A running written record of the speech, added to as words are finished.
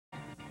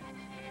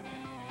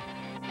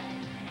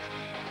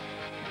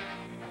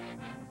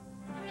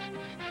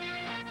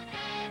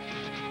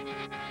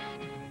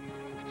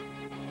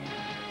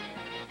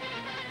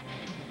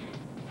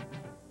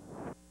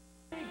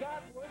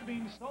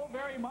so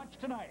very much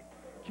tonight.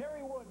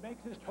 Kerry Wood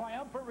makes his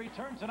triumphant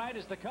return tonight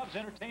as the Cubs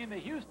entertain the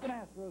Houston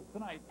Astros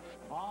tonight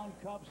on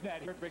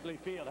CubsNet here at Wrigley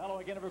Field. Hello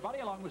again, everybody,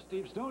 along with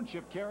Steve Stone,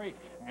 Chip Kerry,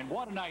 and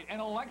what a night. An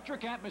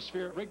electric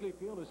atmosphere at Wrigley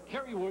Field as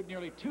Kerry Wood,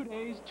 nearly 2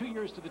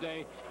 years to the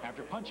day,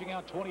 after punching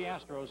out 20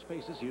 Astros,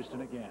 faces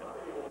Houston again.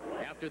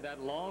 After that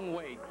long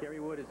wait, Kerry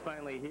Wood is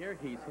finally here.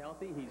 He's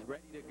healthy. He's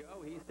ready to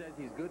go. He says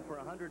he's good for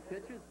 100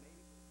 pitches.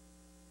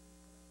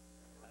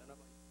 I don't know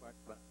about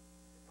you, but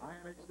I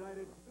am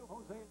excited too.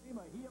 Jose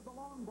Lima, he of the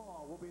long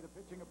ball, will be the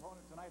pitching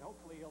opponent tonight.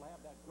 Hopefully he'll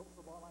have that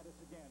gopher ballitis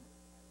again.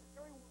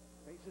 Kerry Wood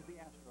faces the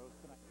Astros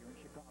tonight here in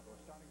Chicago.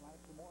 Starting lineup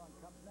some more on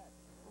CubsNet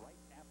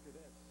right after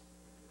this.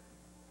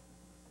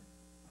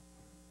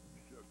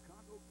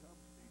 Chicago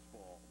Cubs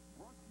baseball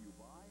brought to you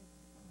by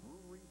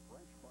Brewery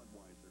Fresh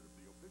Budweiser,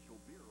 the official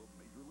beer of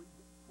Major League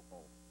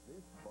Baseball.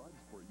 This Bud's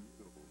for you.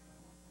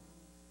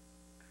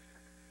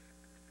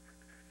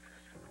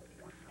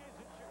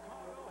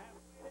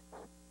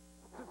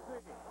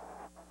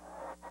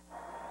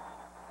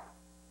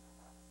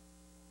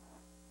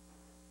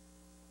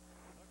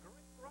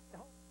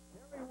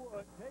 Kerry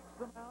Wood takes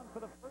the mound for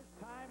the first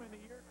time in the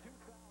year 2000.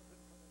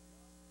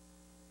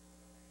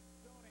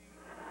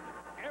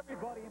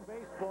 Everybody in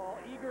baseball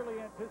eagerly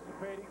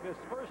anticipating this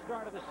first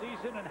start of the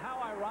season, and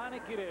how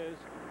ironic it is.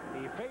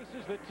 He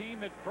faces the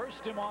team that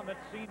first him on the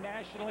scene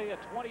nationally, a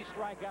 20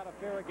 strikeout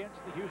affair against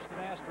the Houston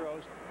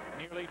Astros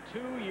nearly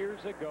 2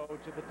 years ago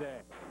to the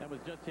day. that was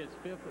just his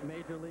 5th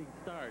major league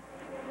start.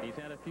 He's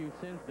had a few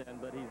since then,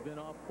 but he's been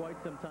off quite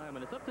some time,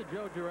 and it's up to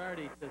Joe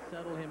Girardi to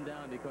settle him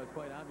down, because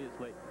quite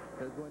obviously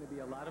there's going to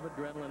be a lot of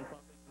adrenaline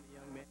pumping from the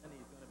young man.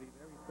 He's going to be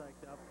very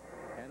psyched up,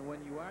 and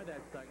when you are that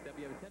psyched up,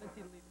 you have a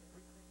tendency to leave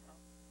everything up.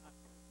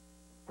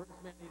 First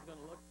man he's going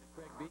to look at,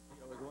 Craig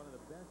Biggio, is one of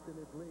the best in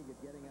this league at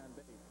getting on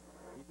base.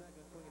 He's not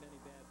going to swing at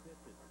any bad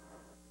pitches.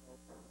 So,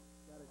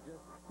 got to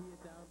just key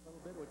it down a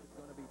little bit, which is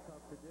going to be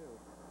tough to do.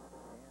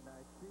 And I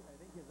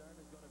think his arm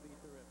is going to be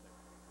terrific.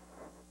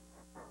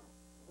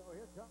 So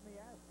here come the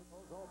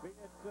Astros,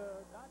 albeit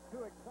not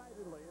too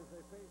excitedly, as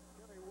they face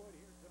Kerry Wood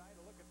here tonight.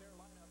 A look at their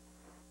lineup.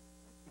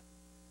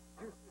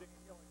 Here's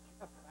Daniel and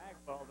Jeff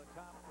Bagwell, the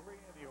top three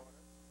in the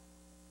order.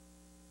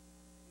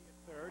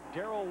 Third,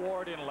 Darrell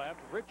Ward in left,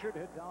 Richard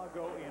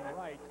Hidalgo in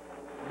right,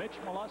 Mitch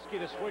Molesky,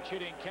 the switch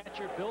hitting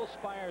catcher, Bill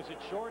Spires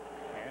at short,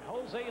 and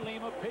Jose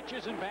Lima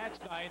pitches and bats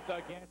ninth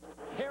against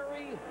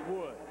Kerry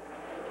Wood.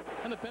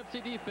 And the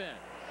Pepsi defense.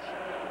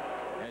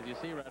 As you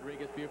see,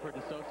 Rodriguez, Buford,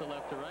 and Sosa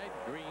left to right,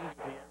 Green,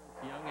 Gutierrez,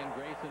 Young, and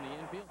Grace in the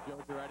infield, Joe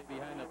Girardi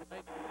behind the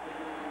plate.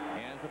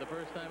 And for the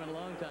first time in a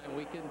long time,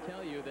 we can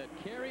tell you that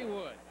Kerry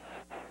Wood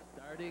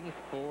starting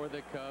for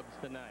the Cubs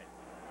tonight.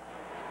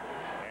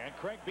 And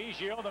Craig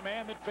Biggio, the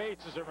man that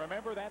faces him.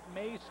 Remember that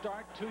May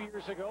start 2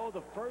 years ago?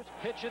 The first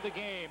pitch of the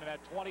game in that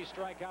 20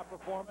 strikeout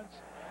performance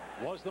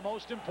was the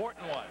most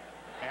important one.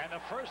 And the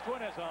first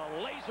one is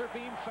a laser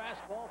beam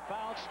fastball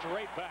fouled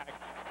straight back.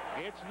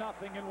 It's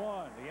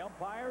 0-1. The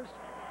umpires,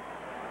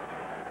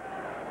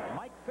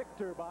 Mike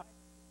Fichter by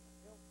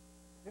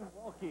Tim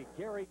Walke,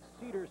 Gary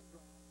Cedars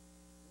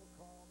will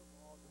call the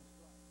balls and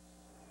strikes.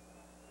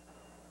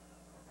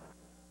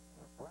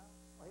 Brown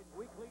hit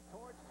weakly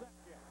towards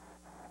second.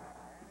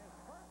 And his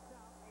first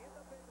out in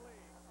the big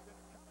leagues. And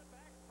coming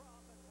back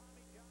from the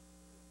Tommy John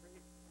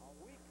Street, a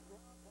weak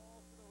ground ball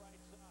to the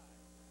right side.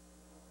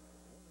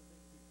 One of the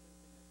things he's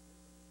facing is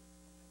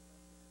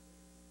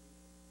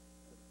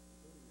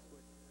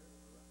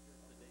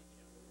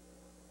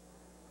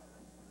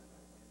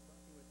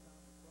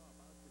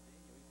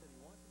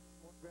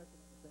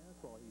aggressive on the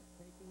fastball. He's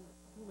taking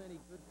too many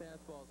good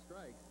fastball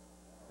strikes,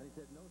 and he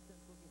said no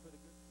sense looking for the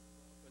good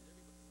because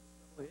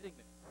everybody's hitting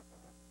them.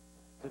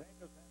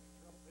 Tadano's having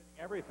trouble hitting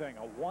everything.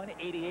 A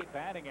 188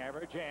 batting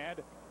average,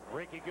 and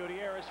Ricky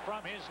Gutierrez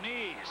from his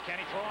knees.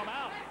 Can he throw him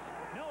out?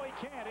 No, he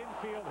can't.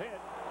 Infield hit.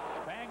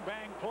 Bang,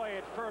 bang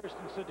play at first,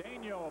 and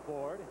Cedeno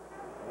aboard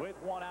with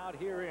one out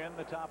here in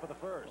the top of the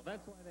first. Well,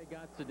 that's why they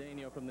got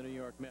Cedeno from the New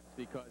York Mets,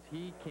 because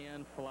he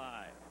can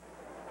fly.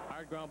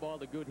 Hard ground ball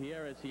to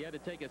Gutierrez. He had to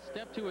take a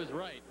step to his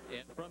right,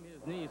 and from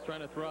his knees trying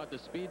to throw out the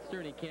speedster,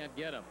 and he can't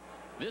get him.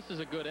 This is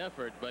a good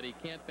effort, but he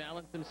can't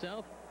balance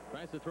himself.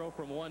 Tries to throw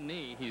from one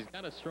knee. He's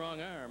got a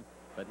strong arm,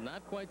 but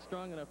not quite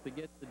strong enough to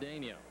get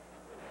Cedeno.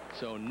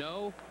 So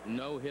no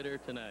hitter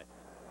tonight.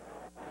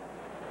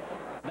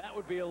 That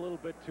would be a little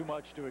bit too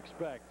much to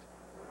expect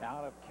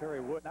out of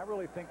Kerry Wood. And I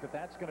really think that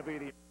that's going to be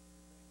the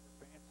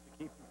fans to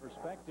keep in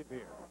perspective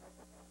here.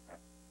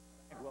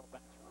 Well,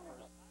 bats for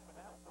the first time, and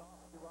that was off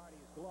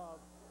Girardi's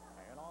glove.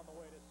 And on the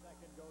way to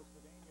second goes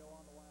Cedeno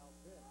on the wild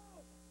pitch.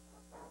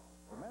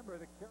 Remember,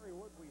 the Kerry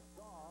Wood we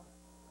saw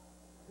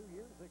 2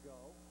 years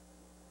ago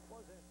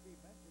was, as Steve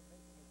mentioned,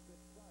 making his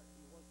 5th start.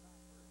 He was not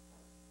hurt.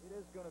 It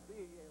is going to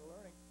be a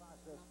learning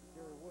process for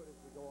Kerry Wood as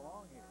we go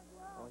along here.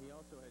 Well, he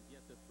also has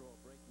yet to throw a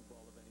breaking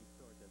ball of any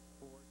sort. That's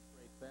 4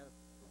 straight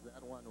fastballs.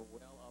 That one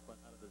well up and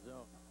out of the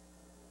zone.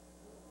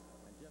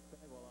 And Jeff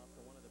Bagwell off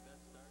to one of the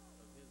best starts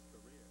of his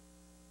career.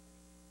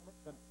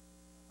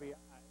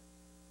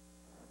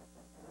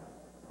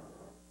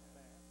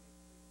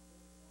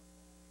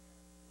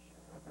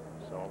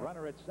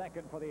 at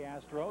second for the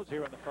Astros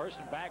here in the first,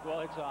 and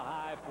Bagwell hits a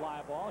high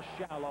fly ball,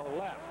 shallow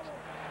left.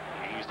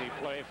 Easy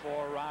play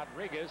for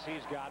Rodriguez.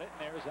 He's got it,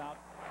 and there's out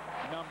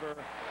number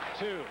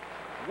 2.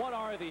 What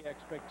are the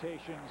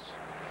expectations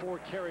for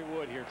Kerry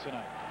Wood here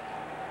tonight?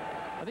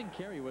 I think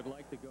Kerry would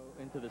like to go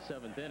into the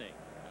 7th inning.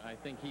 I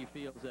think he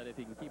feels that if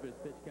he can keep his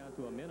pitch count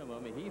to a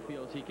minimum, he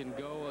feels he can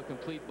go a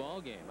complete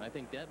ball game. I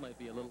think that might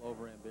be a little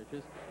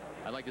overambitious.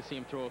 I'd like to see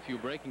him throw a few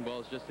breaking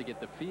balls just to get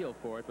the feel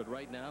for it, but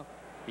right now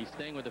he's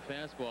staying with the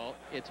fastball.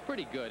 It's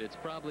pretty good. It's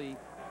probably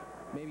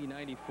maybe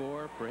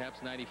 94,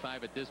 perhaps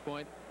 95 at this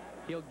point.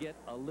 He'll get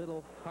a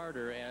little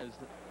harder as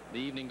the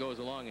evening goes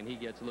along and he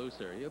gets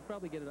looser. He'll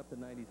probably get it up to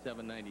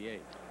 97,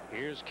 98.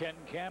 Here's Ken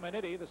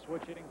Caminiti, the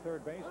switch hitting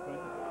third baseman,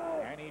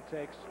 and he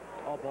takes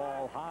a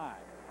ball high.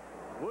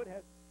 Wood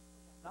has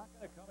not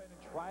going to come in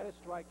and try to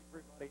strike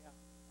everybody out.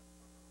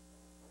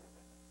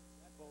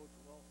 That bodes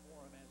well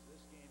for him as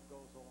this game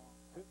goes along,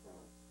 too.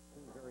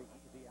 2 very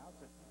easy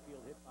outs, and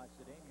infield hit by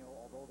Cedeno,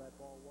 although that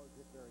ball was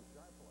hit very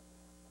sharply.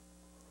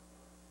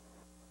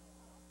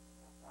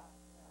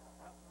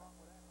 Nothing wrong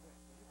with that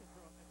pitch. You can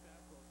throw him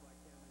fastballs like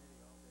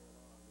Caminiti all day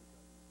long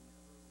because he's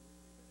never really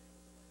been able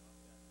to lay off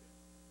that pitch.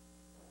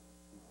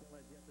 He still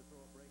has yet to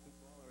throw a breaking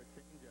ball or a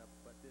changeup,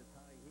 but this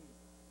high heat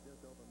just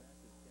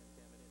overmatches Ken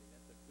Caminiti.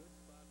 That's a good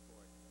spot for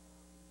it.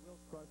 He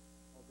will crush the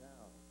ball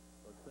down,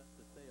 so it's best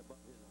to stay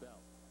above his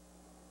belt.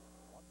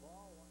 1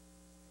 ball, 1.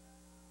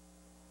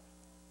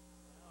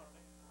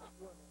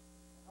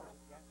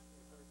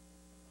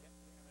 Ken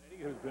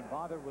Caminiti, who's been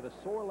bothered with a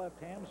sore left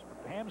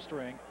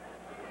hamstring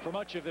for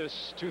much of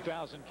this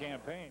 2000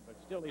 campaign, but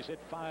still he's hit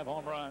 5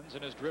 home runs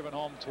and has driven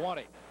home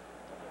 20.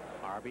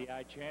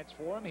 RBI chance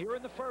for him here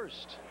in the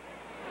first.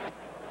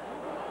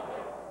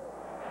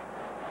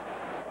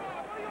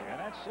 And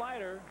that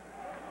slider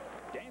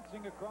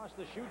dancing across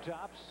the shoe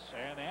tops,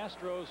 and the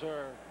Astros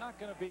are not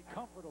going to be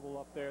comfortable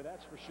up there,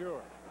 that's for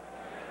sure.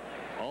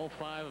 All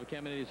 5 of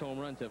Caminiti's home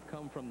runs have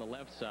come from the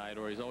left side,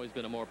 where he's always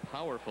been a more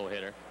powerful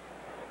hitter.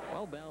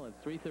 Well balanced,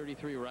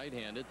 333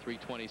 right-handed,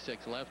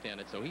 326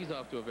 left-handed, so he's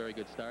off to a very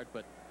good start,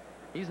 but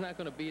he's not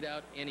going to beat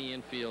out any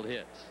infield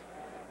hits.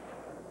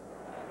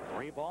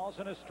 3 balls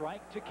and a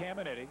strike to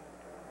Caminiti.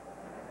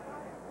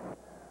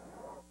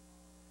 Ball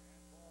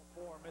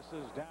 4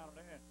 misses down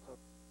and in. So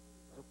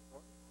first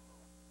 1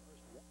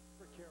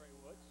 for Kerry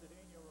Wood.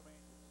 Cedeno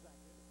remains at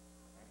second.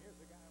 And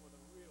here's a guy with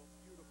a real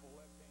beautiful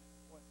left-hand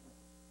swing.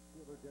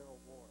 Fielder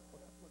Darrell Ward.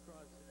 Well,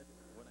 McCraw said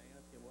when I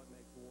asked him what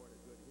makes Ward a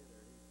good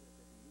hitter, he said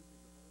that he uses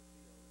the whole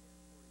field, and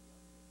for a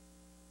young hitter,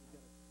 he's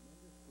got a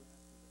tremendous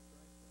grasp of the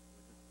strike zone,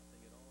 which is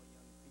something that all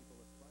young people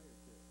aspire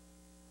to.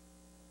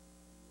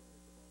 He will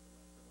hit the ball to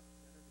left or left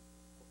center,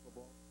 pull the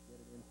ball,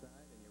 get it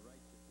inside, and you're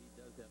right, he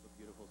does have a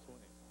beautiful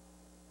swing.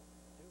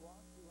 2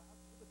 on, 2 out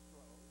for the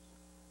Astros.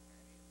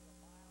 And he's a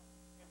mile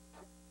and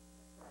 10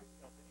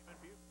 field. Damon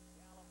Buford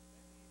gallops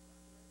in.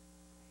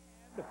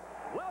 And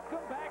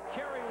welcome back,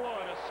 Kerry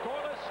Wood. A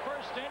scoreless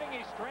first inning.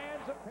 He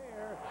strands a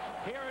pair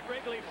here at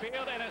Wrigley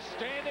Field, and a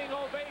standing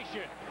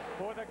ovation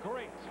for the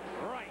great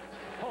right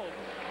Hope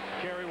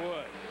Kerry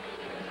Wood.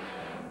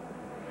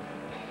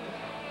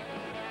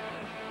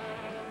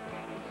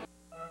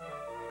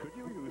 Could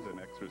you use an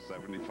extra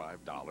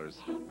 $75?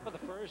 For the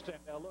first,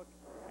 and look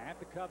at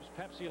the Cubs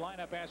Pepsi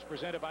lineup as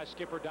presented by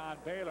skipper Don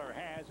Baylor.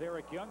 Has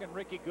Eric Young and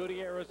Ricky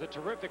Gutierrez, a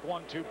terrific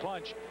 1-2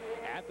 punch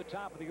at the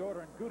top of the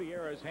order, and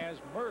Gutierrez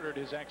has murdered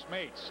his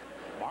ex-mates.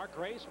 Mark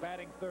Grace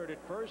batting third at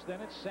first, then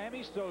it's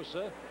Sammy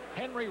Sosa,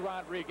 Henry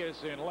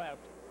Rodriguez in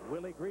left.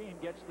 Willie Green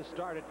gets the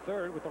start at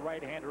third with the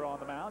right-hander on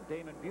the mound.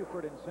 Damon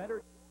Buford in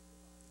center.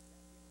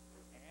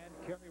 And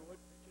Kerry Wood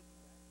pitches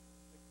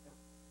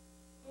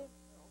back.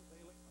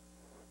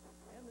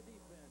 And the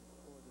defense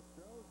for the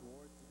Astros,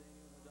 Ward, Cedeno,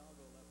 and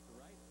Hidalgo left to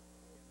right.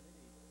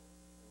 Caminiti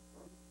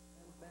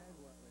and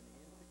Bagwell in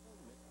the infield.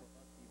 Mitch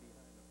Wilewski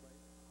behind the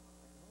plate.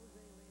 And Jose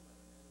Lima,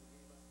 the man who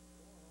gave up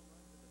 4 home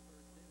runs in the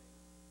first inning,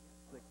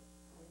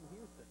 in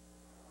Houston,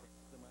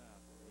 takes them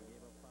out. He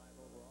gave up 5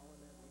 overall in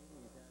that game.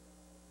 He's had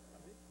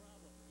a big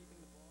problem keeping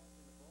the ball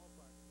in the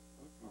ballpark. He's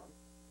hit 1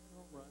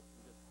 home run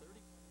in just 31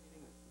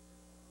 innings.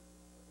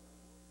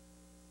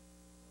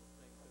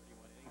 Saying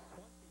 31 innings,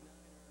 29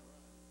 earned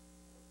runs.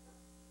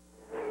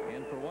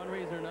 And for one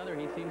reason or another,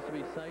 he seems to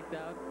be psyched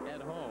out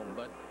at home,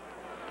 but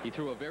he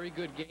threw a very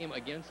good game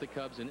against the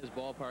Cubs in his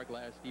ballpark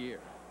last year.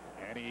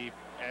 And he,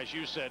 as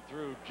you said,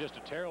 threw just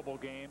a terrible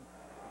game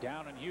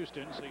down in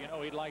Houston, so you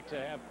know he'd like to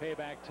have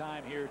payback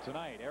time here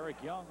tonight. Eric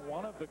Young,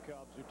 one of the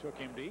Cubs who took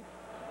him deep,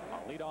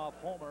 a leadoff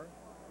homer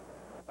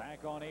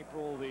back on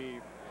April the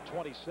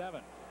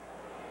 27th.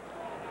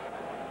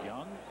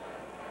 Young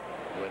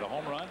with a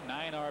home run,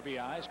 9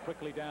 RBIs,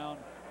 quickly down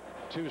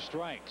 2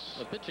 strikes.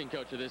 The pitching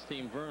coach of this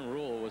team, Vern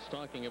Rule, was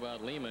talking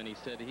about Lima, and he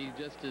said he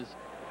just is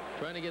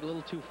trying to get a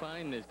little too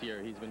fine this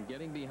year. He's been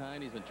getting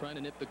behind. He's been trying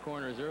to nip the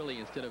corners early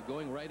instead of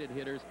going right at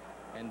hitters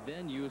and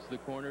then use the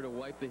corner to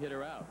wipe the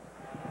hitter out.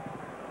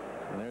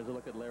 And there's a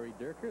look at Larry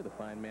Dierker, the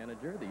fine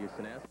manager, the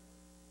Houston Astros.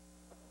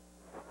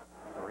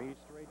 3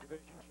 straight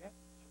division championships.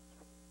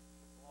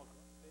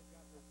 They've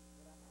got to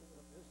get out for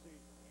them this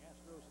season.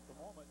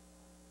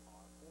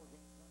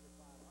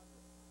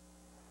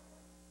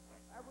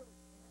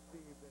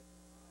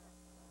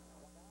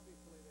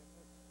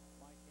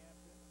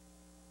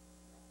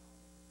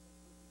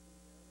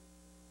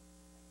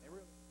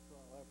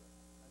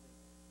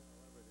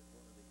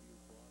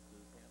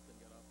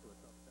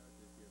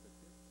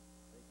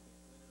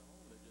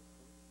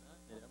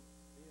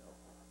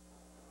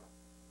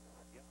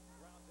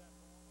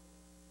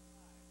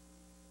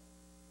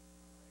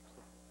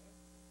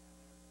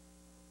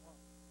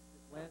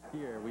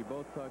 year, we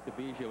both talked to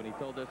Biggio, and he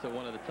told us that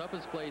one of the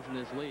toughest plays in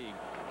this league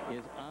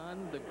is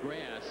on the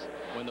grass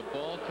when the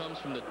ball comes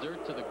from the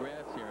dirt to the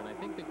grass here. And I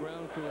think the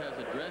ground crew has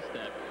addressed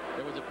that.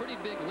 There was a pretty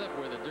big lip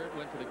where the dirt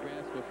went to the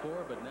grass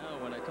before, but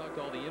now when I talk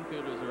to all the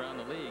infielders around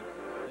the league,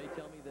 they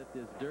tell me that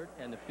this dirt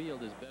and the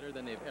field is better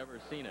than they've ever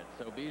seen it.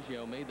 So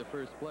Biggio made the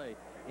first play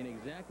in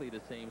exactly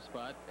the same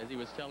spot as he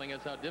was telling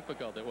us how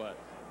difficult it was.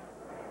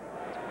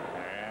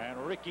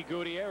 And Ricky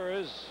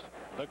Gutierrez,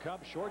 the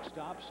Cubs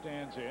shortstop,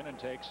 stands in and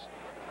takes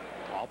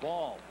a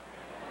ball.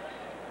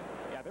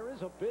 Yeah, there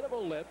is a bit of a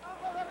lip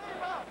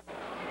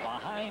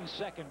behind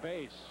second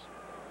base.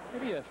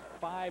 Maybe a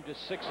 5 to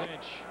 6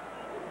 inch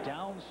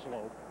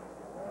downslope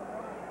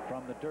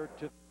from the dirt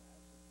to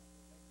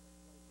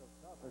so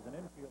tough as an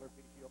infielder.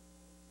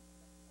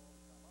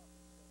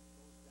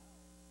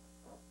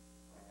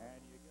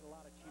 And you get a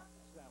lot of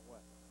cheapness that way.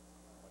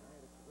 But he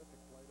made a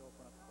terrific play to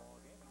open up the ball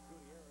game. And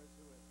Gutierrez,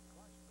 who has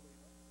crushed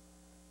Lima,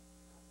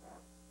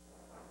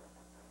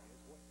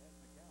 is way ahead in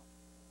the count.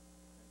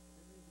 That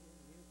series in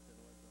Houston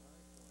was the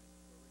high point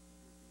for Ricky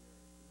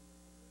Gutierrez.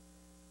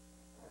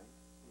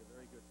 He a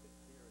very good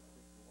pitch here at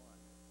 6-1.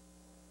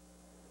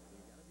 You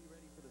got to be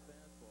ready for the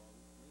fastball.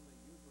 Lima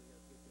usually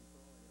has good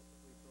control, and he'll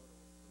quickly throw it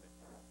away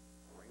from it.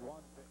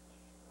 3-1 pitch.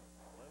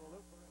 Little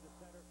looper into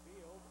center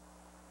field.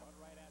 One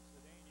right at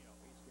Cedeno.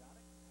 He's got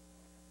it.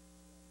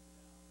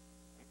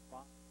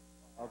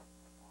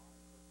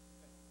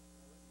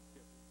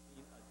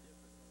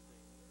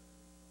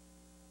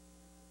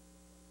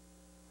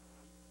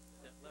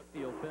 That left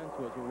field fence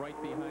was right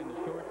behind the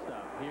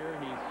shortstop. Here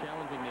he's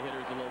challenging the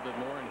hitters a little bit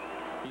more, and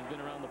he's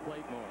been around the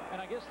plate more.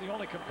 And I guess the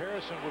only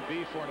comparison would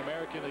be for an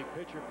American League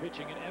pitcher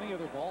pitching in any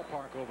other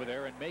ballpark over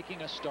there and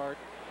making a start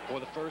for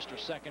the first or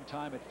second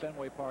time at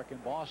Fenway Park in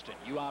Boston.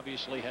 You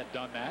obviously had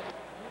done that.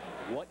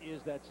 What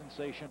is that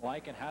sensation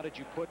like, and how did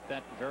you put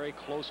that very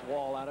close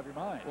wall out of your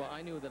mind? Well,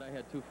 I knew that I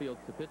had two fields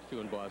to pitch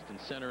to in Boston,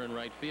 center and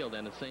right field,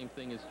 and the same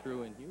thing is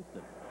true in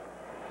Houston.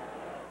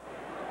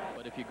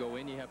 But if you go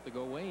in, you have to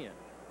go way in.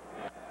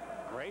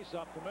 Grace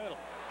up the middle.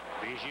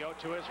 Biggio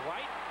to his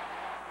right.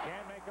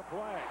 Can't make a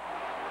play.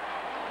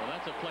 Well,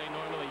 that's a play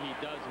normally he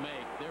does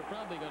make. They're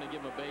probably going to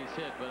give him a base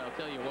hit, but I'll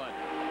tell you what.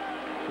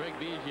 Greg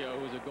Biggio,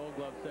 who's a Gold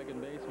Glove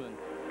second baseman,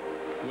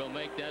 will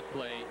make that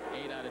play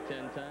 8 out of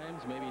 10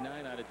 times, maybe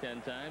 9 out of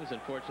 10 times.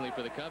 Unfortunately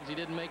for the Cubs, he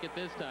didn't make it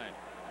this time.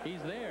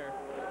 He's there,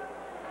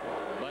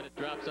 but it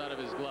drops out of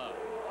his glove.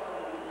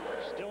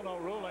 Still no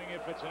ruling.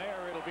 If it's an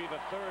error, it'll be the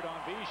third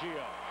on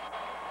Biggio.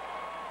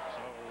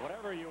 So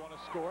whatever you want to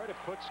score it, it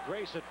puts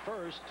Grace at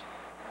first.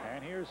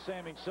 And here's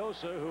Sammy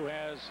Sosa, who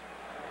has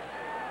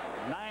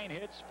 9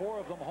 hits, 4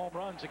 of them home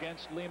runs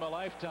against Lima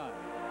lifetime.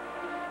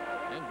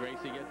 And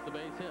Gracie gets the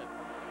base hit.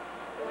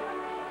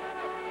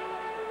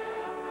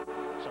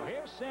 So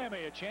here's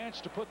Sammy, a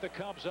chance to put the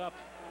Cubs up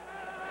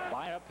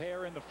by a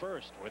pair in the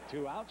first with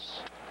 2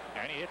 outs.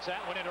 And he hits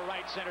that one into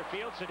right center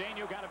field.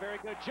 Cedeno got a very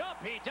good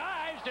jump. He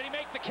dives. Did he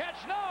make the catch?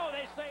 No,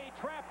 they say he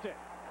trapped it.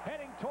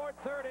 Heading toward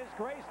third is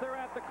Grace. They're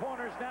at the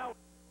corners now.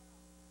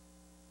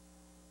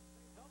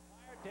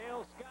 Umpire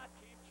Dale Scott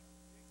came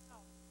charging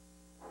out.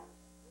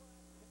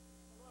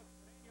 Look,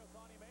 Cedeno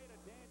thought he made a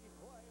dandy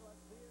play. Let's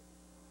see if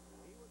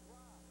he was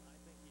robbed. I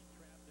think he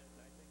trapped it.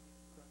 I think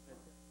he struck it.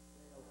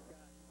 Dale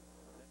Scott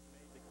that he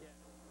made the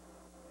catch.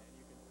 And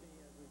you can see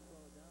as we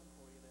slow it down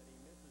for you that he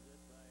misses it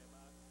by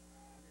about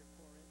 3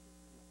 or 4 inches.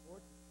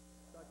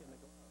 He's stuck in the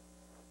glove.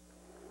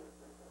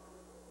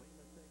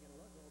 Lima's taking a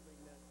look, hoping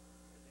that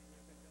Cedeno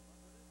can come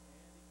up with it, and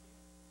he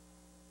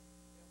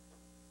can't.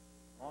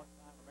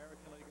 Long-time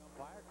American League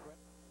umpire.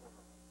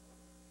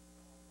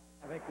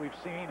 I think we've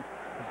seen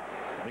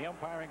the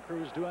umpiring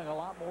crews doing a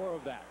lot more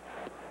of that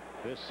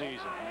this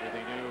season under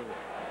the new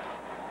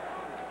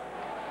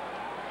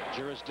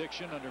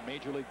jurisdiction under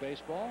Major League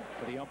Baseball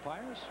for the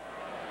umpires.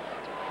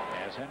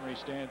 As Henry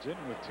stands in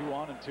with 2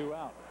 on and 2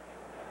 out.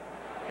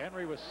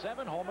 Henry with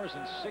 7 homers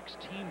and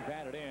 16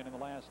 batted in the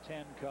last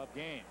 10 Cub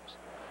games.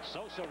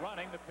 Sosa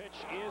running. The pitch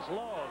is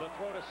low. The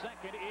throw to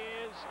second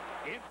is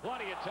in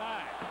plenty of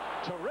time.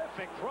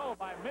 Terrific throw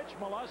by Mitch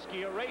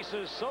Molesky.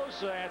 Erases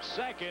Sosa at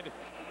second.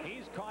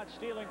 He's caught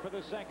stealing for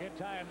the second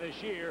time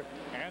this year,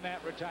 and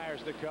that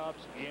retires the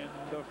Cubs in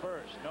the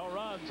first. No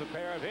runs, a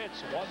pair of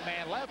hits, 1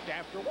 man left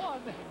after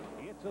 1.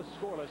 It's a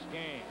scoreless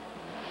game.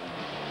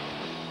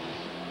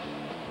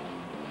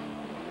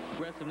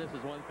 Aggressiveness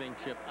is one thing,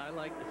 Chip. I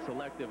like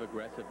selective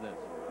aggressiveness.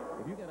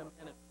 If you get a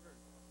man at first,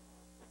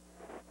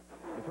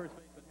 the first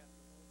baseman has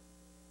to hold it on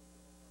the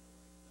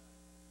right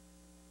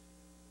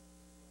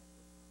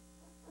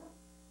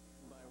side.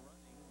 And by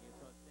running, you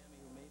saw Sammy,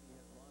 who maybe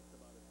has lost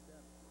about a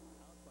step,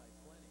 out by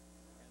plenty.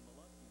 And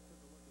Molesky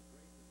took a look at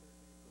Grace at third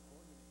base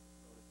before he made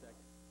the throw to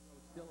second. So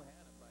still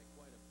had him by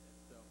quite a bit.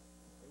 So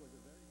it was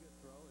a very good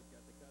throw. It got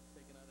the Cubs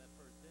taken out of that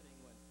first inning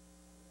when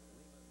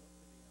Lima looked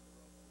to be on the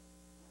rope.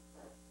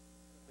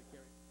 The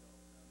Kerry Lee Wood.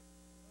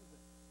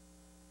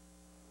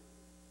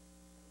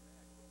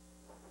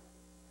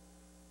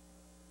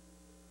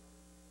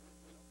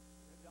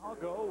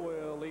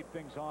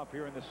 things off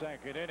here in the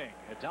second inning.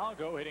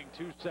 Hidalgo hitting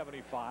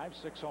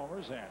 .275, 6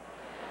 homers and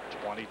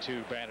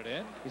 22 batted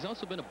in. He's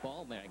also been a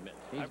ball magnet.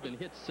 He's been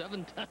hit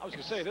 7 times. I was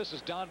going to say, this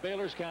is Don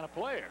Baylor's kind of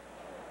player.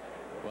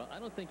 Well, I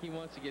don't think he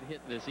wants to get hit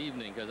this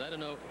evening because I don't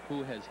know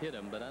who has hit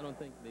him, but I don't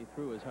think they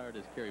threw as hard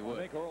as Kerry Wood.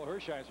 I think Oral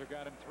Hershiser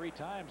got him 3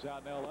 times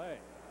out in L.A.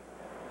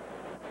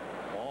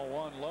 Ball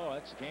 1 low.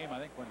 That's the game, I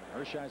think, when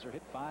Hershiser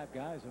hit 5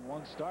 guys in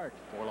 1 start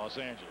for Los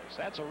Angeles.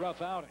 That's a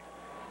rough outing.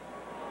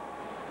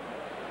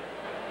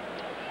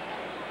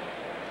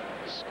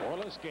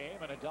 Scoreless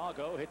game, and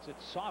Hidalgo hits it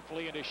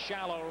softly into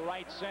shallow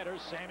right center.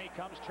 Sammy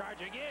comes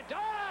charging in,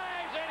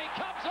 dives, and he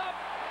comes up.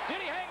 Did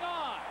he hang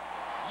on?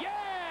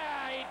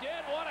 Yeah, he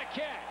did. What a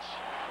catch.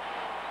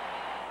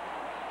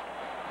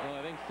 Well,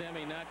 I think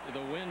Sammy knocked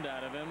the wind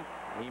out of him.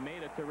 He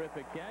made a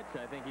terrific catch.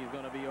 I think he's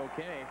going to be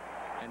okay.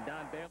 And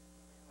Don Baylor.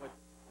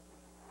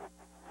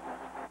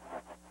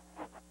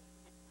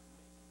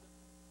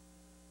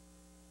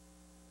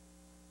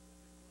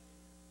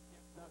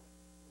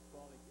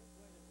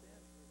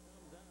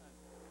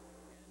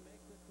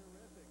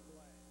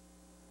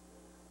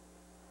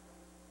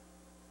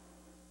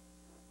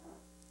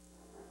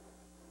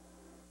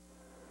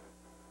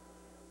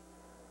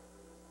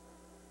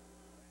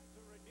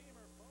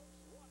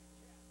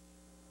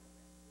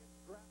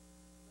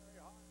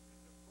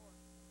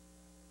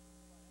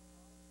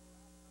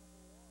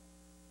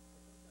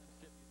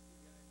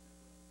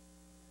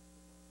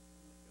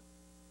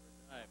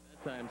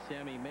 That time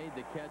Sammy made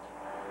the catch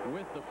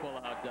with the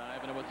full-out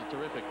dive, and it was a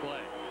terrific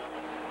play.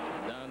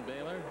 Don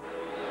Baylor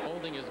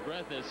holding his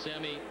breath as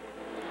Sammy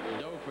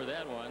dove for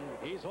that one.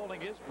 He's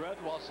holding his breath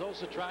while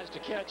Sosa tries to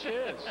catch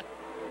his.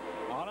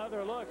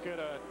 Another look at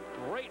a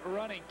great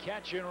running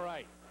catch in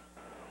right.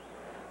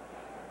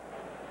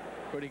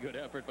 Pretty good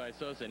effort by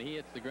Sosa, and he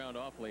hits the ground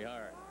awfully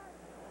hard.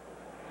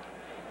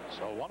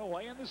 So 1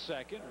 away in the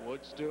second.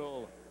 Wood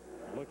still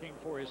looking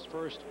for his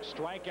first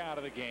strikeout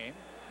of the game.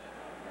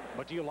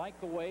 But do you like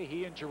the way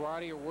he and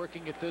Girardi are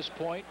working at this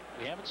point?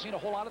 We haven't seen a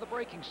whole lot of the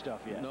breaking stuff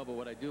yet. No, but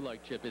what I do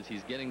like, Chip, is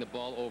he's getting the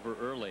ball over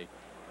early.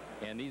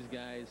 And these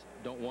guys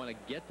don't want to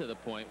get to the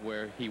point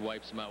where he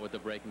wipes them out with the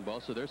breaking ball,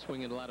 so they're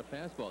swinging a lot of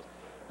fastballs,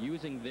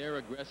 using their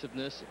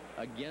aggressiveness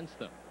against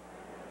them.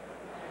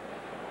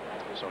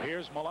 So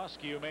here's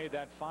Molesky, who made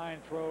that fine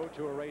throw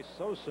to erase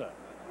Sosa.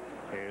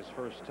 His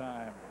first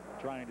time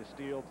trying to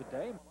steal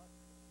today.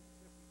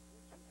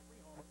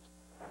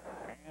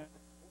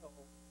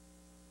 And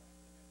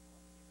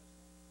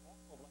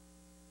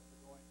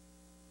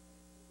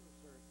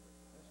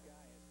this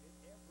guy has hit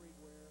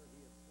everywhere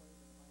he has played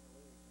in the minor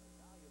leagues. A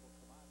valuable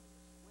commodity,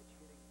 a switch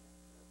hitting.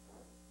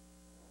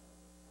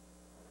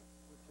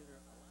 Switch hitter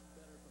a lot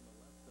better from the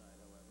left side,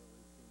 however.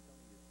 We've seen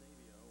Tony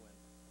DeSavio when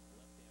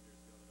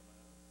left-handers go to the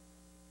mound.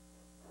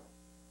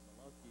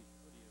 Molesky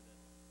showed you that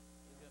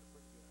he's got a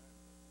pretty good arm.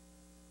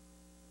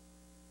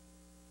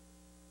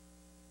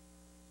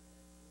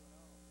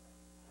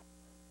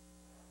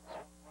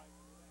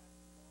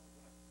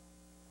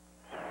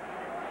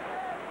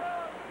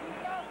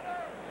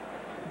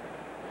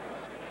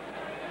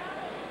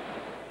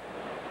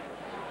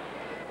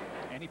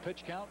 Any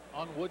pitch count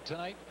on Wood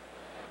tonight?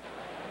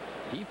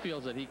 He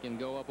feels that he can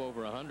go up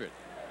over 100.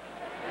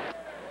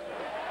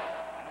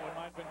 That one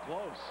might have been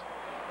close.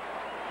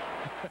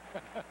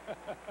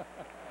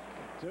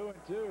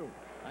 2-2.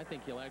 I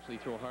think he'll actually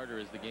throw harder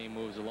as the game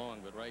moves along,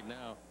 but right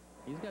now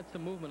he's got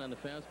some movement on the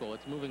fastball.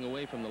 It's moving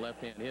away from the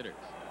left-hand hitters,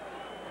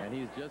 and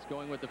he's just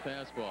going with the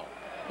fastball.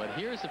 But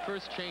here's the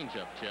first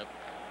changeup, Chip.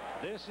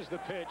 This is the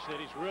pitch that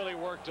he's really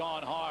worked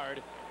on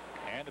hard,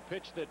 and the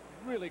pitch that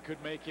really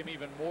could make him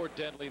even more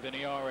deadly than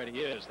he already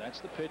is. That's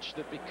the pitch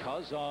that,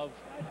 because of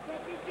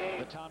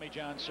the Tommy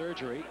John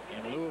surgery,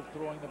 in lieu of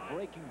throwing the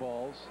breaking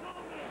balls,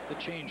 the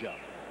changeup.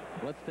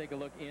 Let's take a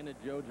look in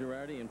at Joe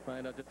Girardi and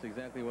find out just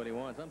exactly what he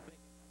wants. I'm thinking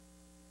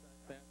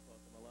fastball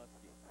to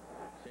Molesky.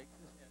 Shakes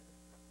his head.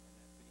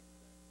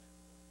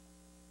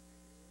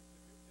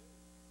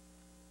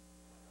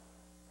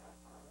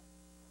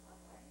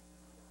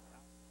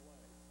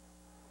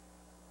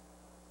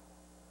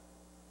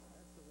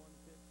 That's the one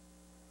pitch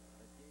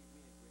that gave me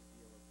a great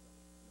deal of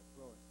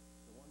trouble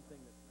the one thing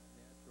that's not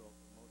natural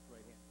for most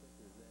right-hand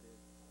pitchers, that is,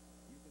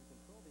 you can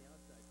control the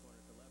outside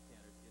corner to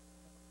left-handers. It's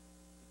tough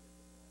to get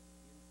the ball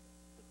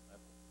into the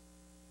left.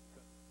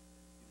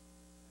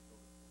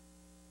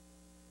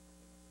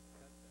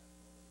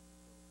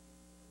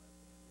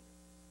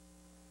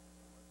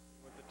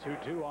 What the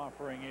 2-2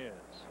 offering is.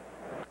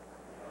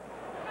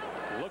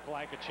 Looked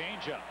like a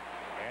changeup,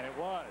 and it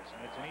was.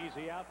 And it's an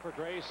easy out for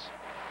Grace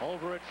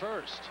over at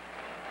first.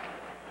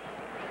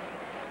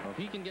 Well, if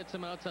he can get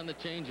some outs on the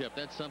changeup,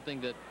 that's something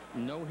that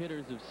no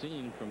hitters have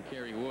seen from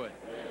Kerry Wood.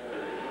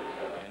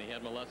 And he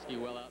had Molesky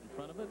well out in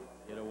front of it.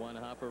 Hit a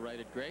one-hopper right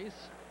at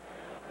Grace.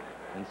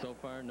 And so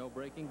far, no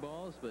breaking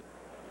balls, but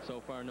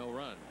so far, no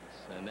runs.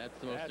 And that's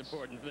the most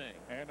important thing.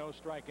 And no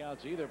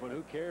strikeouts either, but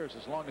who cares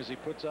as long as he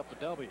puts up a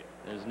W.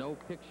 There's no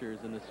pictures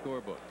in the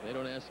scorebook. They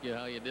don't ask you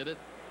how you did it,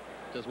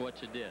 just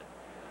what you did.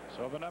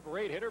 So the number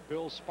 8 hitter,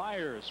 Bill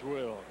Spires,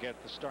 will get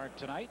the start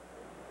tonight.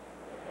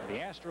 The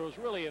Astros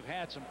really have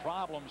had some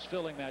problems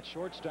filling that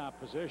shortstop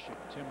position.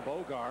 Tim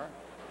Bogar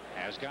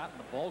has gotten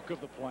the bulk of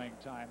the playing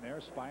time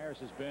there. Spires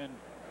has been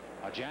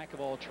a jack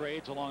of all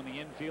trades along the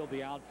infield,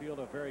 the outfield,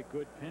 a very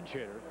good pinch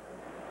hitter.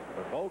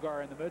 But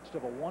Bogar, in the midst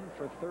of a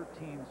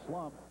 1-for-13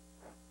 slump,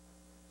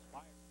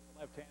 Spires, the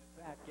left-handed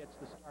bat, gets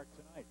the start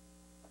tonight.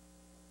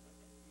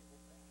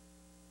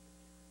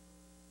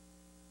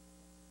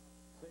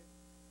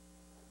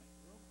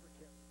 Room for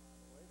Kerry, by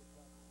the way, to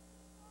come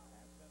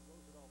and send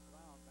Roosevelt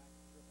Brown back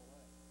to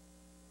AAA.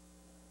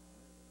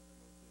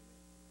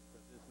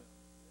 But this one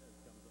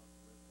comes off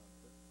the list on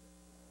Thursday.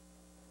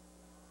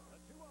 The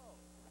 2-0.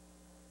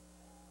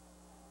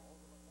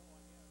 Over the ball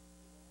again.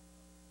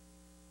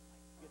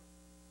 Get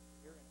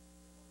here in.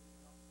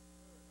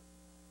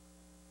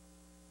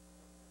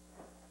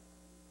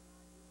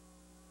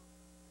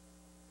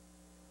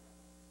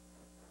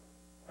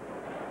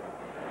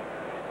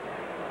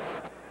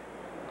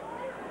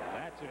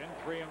 That's it.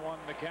 3-1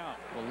 the count.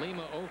 Well,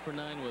 Lima 0 for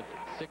 9 with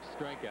 6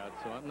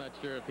 strikeouts, so I'm not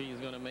sure if he's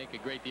going to make a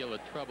great deal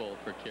of trouble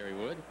for Kerry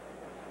Wood.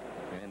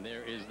 And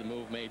there is the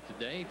move made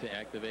today to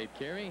activate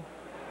Kerry.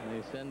 And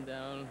they send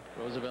down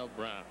Roosevelt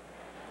Brown.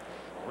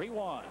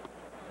 3-1.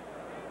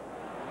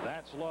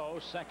 That's low.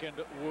 Second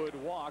Wood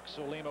walk,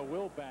 so Lima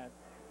will bat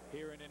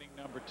here in inning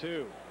number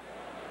 2.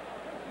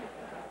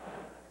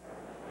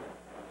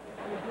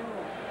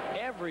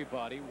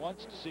 Everybody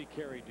wants to see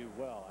Kerry do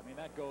well. I mean,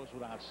 that goes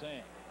without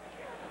saying.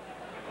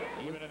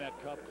 Even in that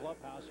Cub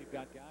clubhouse, you've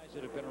got guys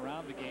that have been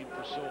around the game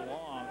for so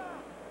long.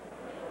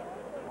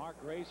 Mark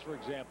Grace, for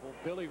example,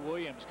 Billy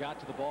Williams got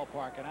to the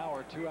ballpark an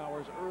hour, 2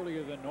 hours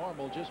earlier than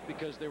normal just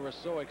because they were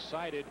so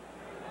excited,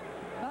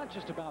 not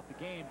just about the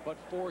game, but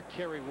for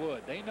Kerry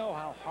Wood. They know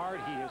how hard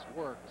he has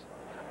worked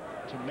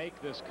to make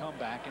this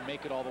comeback and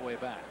make it all the way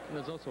back. And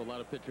there's also a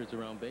lot of pitchers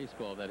around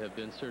baseball that have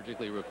been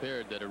surgically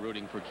repaired that are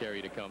rooting for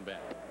Kerry to come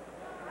back.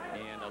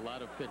 And a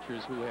lot of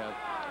pitchers who have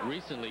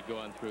recently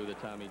gone through the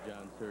Tommy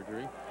John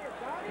surgery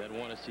that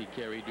want to see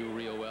Kerry do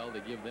real well, to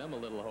give them a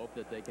little hope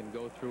that they can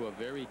go through a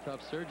very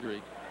tough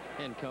surgery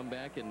and come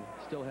back and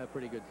still have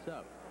pretty good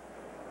stuff.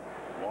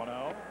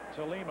 1-0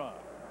 to Lima.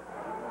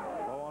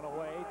 Low on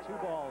away, 2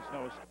 balls,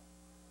 no strikes.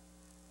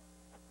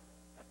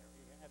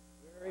 He had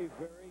very,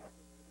 very good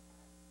outings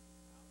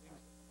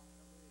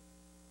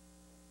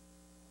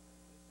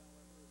in the minor leagues. This,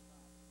 however, is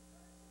not.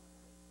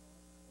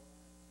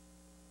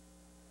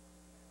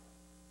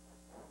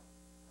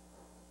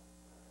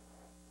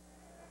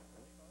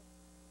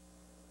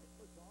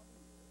 Lima's on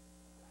the year,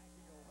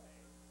 backing away,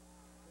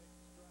 big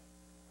strike.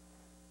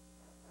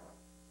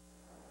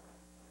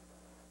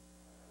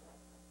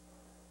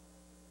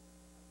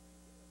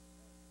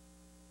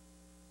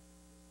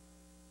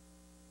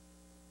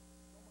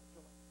 So much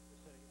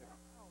electricity, the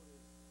crowd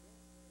is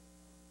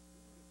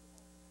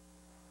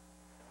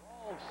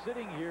all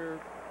sitting here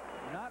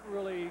not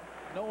really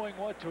knowing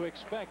what to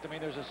expect. I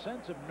mean, there's a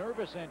sense of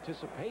nervous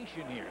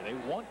anticipation here. They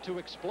want to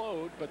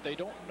explode, but they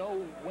don't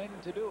know when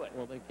to do it.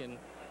 Well, they can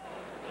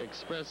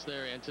express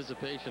their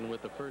anticipation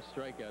with the first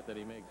strikeout that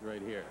he makes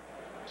right here.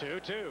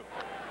 2-2.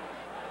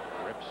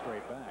 Rip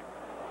straight back.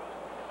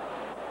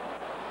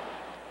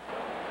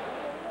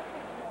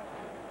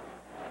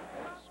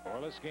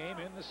 Scoreless game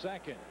in the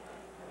second.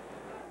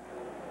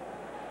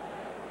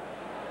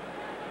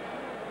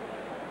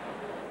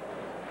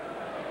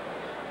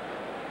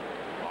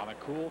 On a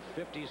cool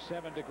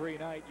 57-degree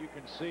night, you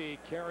can see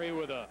Kerry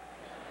with a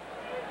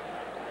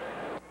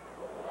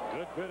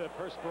good bit of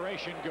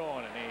perspiration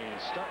going, and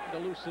he's starting to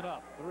loosen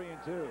up.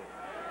 3-2.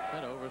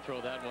 Got to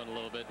overthrow that one a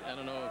little bit. I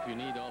don't know if you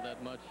need all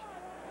that much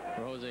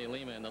for Jose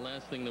Lima, and the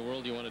last thing in the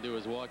world you want to do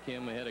is walk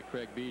him ahead of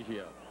Craig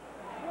Biggio.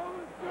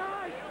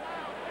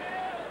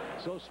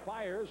 So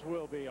Spires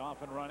will be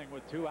off and running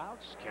with 2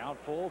 outs. Count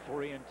full,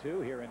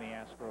 3-2 here in the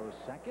Astros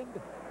second.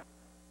 There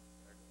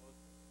goes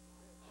the pitch.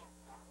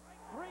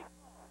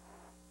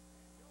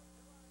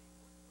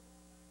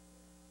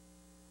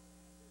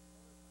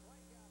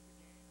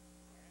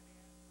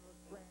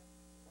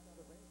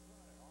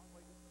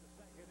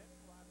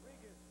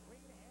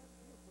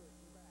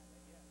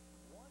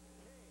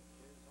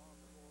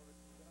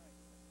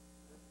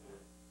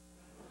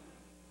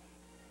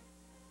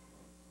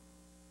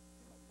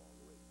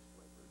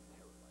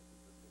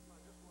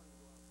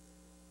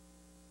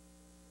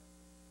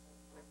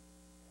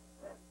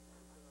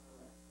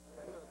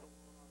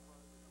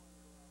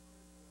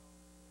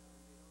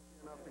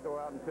 To go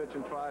out and pitch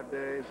in 5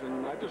 days,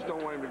 and I just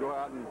don't want him to go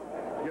out and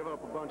give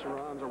up a bunch of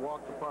runs or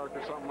walk the park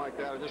or something like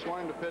that. I just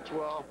want him to pitch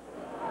well,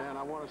 and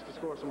I want us to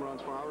score some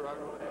runs for him. I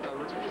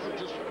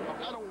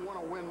don't want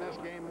to win this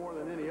game more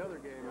than any other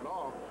game at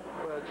all,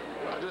 but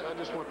I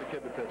just want the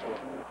kid to pitch well.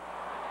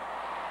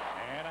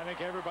 And I think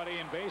everybody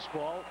in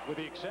baseball, with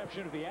the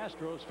exception of the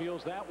Astros,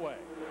 feels that way.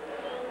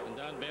 And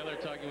Don Baylor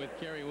talking with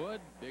Kerry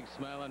Wood. Big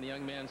smile on the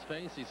young man's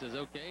face. He says,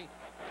 okay,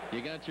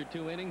 you got your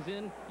 2 innings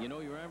in. You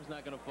know your arm's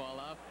not going to fall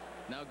off.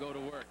 Now go to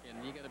work,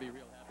 and you got to be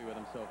real happy with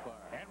him so far.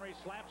 Henry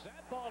slaps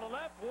that ball to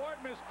left. Ward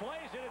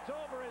misplays it. It's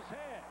over his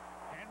head.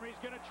 Henry Henry's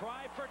going to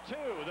try for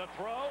two. The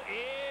throw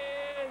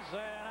is an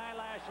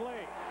eyelash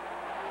late.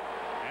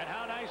 And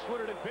how nice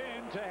would it have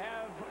been to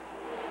have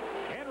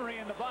Henry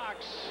in the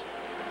box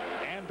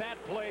and that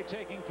play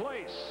taking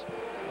place.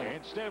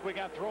 Instead, we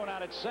got thrown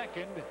out at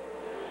second,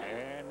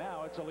 and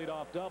now it's a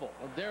leadoff double.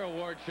 Well, Darrell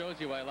Ward shows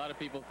you why a lot of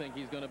people think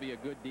he's going to be a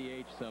good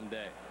DH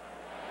someday.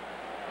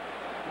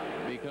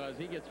 Because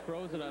he gets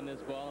frozen on this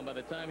ball, and by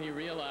the time he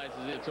realizes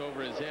it's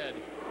over his head,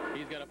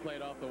 he's got to play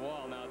it off the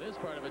wall. Now, this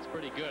part of it's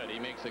pretty good. He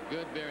makes a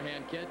good bare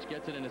hand catch,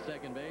 gets it into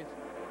second base,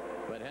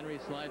 but Henry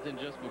slides in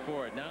just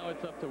before it. Now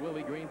it's up to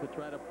Willie Green to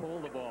try to pull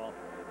the ball.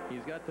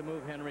 He's got to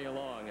move Henry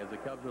along, as the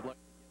Cubs would like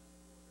to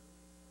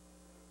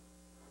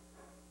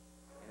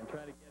get and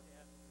try to get at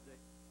the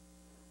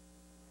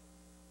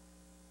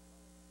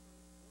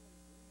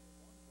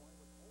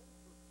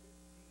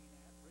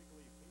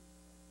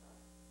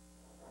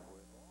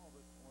with all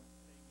the one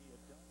thing he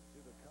had done to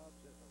the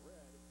Cubs as a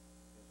Red.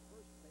 His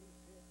first base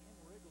hit in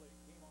Wrigley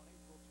came on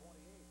April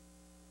 28th.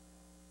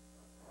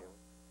 It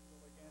was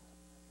still against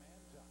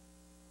Manta.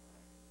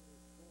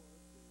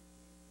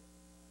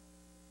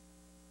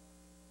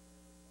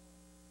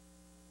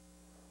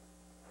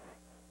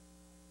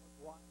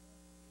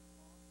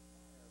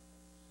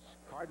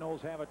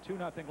 Cardinals have a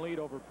 2-0 lead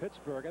over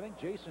Pittsburgh. I think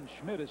Jason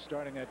Schmidt is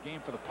starting that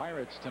game for the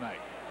Pirates tonight.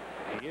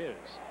 He is.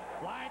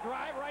 Line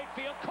drive, right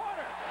field,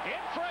 corner,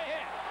 in for a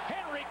hit.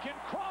 Henry can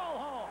crawl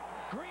home.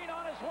 Green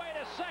on his way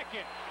to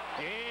second.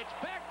 It's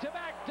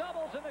back-to-back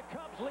doubles, and the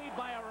Cubs lead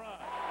by a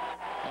run.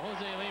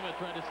 Jose Lima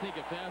tried to sneak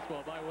a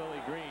fastball by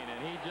Willie Green, and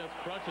he just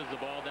crushes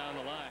the ball down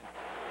the line.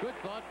 Good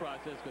thought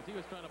process, because he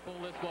was trying to pull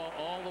this ball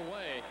all the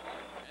way,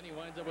 and he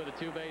winds up with a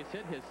two-base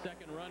hit. His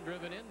second run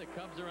driven in. The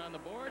Cubs are on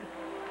the board,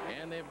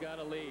 and they've got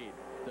a lead.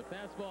 The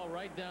fastball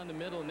right down the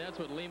middle, and that's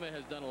what Lima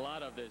has done a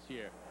lot of this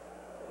year.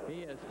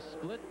 He has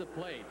split the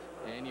plate,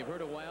 and you've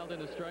heard of Wild in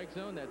the strike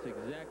zone. That's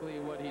exactly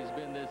what he's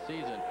been this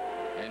season,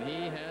 and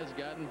he has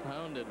gotten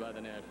pounded by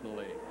the National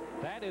League.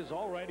 That is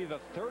already the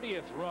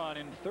 30th run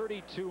in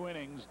 32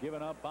 innings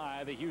given up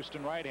by the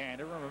Houston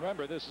right-hander. And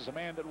remember, this is a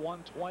man that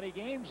won 20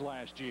 games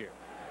last year.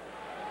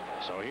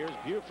 So here's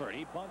Buford.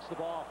 He bunts the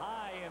ball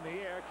high in the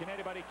air. Can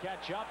anybody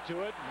catch up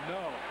to it?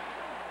 No.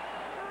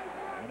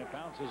 And it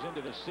bounces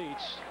into the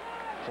seats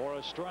for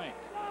a strike.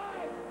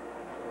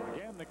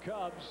 Again, the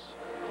Cubs,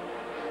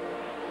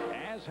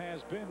 as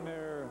has been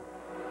their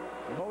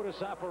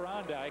modus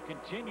operandi,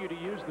 continue to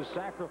use the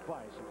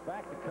sacrifice. In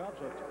fact, the Cubs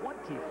are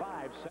 25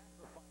 sacrifices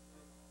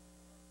on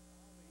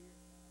the year,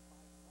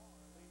 by far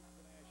leads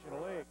the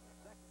National League.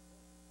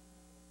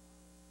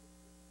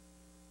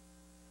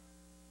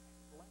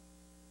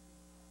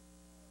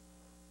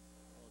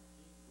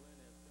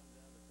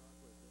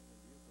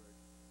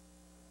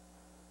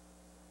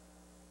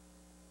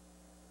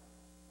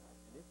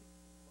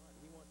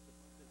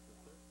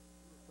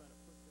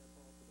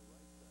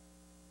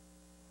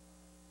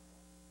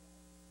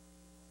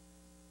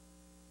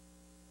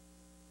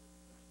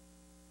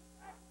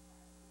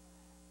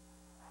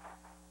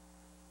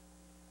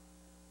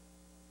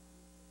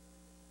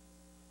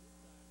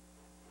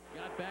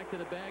 Back to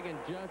the bag and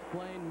just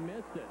plain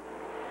missed it.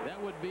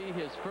 That would be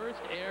his first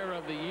error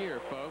of the year,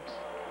 folks.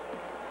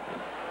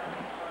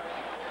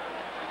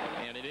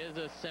 And it is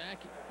a sac,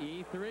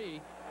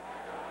 E3.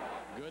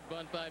 Good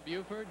bunt by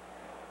Buford,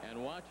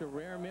 and watch a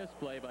rare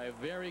misplay by a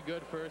very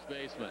good first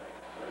baseman.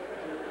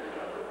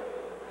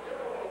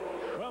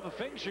 Well, the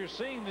things you're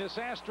seeing this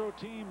Astro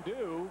team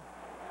do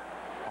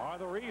are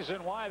the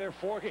reason why they're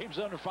 4 games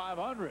under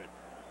 500.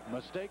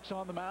 Mistakes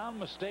on the mound,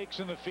 mistakes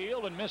in the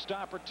field, and missed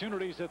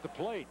opportunities at the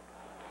plate.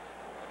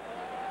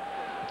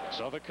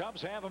 So the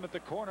Cubs have him at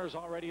the corners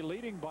already,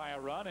 leading by a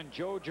run, and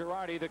Joe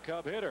Girardi, the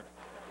Cub hitter.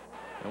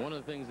 And one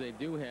of the things they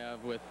do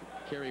have with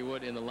Kerry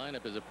Wood in the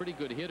lineup is a pretty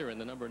good hitter in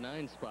the number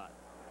 9 spot.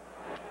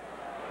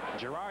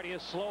 Girardi, a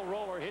slow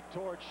roller hit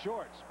towards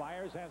short.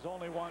 Spires has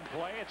only one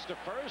play. It's to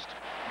first.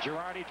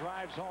 Girardi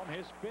drives home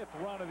his 5th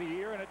run of the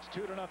year, and it's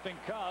 2-0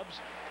 Cubs.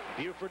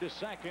 Buford to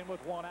second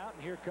with 1 out,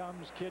 and here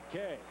comes Kid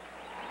K.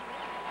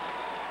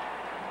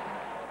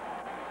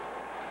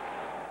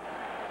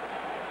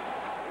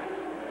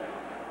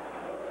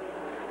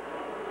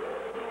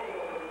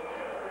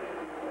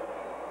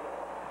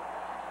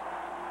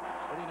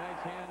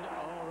 Hand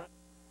already.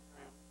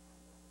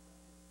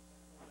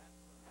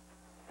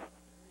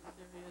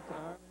 Very serious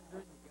arm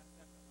injury. He got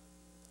that.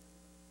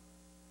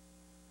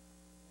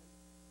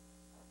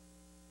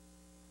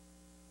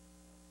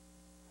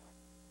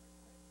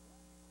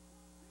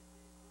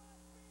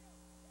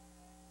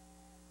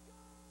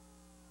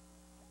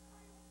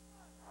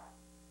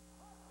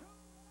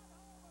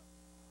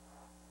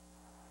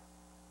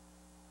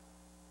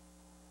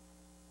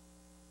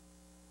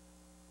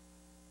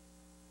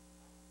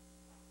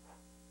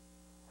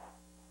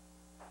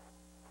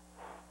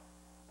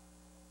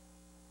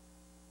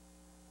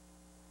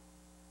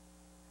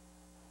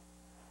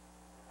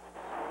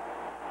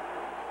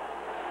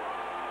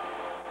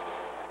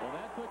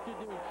 That's what you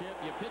do, Chip.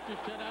 You pitch a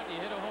shutout, you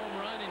hit a home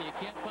run, and you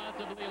can't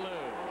possibly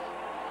lose.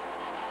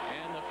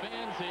 And the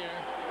fans here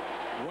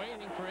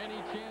waiting for any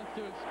chance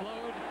to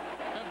explode,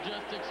 have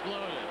just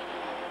exploded.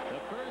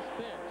 The first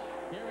pitch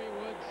Kerry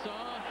Wood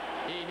saw,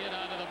 he hit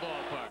out of the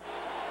ballpark.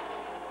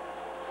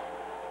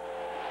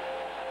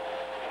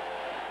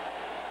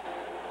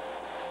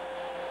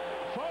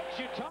 Folks,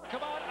 you talk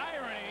about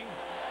irony.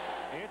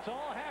 It's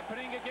all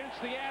happening against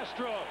the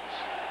Astros.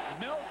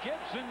 Mel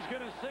Gibson's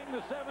going to sing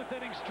the 7th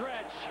inning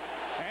stretch.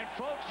 And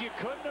folks, you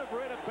couldn't have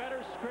written a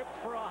better script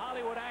for a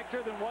Hollywood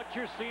actor than what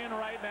you're seeing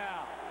right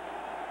now.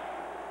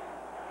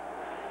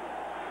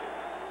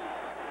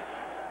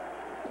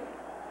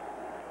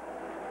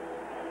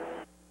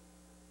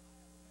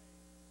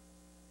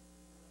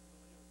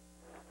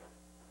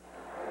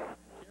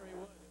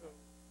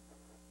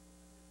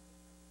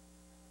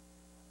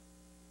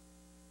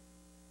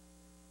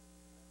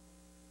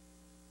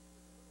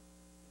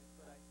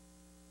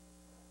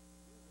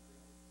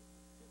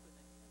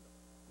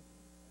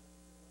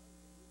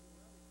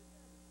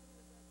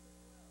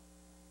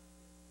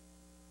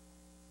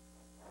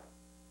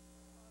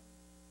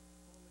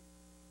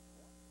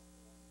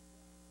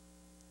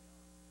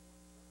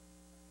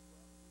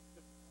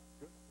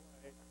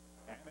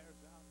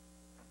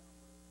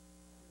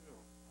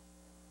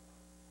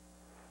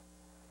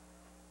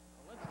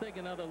 Take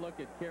another look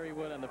at Kerry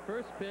Wood. On the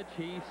first pitch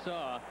he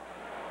saw,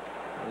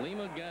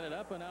 Lima got it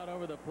up and out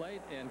over the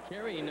plate, and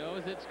Kerry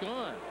knows it's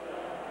gone.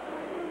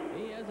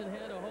 He hasn't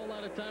had a whole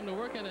lot of time to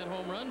work on that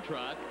home run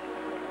trot,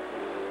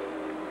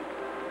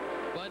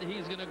 but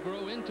he's going to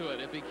grow into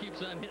it if he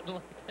keeps on hitting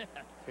like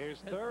that. His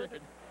third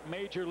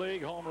major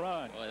league home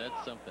run. Boy,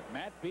 that's something.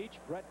 Matt Beach,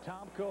 Brett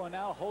Tomko, and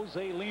now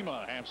Jose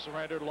Lima have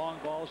surrendered long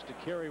balls to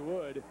Kerry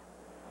Wood.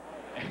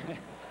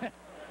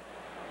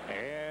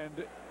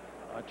 And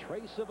a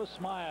trace of a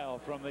smile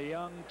from the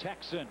young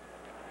Texan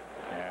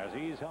as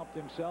he's helped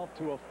himself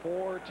to a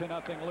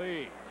 4-0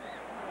 lead.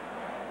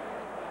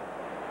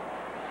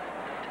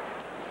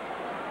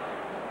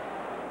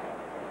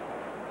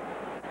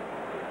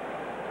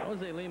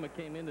 Jose Lima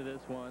came into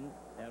this one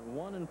at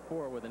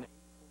 1-4 with an 8.2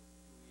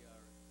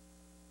 ERA.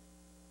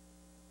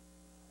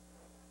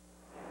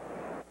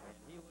 And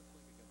he looks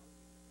like a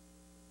completely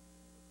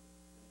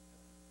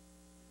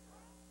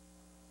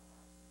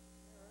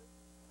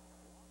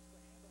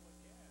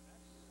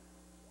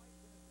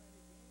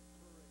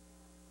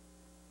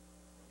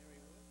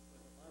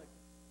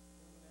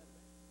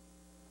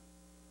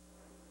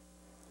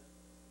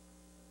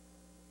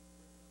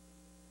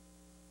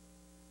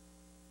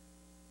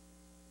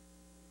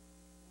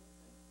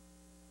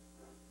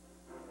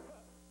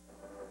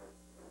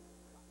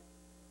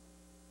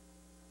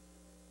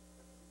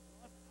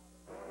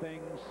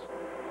things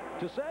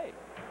to say.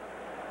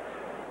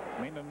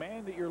 I mean, the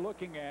man that you're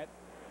looking at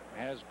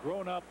has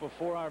grown up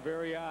before our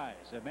very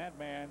eyes, and that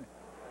man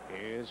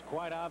is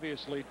quite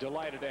obviously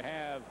delighted to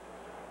have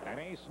an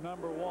ace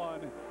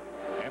 #1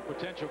 and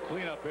potential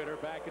cleanup hitter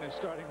back in his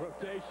starting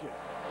rotation.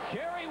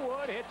 Kerry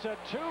Wood hits a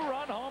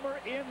 2-run homer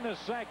in the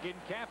second,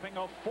 capping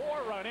a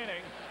 4-run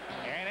inning,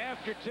 and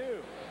after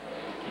 2,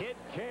 Kid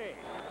K.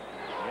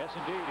 Yes,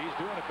 indeed, he's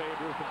doing a Babe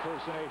Ruth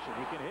impersonation.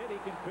 He can hit, he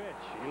can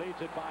pitch. He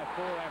leads it by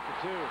 4 after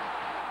 2.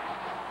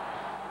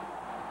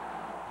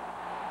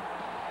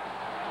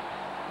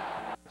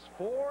 It's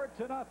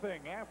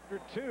 4-0 after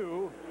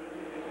 2.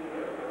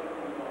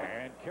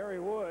 And Kerry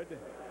Wood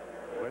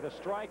with a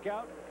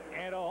strikeout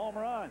and a home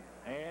run.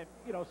 And,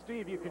 you know,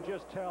 Steve, you can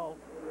just tell,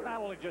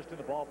 not only just in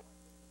the ball,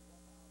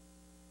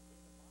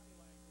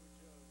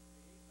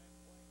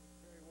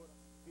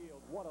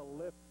 what a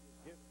lift is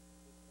given to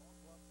this ball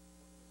club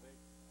organization.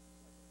 This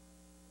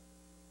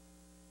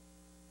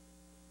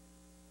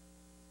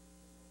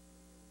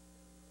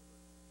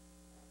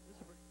is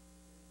a pretty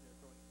they're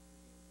throwing 3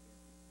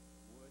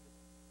 games Wood,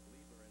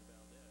 Lieber, and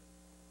Valdez.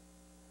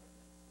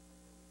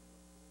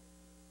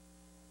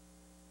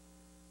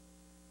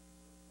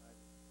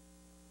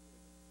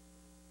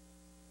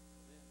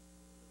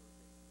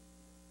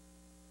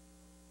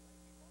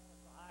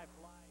 High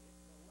fly hit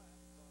to the left.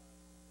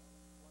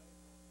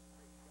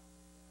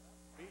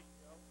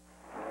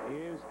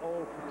 Is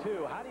 0 for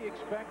 2. How do you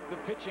expect the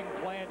pitching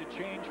plan to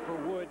change for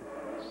Wood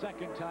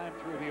second time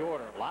through the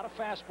order? A lot of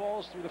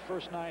fastballs through the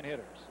first 9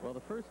 hitters. Well, the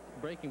first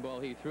breaking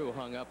ball he threw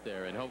hung up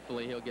there, and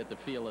hopefully he'll get the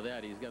feel of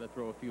that. He's got to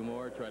throw a few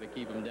more, try to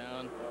keep him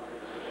down.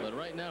 But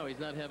right now he's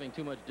not having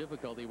too much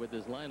difficulty with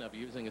his lineup,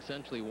 using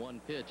essentially one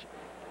pitch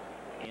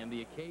and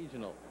the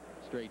occasional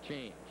straight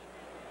change.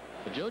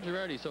 But Joe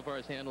Girardi so far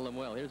has handled him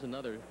well. Here's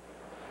another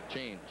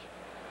change.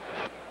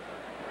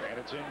 And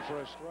it's in for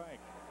a strike.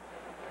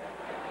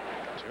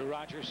 To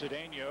Roger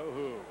Cedeno,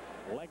 who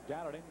legged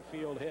out an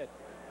infield hit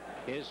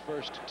his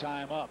first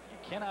time up. You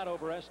cannot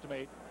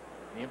overestimate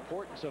the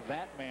importance of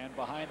that man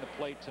behind the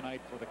plate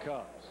tonight for the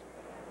Cubs.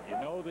 You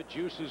know the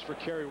juices for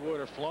Kerry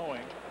Wood are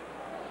flowing.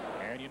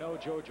 And you know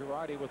Joe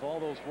Girardi, with all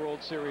those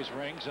World Series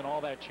rings and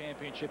all that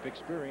championship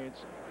experience,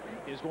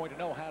 is going to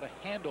know how to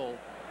handle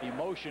the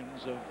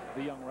emotions of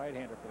the young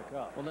right-hander for the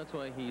Cubs. Well, that's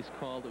why he's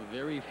called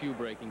very few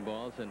breaking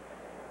balls, and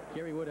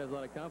Kerry Wood has a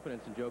lot of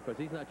confidence in Joe because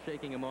he's not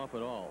shaking him off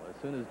at all. As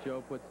soon as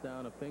Joe puts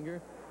down a finger,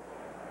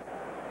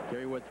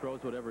 Kerry Wood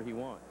throws whatever he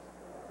wants.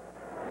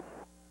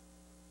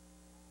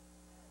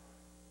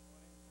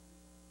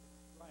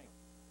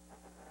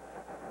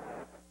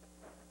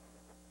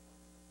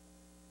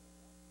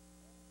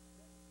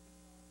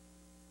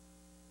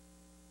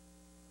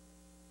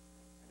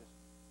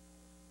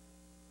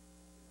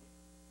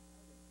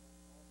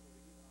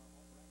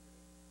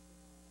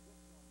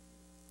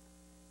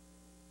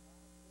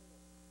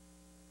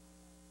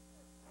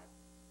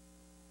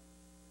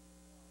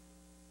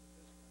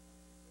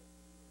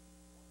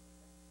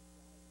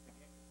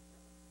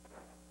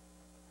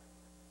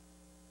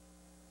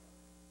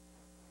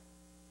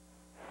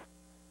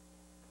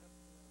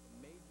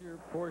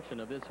 Portion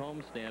of this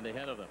homestand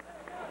ahead of them.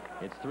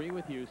 It's 3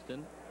 with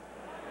Houston,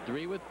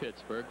 3 with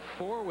Pittsburgh,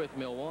 4 with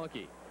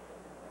Milwaukee.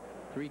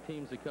 3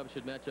 teams the Cubs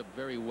should match up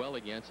very well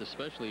against,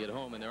 especially at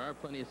home, and there are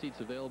plenty of seats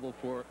available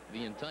for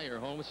the entire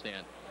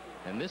homestand.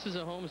 And this is a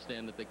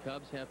homestand that the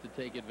Cubs have to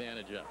take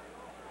advantage of.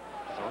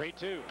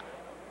 3-2.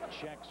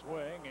 Check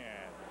swing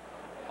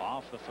and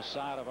off the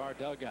facade of our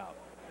dugout.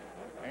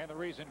 And the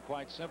reason,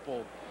 quite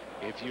simple,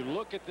 if you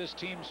look at this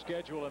team's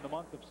schedule in the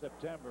month of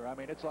September, I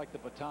mean, it's like the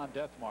Baton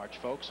Death March,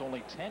 folks.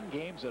 Only 10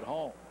 games at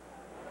home.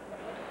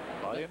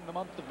 But in the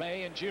month of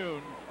May and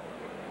June,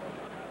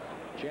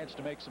 chance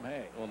to make some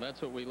hay. Well,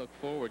 that's what we look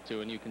forward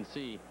to, and you can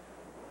see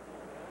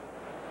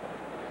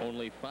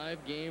only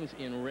 5 games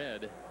in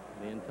red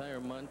the entire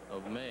month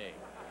of May.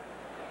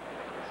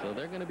 So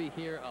they're going to be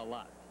here a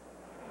lot.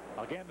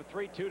 Again, the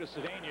 3-2 to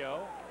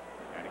Cedeno,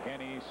 and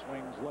again he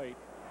swings late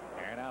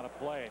and out of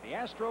play. The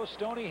Astros,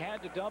 Stoney,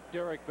 had to dump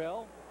Derek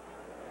Bell,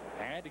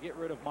 had to get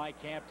rid of Mike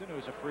Hampton,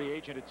 who's a free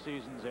agent at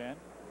season's end.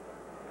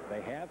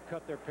 They have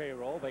cut their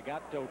payroll. They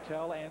got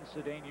Dotel and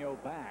Cedeno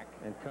back.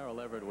 And Carl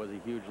Everett was a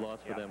huge loss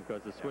for them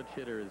because the switch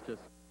hitter is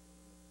just...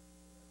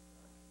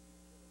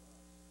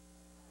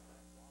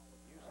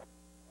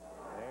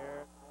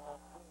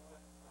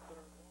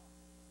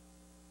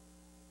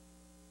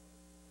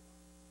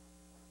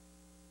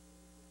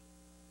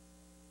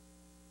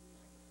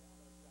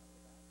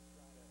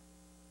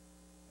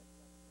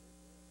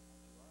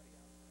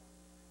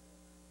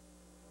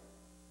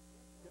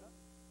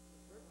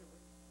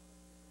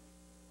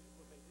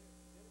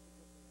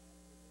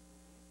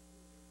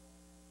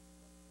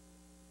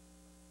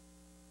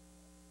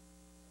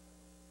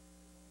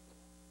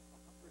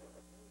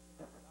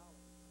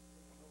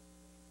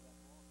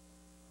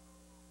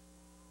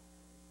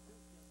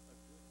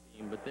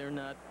 but they're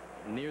not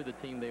near the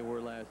team they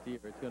were last year.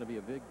 It's going to be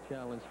a big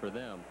challenge for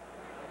them.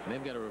 And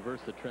they've got to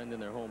reverse the trend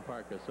in their home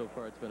park, because so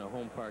far it's been a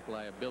home park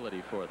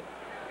liability for them.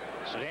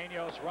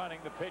 Cedeno's running.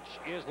 The pitch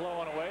is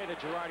low and away. The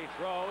Girardi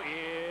throw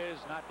is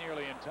not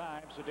nearly in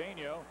time.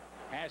 Cedeno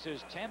has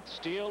his 10th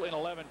steal in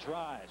 11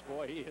 tries.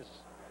 Boy, he is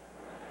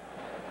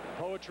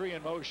poetry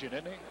in motion,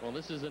 isn't he? Well,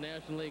 this is the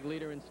National League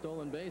leader in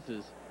stolen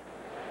bases.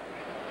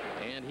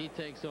 And he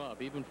takes off.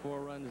 Even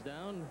 4 runs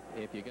down.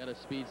 If you got a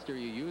speedster,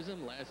 you use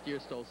him. Last year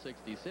stole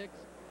 66.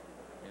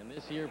 And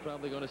this year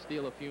probably going to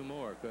steal a few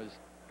more, because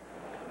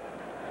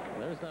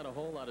there's not a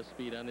whole lot of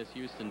speed on this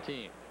Houston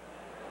team.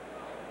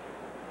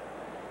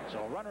 So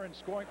a runner in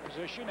scoring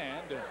position,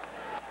 and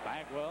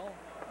Bagwell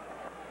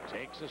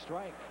takes a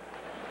strike.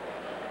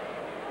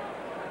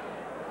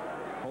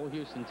 Whole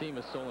Houston team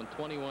has stolen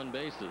 21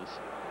 bases.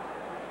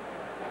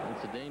 And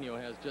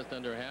Cedeno has just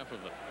under half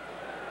of them.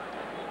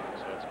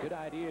 So it's a good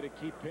idea to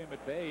keep him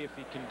at bay if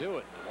he can do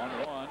it.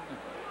 1-1.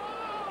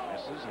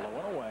 Misses low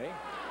and away.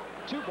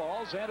 2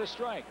 balls and a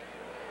strike.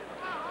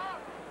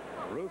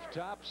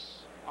 Rooftops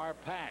are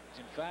packed.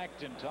 In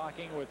fact, in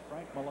talking with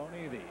Frank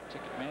Maloney, the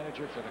ticket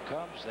manager for the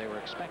Cubs, they were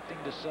expecting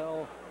to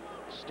sell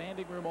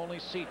standing room only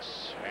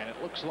seats, and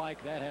it looks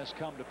like that has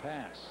come to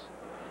pass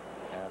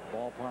at the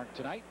ballpark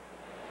tonight.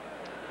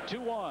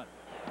 2-1.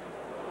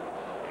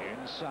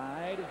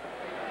 Inside.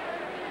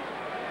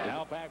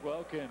 Now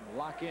Bagwell can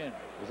lock in.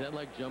 Is that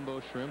like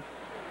jumbo shrimp?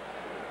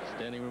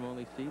 Standing room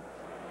only seats?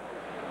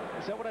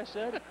 Is that what I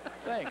said?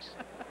 Thanks.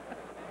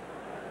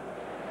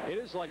 It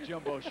is like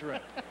jumbo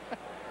shrimp.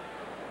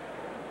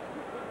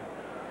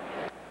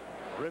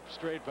 Rip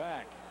straight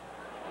back.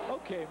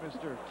 Okay,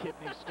 Mr.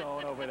 Kidney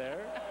Stone over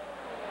there.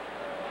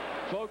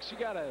 Folks, you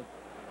got to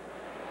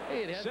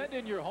send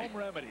in your home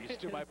remedies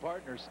to my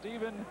partner,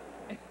 Stephen.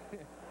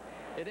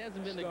 It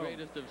hasn't been the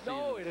greatest of seasons.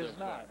 No, it is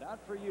so not. Not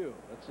for you.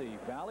 Let's see.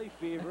 Valley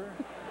fever.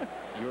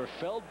 You were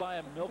felled by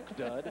a milk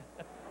dud.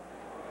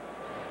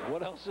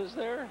 What else is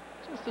there?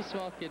 Just a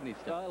small kidney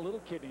stone. A little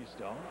kidney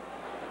stone.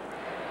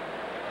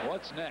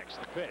 What's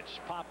next? The pitch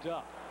popped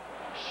up.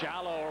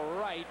 Shallow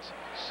right.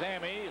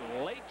 Sammy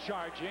late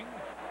charging.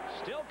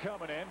 Still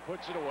coming in.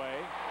 Puts it away.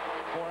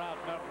 4 out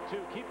number 2.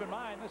 Keep in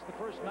mind, this is the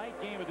first night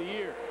game of the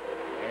year.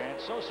 And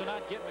Sosa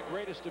not getting the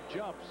greatest of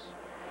jumps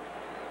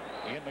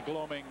in the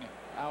gloaming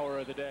hour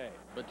of the day.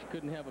 But you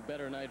couldn't have a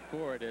better night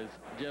for it, as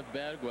Jeff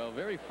Bagwell,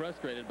 very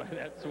frustrated by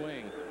that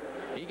swing.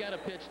 He got a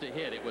pitch to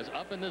hit. It was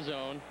up in the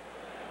zone.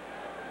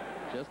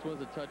 Just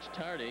was a touch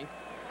tardy,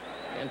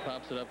 and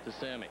pops it up to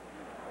Sammy.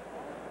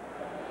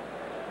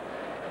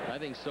 I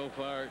think so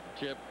far,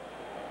 Chip,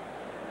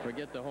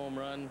 forget the home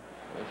run.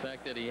 The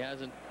fact that he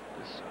hasn't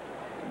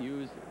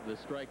used the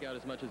strikeout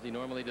as much as he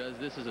normally does,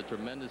 this is a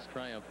tremendous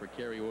triumph for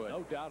Kerry Wood.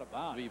 No doubt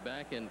about it. To be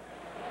back in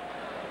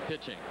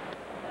pitching.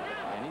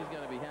 And he's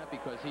got to be happy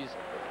because he's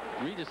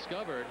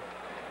rediscovered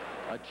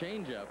a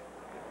changeup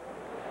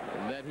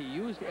that he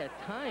used at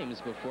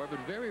times before, but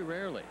very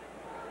rarely.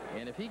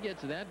 And if he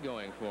gets that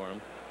going for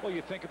him. Well,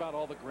 you think about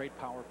all the great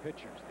power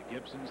pitchers, the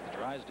Gibsons, the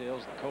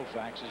Drysdales, the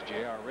Koufaxes,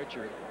 J.R.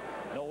 Richard,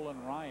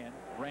 Nolan Ryan,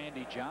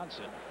 Randy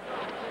Johnson.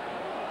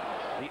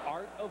 The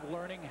art of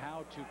learning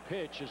how to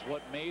pitch is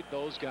what made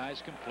those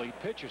guys complete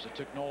pitchers. It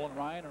took Nolan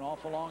Ryan an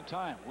awful long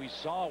time. We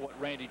saw what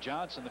Randy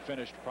Johnson, the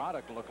finished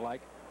product, looked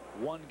like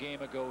one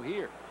game ago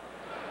here.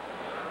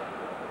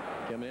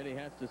 Caminiti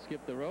has to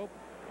skip the rope,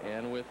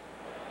 and with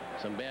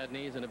some bad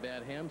knees and a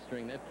bad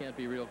hamstring, that can't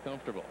be real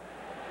comfortable.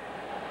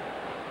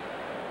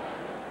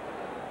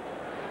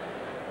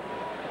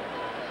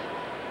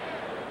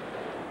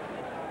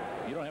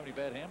 You don't have any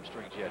bad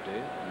hamstrings yet, do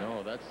you?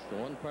 No, that's the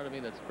one part of me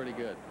that's pretty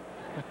good.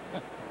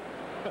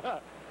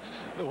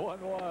 The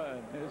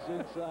 1-1 is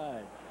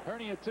inside.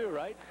 Hernia too,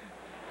 right?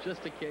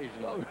 Just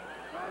occasionally.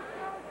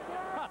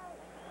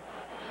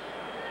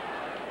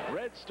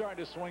 Red's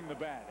starting to swing the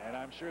bat, and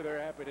I'm sure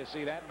they're happy to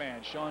see that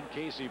man, Sean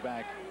Casey,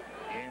 back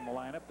in the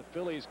lineup. The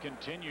Phillies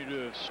continue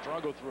to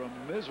struggle through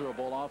a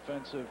miserable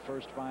offensive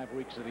first 5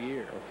 weeks of the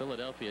year. Well,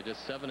 Philadelphia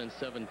just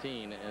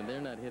 7-17, and they're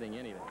not hitting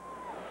anything.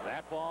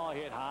 That ball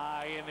hit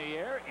high in the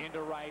air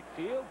into right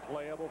field,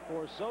 playable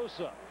for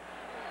Sosa.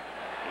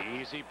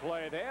 Easy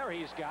play there.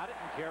 He's got it,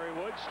 and Kerry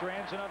Wood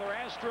strands another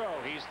Astro.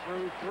 He's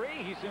through 3.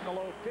 He's in the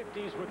low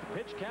 50s with the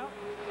pitch count.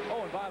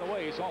 Oh, and by the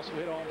way, he's also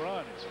hit a home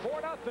run. It's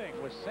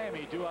 4-0 with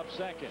Sammy due up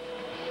second.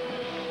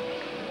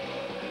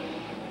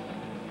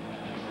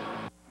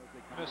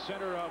 In the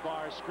center of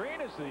our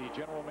screen is the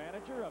general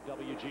manager of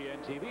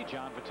WGN-TV,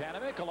 John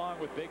Vitanovic, along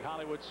with big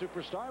Hollywood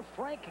superstar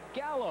Frank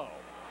Gallo.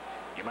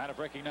 You might have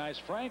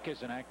recognized Frank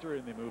as an actor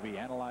in the movie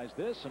Analyze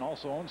This, and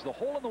also owns the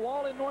Hole in the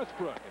Wall in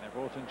Northbrook. And they're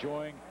both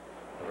enjoying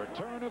the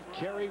return of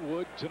Kerry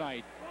Wood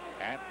tonight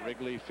at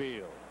Wrigley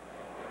Field.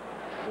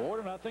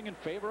 4-0 in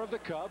favor of the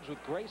Cubs,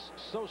 with Grace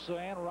Sosa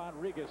and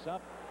Rodriguez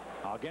up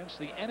against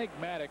the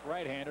enigmatic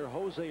right-hander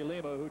Jose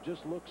Lima, who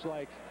just looks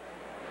like,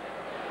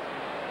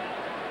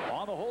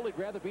 on the whole, he'd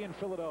rather be in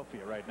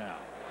Philadelphia right now.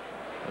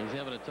 He's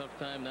having a tough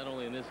time not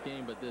only in this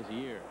game but this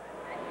year.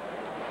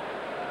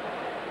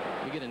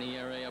 You get an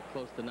ERA up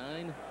close to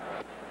 9.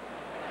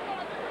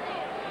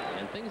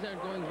 And things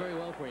aren't going very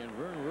well for you, and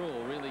Vern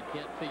Rule really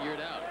can't figure it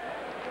out.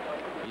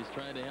 He's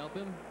trying to help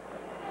him.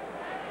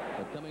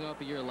 But coming off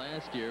a year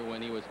last year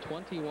when he was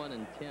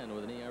 21-10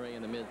 with an ERA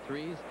in the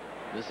mid-3s,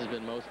 this has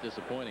been most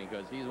disappointing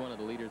because he's one of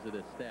the leaders of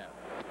this staff.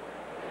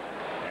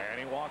 And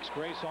he walks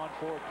Grace on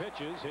 4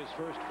 pitches, his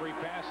first free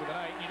pass of the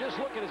night. You just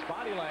look at his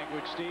body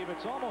language, Steve.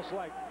 It's almost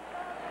like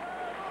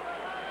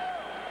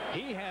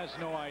he has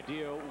no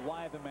idea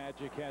why the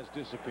magic has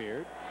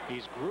disappeared.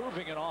 He's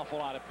grooving an awful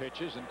lot of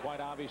pitches, and quite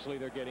obviously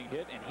they're getting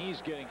hit, and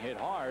he's getting hit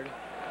hard.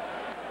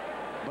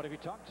 But if you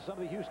talk to some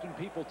of the Houston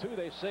people, too,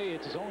 they say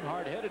it's his own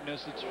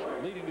hard-headedness that's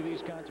leading to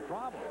these kinds of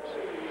problems.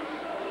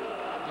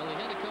 Well, he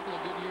had a couple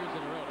of good years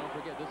in a row. Don't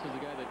forget, this is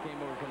the guy that came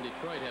over from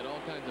Detroit, had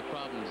all kinds of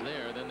problems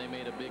there. Then they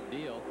made a big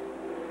deal,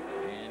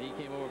 and he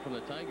came over from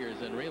the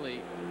Tigers and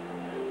really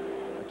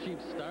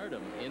achieved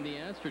stardom in the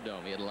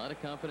Astrodome. He had a lot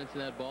of confidence in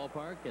that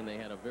ballpark, and they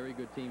had a very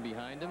good team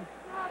behind him,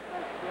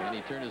 and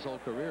he turned his whole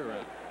career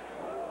around.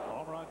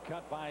 Home run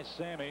cut by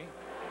Sammy.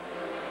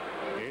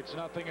 It's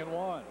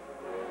 0-1.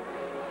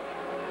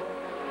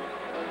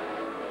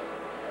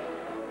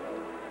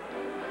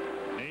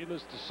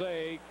 Needless to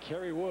say,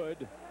 Kerry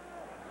Wood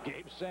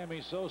gave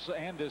Sammy Sosa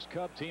and his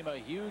Cub team a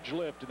huge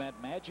lift in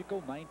that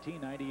magical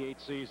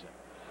 1998 season.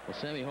 Well,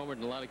 Sammy homered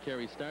in a lot of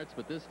Kerry starts,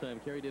 but this time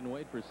Kerry didn't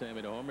wait for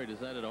Sammy to homer. He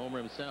decided to homer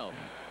himself.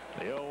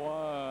 The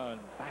 0-1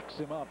 backs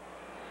him up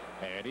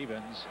and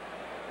evens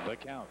the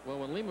count. Well,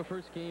 when Lima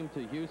first came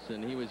to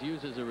Houston, he was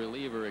used as a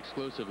reliever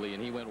exclusively,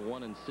 and he went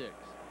 1-6.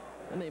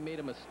 Then they made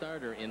him a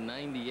starter in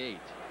 '98,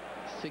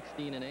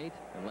 16-8,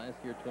 and last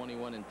year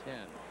 21-10.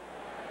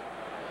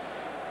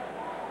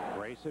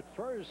 Grace at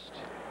first,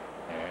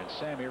 and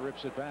Sammy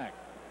rips it back.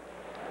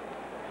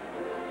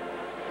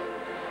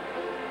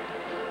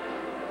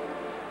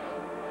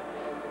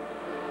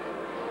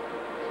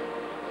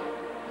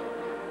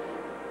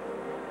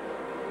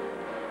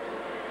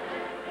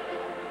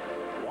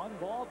 One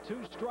ball,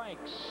 2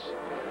 strikes.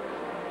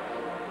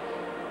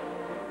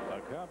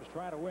 The Cubs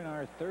try to win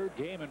our 3rd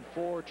game in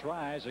 4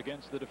 tries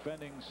against the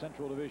defending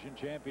Central Division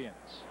champions.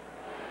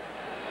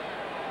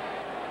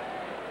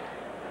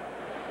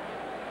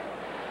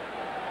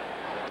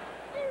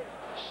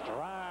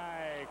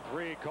 Strike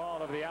 3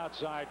 called to the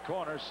outside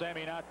corner.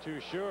 Sammy not too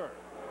sure.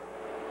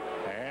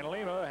 And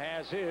Lima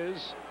has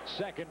his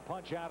 2nd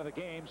punch out of the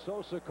game.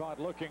 Sosa caught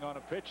looking on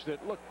a pitch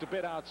that looked a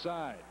bit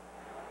outside.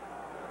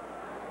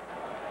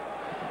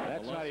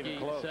 That's not even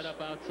close. Set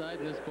up outside,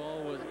 and this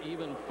ball was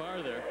even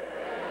farther.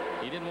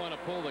 He didn't want to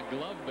pull the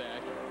glove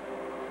back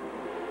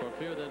for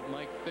fear that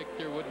Mike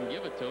Fichter wouldn't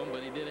give it to him,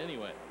 but he did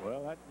anyway.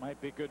 Well, that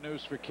might be good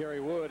news for Kerry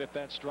Wood if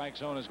that strike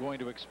zone is going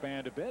to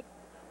expand a bit.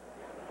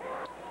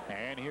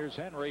 And here's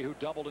Henry, who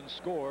doubled and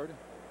scored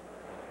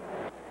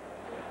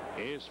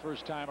his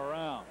first time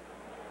around.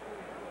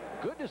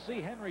 Good to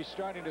see Henry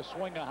starting to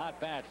swing a hot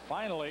bat.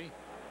 Finally,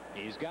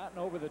 he's gotten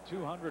over the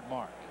 200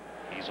 mark.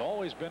 He's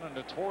always been a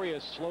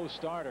notorious slow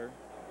starter,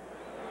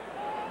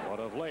 but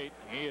of late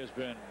he has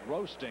been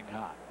roasting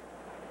hot.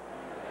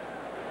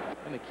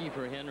 And the key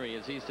for Henry,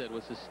 as he said,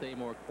 was to stay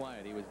more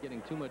quiet. He was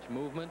getting too much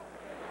movement,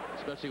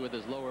 especially with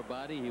his lower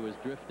body. He was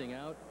drifting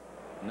out,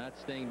 not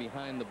staying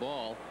behind the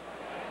ball.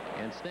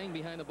 And staying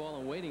behind the ball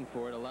and waiting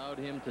for it allowed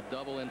him to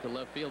double into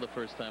left field the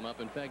first time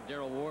up. In fact,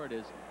 Darrell Ward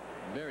is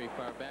very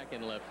far back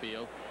in left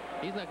field.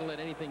 He's not going to let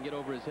anything get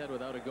over his head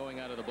without it going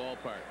out of the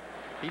ballpark.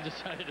 He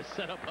decided to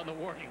set up on the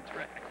warning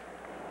track.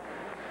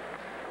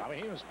 I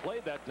mean, he has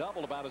played that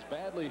double about as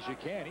badly as you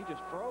can. He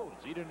just froze.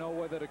 He didn't know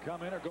whether to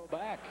come in or go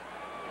back.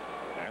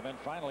 And then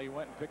finally he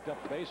went and picked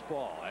up the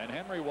baseball. And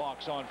Henry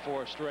walks on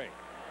 4 straight.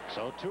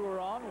 So 2 are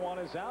on, 1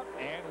 is out,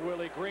 and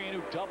Willie Green,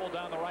 who doubled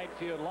down the right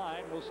field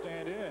line, will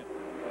stand in.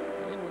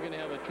 And we're going to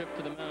have a trip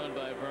to the mound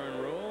by Vern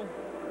Rule. I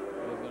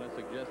was going to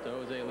suggest to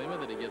Jose Lima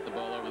that he get the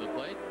ball over the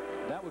plate.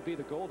 That would be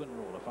the golden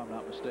rule, if I'm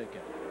not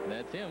mistaken.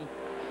 That's him.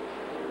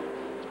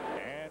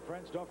 And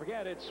friends, don't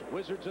forget, it's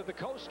Wizards of the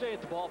Coast Day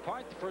at the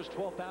ballpark. The first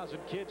 12,000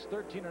 kids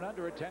 13 and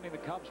under attending the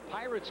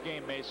Cubs-Pirates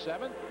game May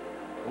 7th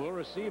will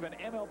receive an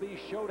MLB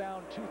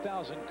Showdown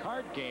 2000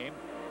 card game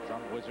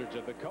from Wizards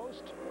of the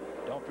Coast.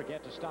 Don't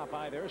forget to stop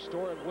by their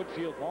store at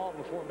Woodfield Mall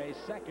before May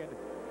 2nd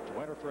to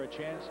enter for a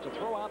chance to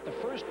throw out the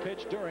first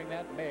pitch during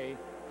that May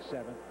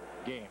 7th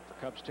game. For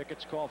Cubs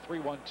tickets, call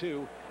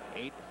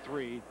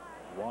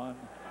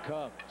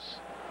 312-831-CUBS.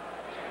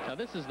 Now,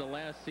 this is the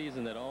last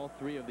season that all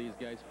 3 of these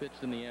guys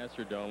pitched in the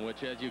Astrodome,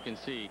 which, as you can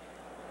see,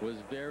 was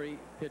very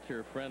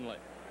pitcher friendly.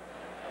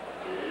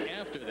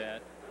 After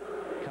that,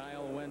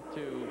 Kyle went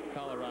to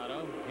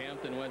Colorado,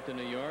 Hampton went to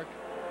New York,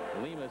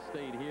 Lima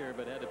stayed here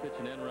but had to pitch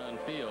in Enron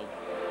Field,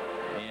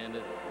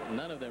 and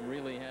none of them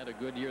really had a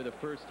good year the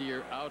first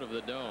year out of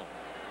the dome.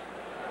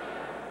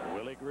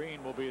 Willie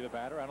Green will be the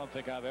batter. I don't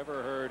think I've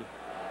ever heard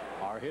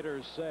our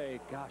hitters say,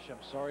 gosh,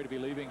 I'm sorry to be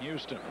leaving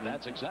Houston.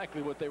 That's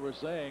exactly what they were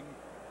saying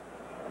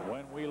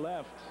when we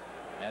left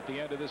at the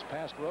end of this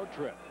past road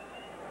trip.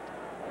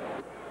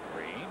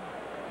 Green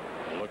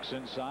looks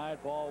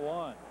inside, ball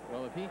 1.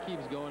 Well, if he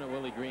keeps going at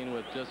Willie Green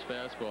with just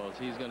fastballs,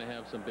 he's going to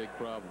have some big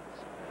problems.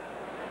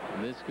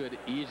 And this could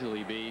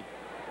easily be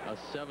a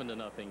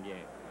 7-0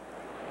 game,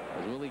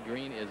 as Willie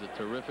Green is a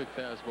terrific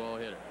fastball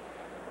hitter.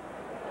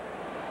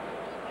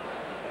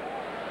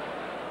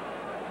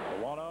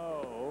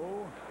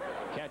 1-0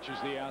 catches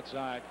the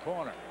outside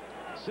corner.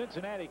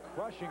 Cincinnati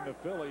crushing the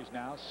Phillies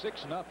now,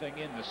 6-0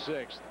 in the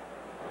 6th.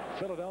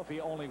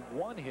 Philadelphia only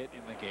 1 hit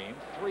in the game,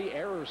 3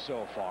 errors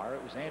so far.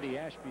 It was Andy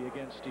Ashby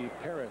against Steve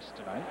Paris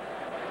tonight.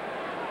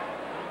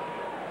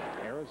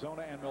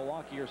 Arizona and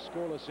Milwaukee are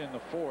scoreless in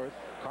the 4th.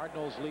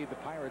 Cardinals lead the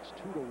Pirates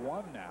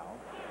 2-1 now.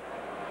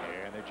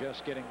 And they're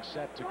just getting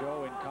set to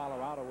go in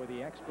Colorado, where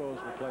the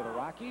Expos will play the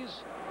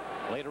Rockies.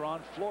 Later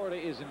on, Florida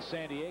is in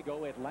San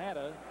Diego.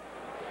 Atlanta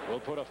will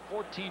put a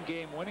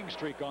 14-game winning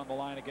streak on the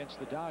line against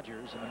the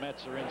Dodgers, and the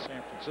Mets are in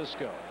San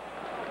Francisco.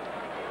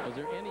 Was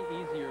there any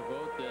easier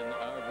vote than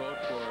our vote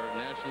for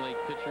National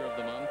League Pitcher of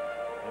the Month?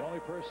 The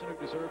only person who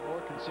deserved more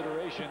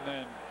consideration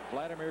than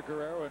Vladimir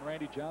Guerrero and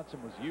Randy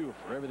Johnson was you,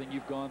 for everything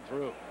you've gone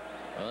through.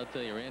 Well, I'll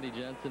tell you, Randy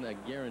Johnson, a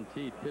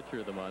guaranteed Pitcher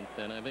of the Month,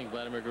 and I think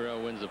Vladimir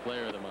Guerrero wins the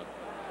Player of the Month.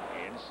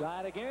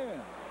 Inside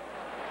again.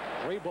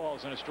 3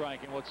 balls and a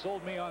strike, and what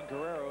sold me on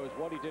Guerrero is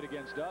what he did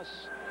against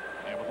us,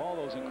 and with all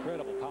those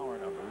incredible power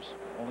numbers,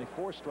 only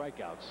 4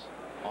 strikeouts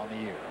on the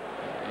year.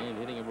 And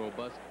hitting a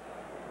robust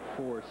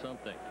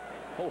 4-something.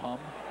 Ho-hum.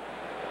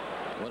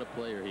 What a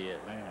player he is.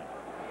 Man.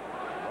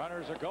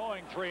 Runners are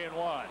going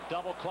 3-1.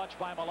 Double clutch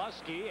by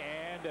Molesky,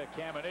 and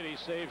Caminiti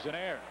saves an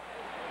error.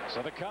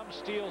 So the Cubs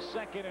steal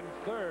 2nd and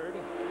 3rd.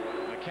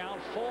 The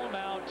count full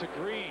now to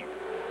Green.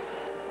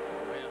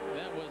 Well,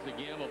 that was the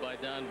gamble by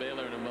Don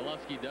Baylor, and if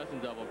Molesky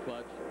doesn't double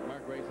clutch,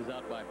 Mark Grace is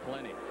out by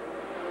plenty.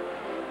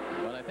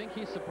 But I think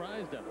he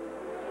surprised him.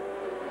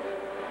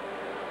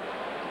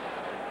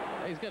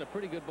 He's got a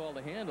pretty good ball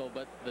to handle,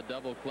 but the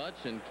double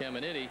clutch, and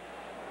Caminiti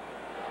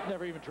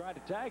never even tried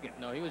to tag him.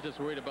 No, he was just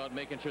worried about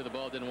making sure the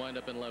ball didn't wind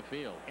up in left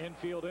field.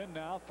 Infield in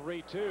now,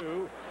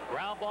 3-2.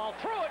 Ground ball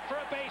through it for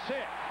a base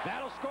hit.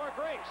 That'll score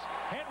Grace.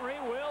 Henry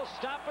will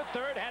stop at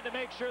 3rd. Had to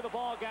make sure the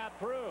ball got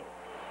through.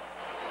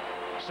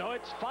 So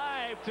it's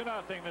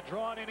 5-0. The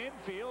drawn in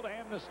infield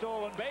and the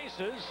stolen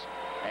bases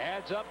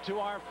adds up to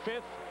our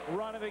 5th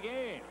run of the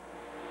game.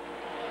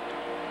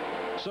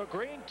 So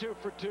Green 2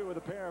 for 2 with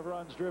a pair of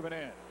runs driven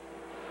in.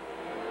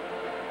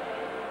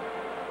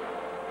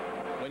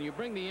 When you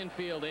bring the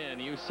infield in,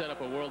 you set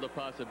up a world of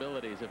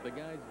possibilities. If the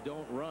guys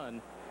don't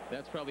run,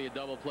 that's probably a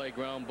double play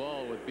ground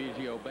ball with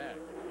Biggio back.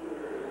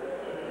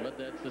 But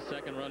that's the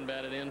 2nd run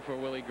batted in for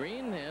Willie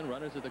Green, and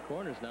runners at the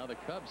corners now. The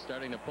Cubs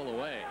starting to pull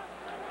away.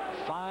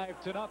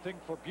 5-0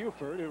 for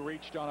Buford, who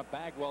reached on a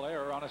Bagwell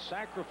error on a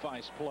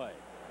sacrifice play.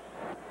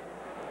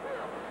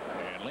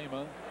 And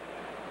Lima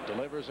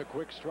delivers a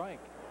quick strike.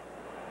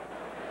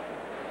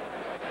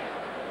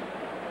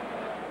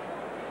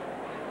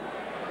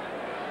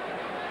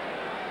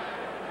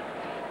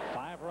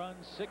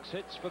 Runs, 6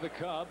 hits for the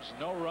Cubs,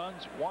 no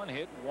runs, 1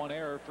 hit, 1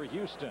 error for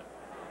Houston.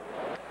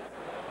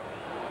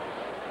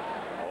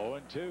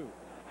 0-2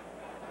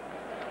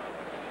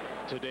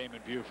 to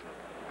Damon Buford.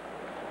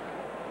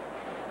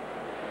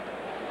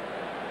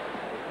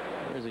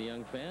 There's a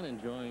young fan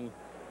enjoying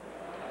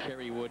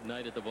Kerry Wood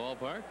night at the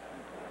ballpark.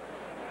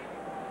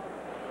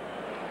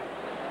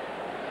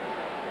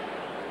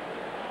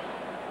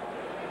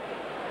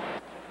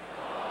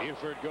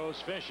 Buford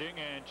goes fishing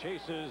and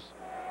chases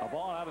a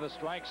ball out of the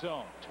strike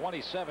zone.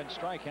 27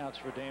 strikeouts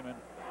for Damon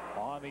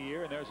on the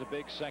year, and there's a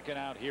big second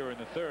out here in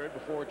the third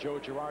before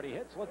Joe Girardi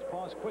hits. Let's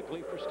pause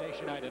quickly for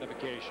station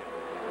identification.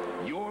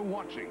 You're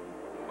watching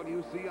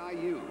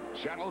WCIU,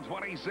 Channel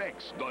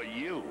 26, the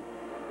U.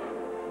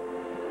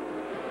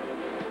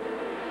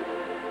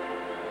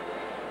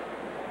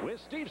 With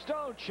Steve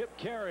Stone, Chip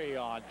Carey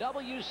on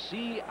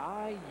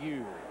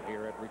WCIU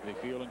here at Wrigley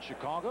Field in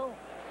Chicago.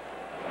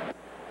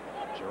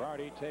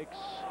 Girardi takes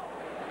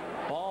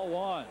ball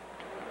 1.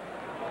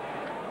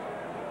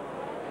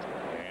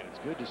 And it's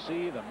good to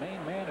see the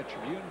main man at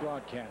Tribune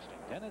Broadcasting,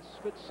 Dennis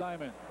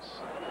Fitzsimons.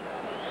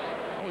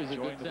 Always a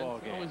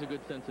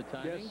good sense of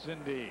timing. Yes,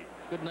 indeed.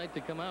 Good night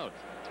to come out.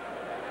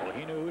 Well,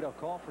 he knew who to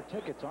call for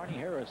tickets. Arnie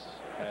Harris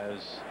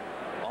has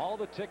all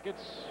the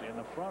tickets in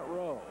the front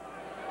row.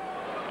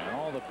 And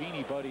all the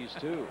Beanie Buddies,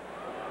 too.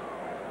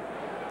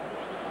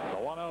 The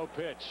 1-0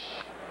 pitch.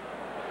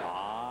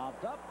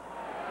 Popped up.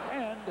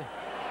 And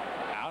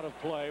out of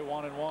play,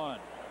 1-1.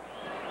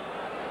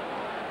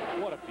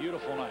 What a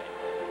beautiful night.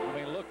 I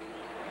mean,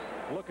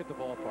 look at the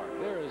ballpark.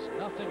 There is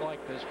nothing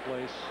like this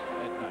place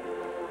at night.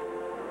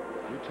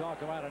 You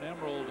talk about an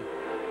emerald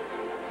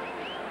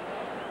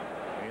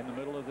in the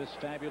middle of this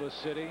fabulous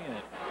city,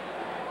 and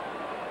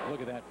look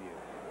at that view.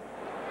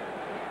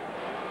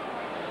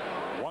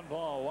 1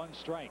 ball, 1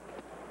 strike.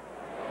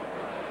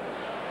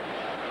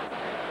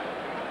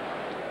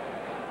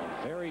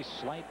 A very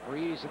slight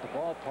breeze at the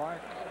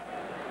ballpark.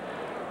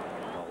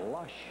 A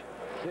lush,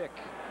 thick,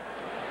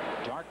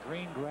 dark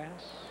green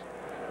grass.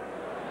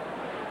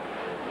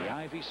 The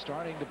ivy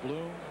starting to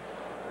bloom.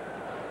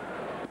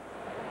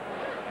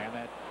 And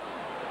that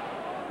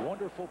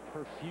wonderful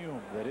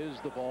perfume that is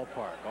the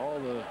ballpark. All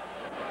the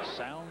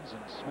sounds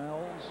and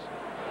smells.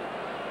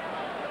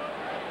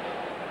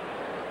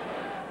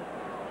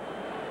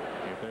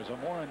 If there's a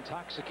more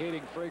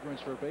intoxicating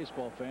fragrance for a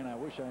baseball fan, I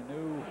wish I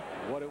knew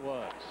what it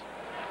was.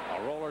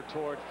 A roller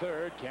toward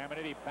third.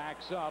 Caminiti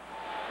backs up,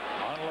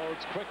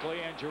 unloads quickly,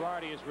 and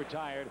Girardi is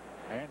retired.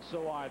 And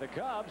so are the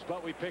Cubs,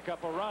 but we pick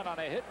up a run on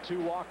a hit,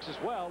 2 walks as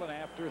well, and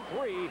after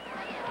 3,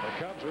 the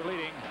Cubs are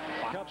leading.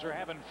 The Cubs are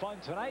having fun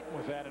tonight, and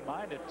with that in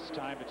mind, it's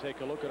time to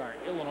take a look at our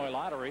Illinois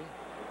lottery.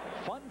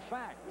 Fun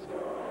fact,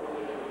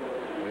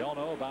 we all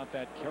know about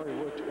that Kerry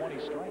Wood 20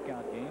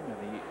 strikeout game, and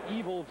the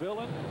evil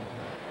villain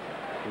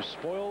who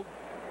spoiled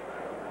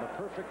the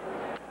perfect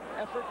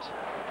effort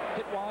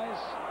hit-wise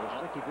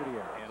was Ricky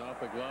Gutierrez. And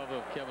off a glove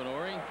of Kevin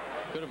Ory.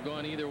 Could have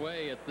gone either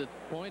way at the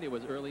point. It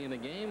was early in the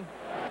game.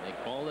 They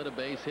called it a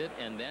base hit,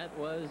 and that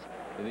was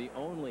the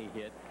only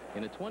hit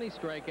in a 20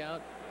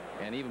 strikeout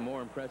and even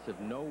more impressive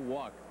no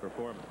walk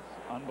performance.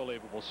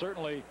 Unbelievable.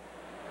 Certainly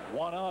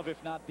one of, if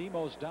not the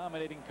most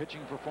dominating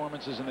pitching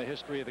performances in the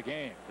history of the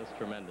game. Just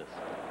tremendous.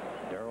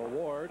 Darrell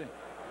Ward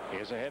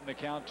is ahead in the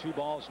count, 2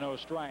 balls, no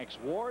strikes.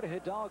 Ward,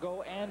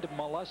 Hidalgo, and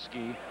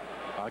Molesky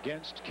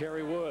against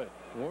Kerry Wood.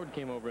 Ward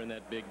came over in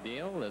that big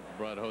deal that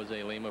brought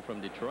Jose Lima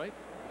from Detroit.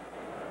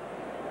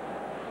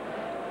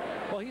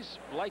 Well, he's,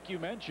 like you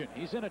mentioned,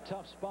 he's in a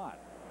tough spot.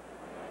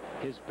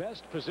 His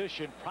best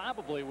position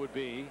probably would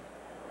be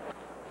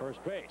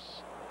first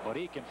base, but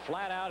he can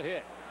flat out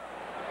hit.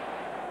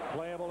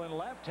 Playable in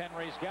left,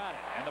 Henry's got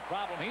it. And the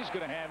problem he's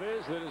going to have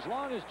is that as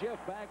long as Jeff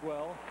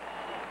Bagwell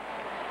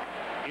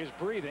is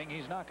breathing,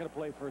 he's not going to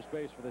play first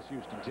base for this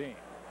Houston team.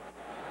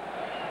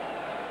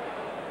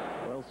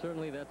 Well,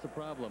 certainly that's a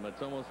problem.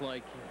 It's almost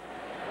like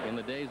in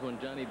the days when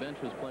Johnny Bench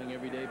was playing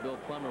every day, Bill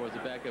Plummer was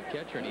a backup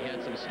catcher, and he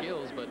had some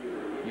skills, but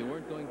you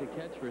weren't going to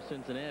catch for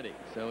Cincinnati.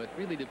 So it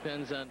really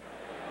depends on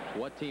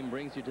what team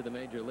brings you to the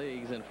major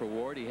leagues. And for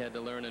Ward, he had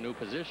to learn a new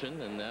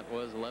position, and that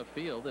was left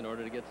field in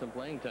order to get some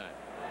playing time.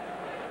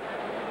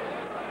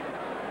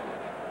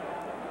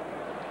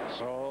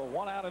 So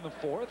 1 out in the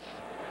 4th.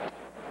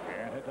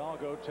 And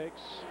Hidalgo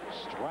takes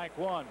strike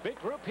 1. Big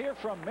group here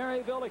from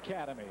Maryville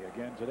Academy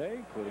again today,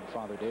 including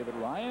Father David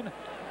Ryan,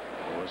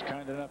 who was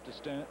kind enough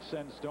to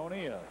send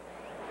Stoney a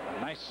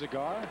nice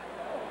cigar.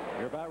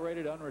 You're about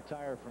ready to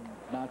unretire from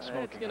not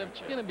smoking. It's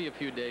going to be a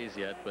few days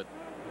yet, but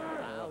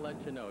I'll let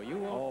you know. You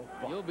won't.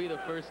 You'll be the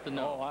first to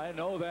know. Oh, I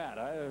know that.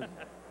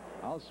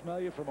 I'll smell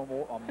you from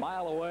a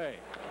mile away.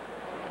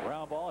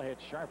 Ground ball hit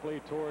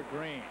sharply toward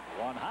Green.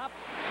 1 hop,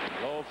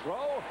 low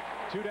throw,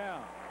 2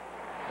 down.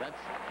 That's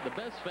the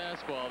best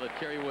fastball that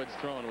Kerry Wood's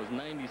thrown was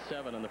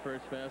 97 on the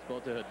first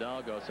fastball to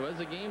Hidalgo. So as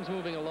the game's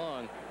moving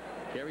along,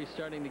 Kerry's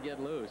starting to get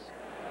loose.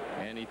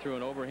 And he threw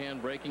an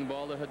overhand breaking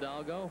ball to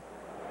Hidalgo.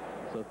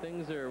 So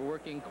things are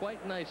working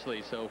quite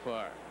nicely so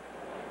far.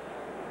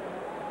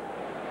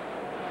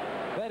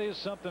 That is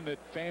something that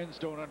fans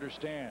don't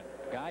understand.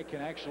 Guy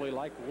can actually,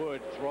 like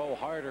Wood, throw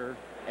harder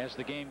as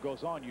the game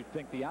goes on. You'd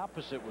think the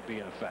opposite would be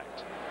in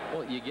effect.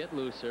 Well, you get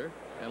looser,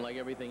 and like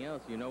everything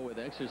else, you know, with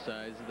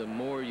exercise, the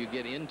more you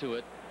get into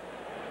it,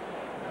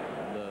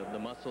 the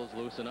muscles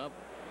loosen up.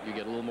 You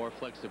get a little more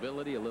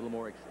flexibility, a little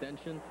more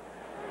extension,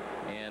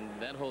 and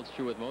that holds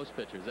true with most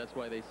pitchers. That's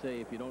why they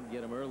say if you don't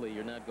get them early,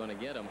 you're not going to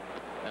get them.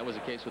 That was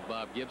the case with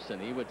Bob Gibson.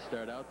 He would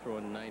start out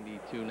throwing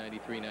 92,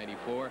 93,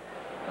 94.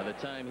 By the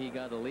time he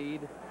got a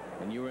lead,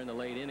 and you were in the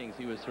late innings,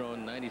 he was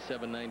throwing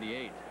 97,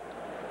 98.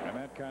 And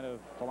that kind of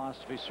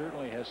philosophy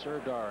certainly has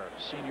served our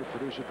senior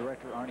producer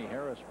director Arnie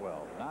Harris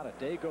well. Not a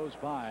day goes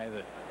by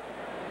that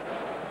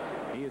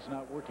he is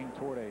not working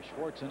toward a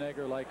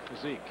Schwarzenegger-like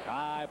physique.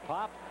 High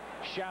pop,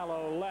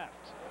 shallow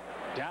left.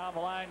 Down the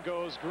line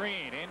goes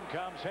Green. In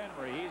comes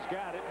Henry. He's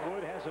got it.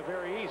 Wood has a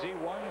very easy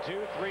 1,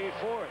 2, 3,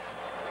 4th.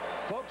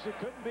 Folks, it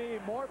couldn't be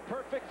more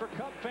perfect for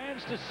Cub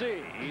fans to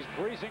see. He's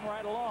breezing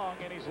right along,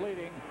 and he's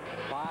leading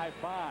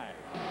 5-5.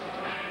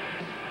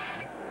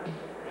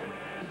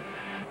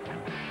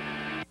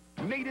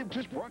 Native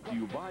just brought to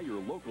you by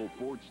your local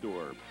Ford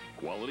store.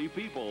 Quality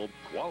people,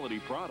 quality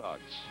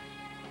products.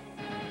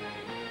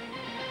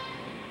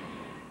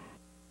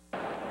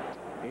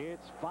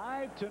 It's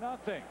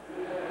 5-0.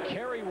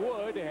 Kerry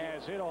Wood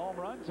has hit a home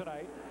run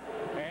tonight,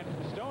 and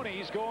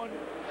Stoney's going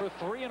for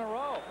 3 in a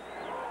row.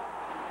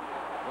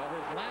 Well,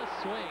 his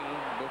last swing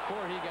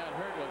before he got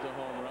hurt was a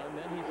home run.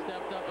 Then he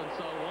stepped up and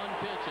saw one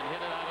pitch and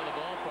hit it out of the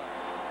ballpark.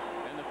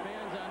 And the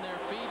fans on their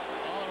feet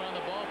all around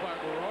the ballpark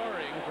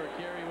roaring for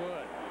Kerry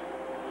Wood.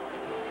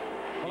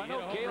 Well, he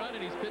hit a home run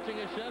and he's pitching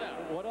a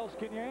shutout. What else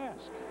can you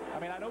ask? I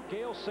mean, I know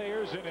Gale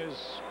Sayers in his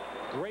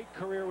great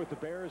career with the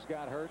Bears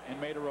got hurt and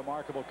made a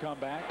remarkable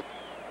comeback.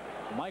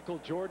 Michael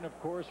Jordan, of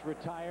course,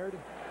 retired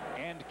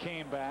and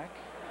came back.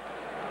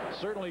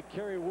 Certainly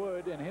Kerry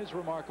Wood and his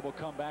remarkable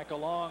comeback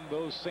along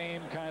those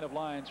same kind of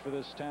lines for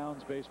this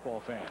town's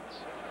baseball fans.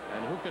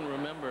 And who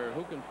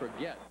can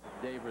forget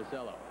Dave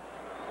Rosello?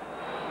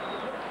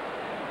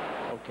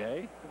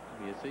 Okay.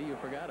 You see, you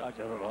forgot him.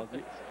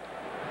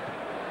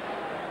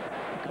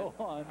 Go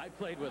on. I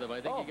played with him.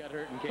 I think he got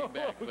hurt and came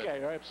back.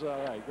 Okay,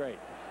 all right, great.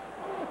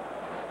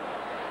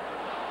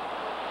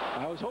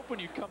 I was hoping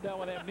you'd come down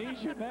with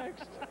amnesia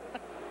next.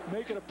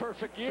 Make it a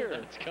perfect year.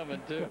 That's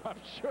coming too. I'm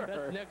sure.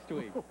 That's next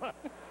week.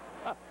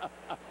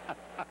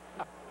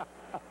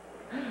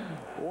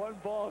 1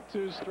 ball,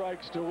 2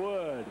 strikes to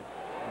Wood.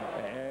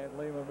 And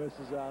Lima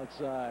misses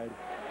outside.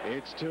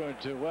 It's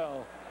 2-2.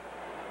 Well,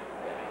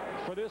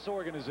 for this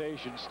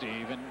organization,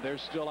 Steve, and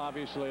there's still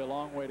obviously a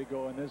long way to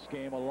go in this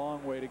game, a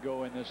long way to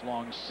go in this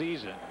long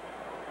season.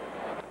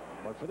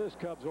 But for this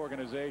Cubs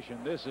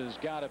organization, this has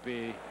got to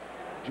be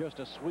just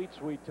a sweet,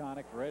 sweet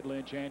tonic for Ed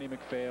Lynch, Andy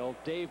McPhail,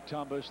 Dave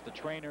Tumbas, the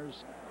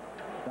trainers,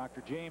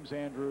 Dr. James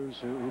Andrews,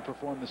 who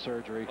performed the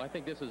surgery. I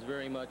think this is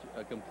very much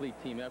a complete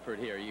team effort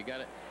here. You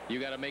got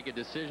to make a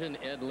decision.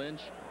 Ed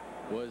Lynch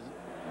was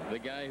the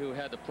guy who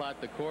had to plot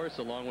the course,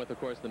 along with, of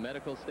course, the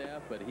medical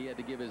staff, but he had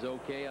to give his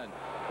okay on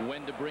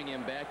when to bring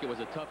him back. It was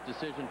a tough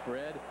decision for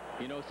Ed.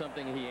 You know,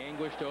 something he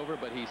anguished over,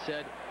 but he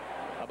said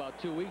about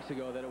 2 weeks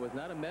ago that it was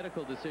not a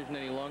medical decision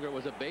any longer. It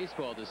was a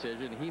baseball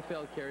decision. He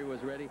felt Kerry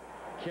was ready.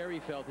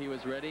 Kerry felt he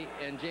was ready,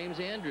 and James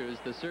Andrews,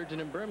 the surgeon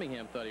in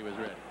Birmingham, thought he was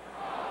ready.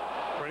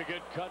 Pretty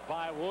good cut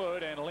by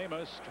Wood, and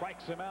Lima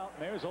strikes him out.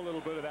 And there's a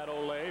little bit of that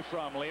ole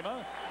from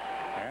Lima.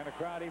 And the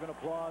crowd even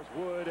applauds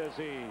Wood as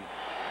he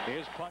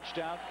is punched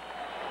out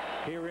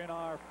here in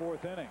our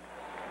 4th inning.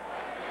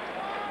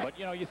 But,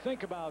 you know, you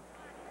think about,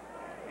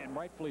 and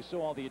rightfully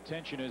so, all the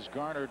attention is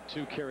garnered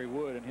to Kerry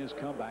Wood and his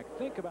comeback.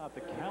 Think about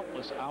the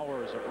countless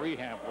hours of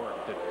rehab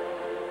work that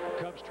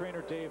Cubs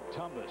trainer Dave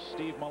Tumbas,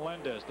 Steve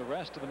Melendez, the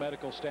rest of the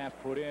medical staff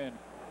put in,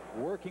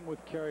 working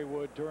with Kerry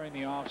Wood during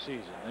the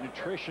offseason. The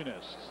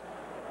nutritionists,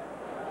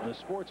 the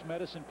sports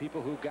medicine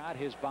people who got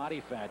his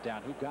body fat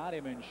down, who got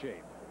him in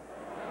shape.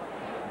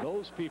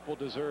 Those people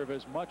deserve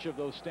as much of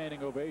those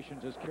standing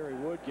ovations as Kerry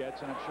Wood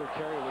gets, and I'm sure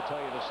Kerry would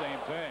tell you the same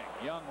thing.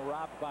 Young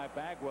robbed by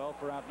Bagwell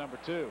for out number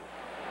 2.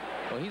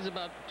 Well, he's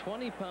about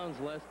 20 pounds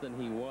less than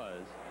he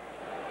was,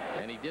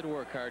 and he did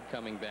work hard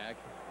coming back.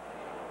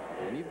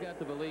 And you've got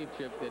to believe,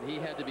 Chip, that he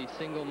had to be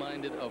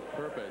single-minded of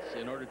purpose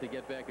in order to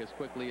get back as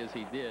quickly as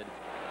he did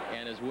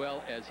and as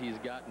well as he's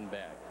gotten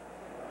back.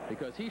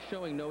 Because he's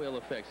showing no ill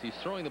effects. He's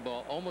throwing the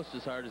ball almost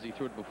as hard as he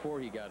threw it before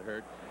he got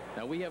hurt.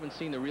 Now, we haven't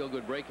seen the real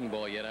good breaking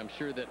ball yet. I'm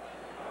sure that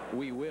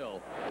we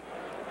will.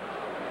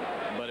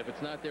 But if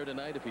it's not there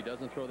tonight, if he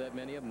doesn't throw that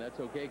many of them, that's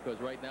okay, because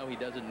right now he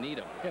doesn't need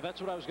them. Yeah, that's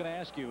what I was going to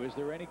ask you. Is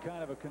there any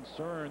kind of a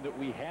concern that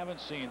we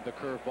haven't seen the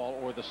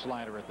curveball or the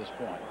slider at this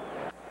point?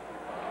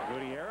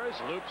 Gutierrez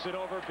loops it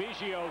over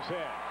Biggio's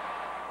head.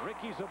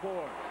 Ricky's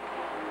aboard.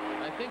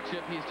 I think,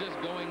 Chip, he's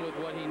just going with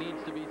what he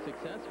needs to be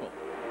successful.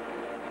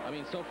 I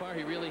mean, so far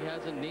he really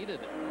hasn't needed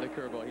the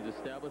curveball. He's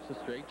established a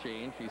straight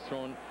change. He's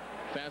thrown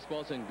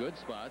fastballs in good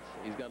spots.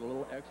 He's got a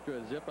little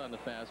extra zip on the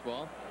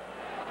fastball.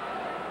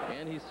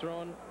 And he's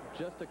thrown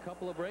just a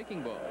couple of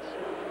breaking balls.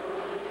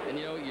 And,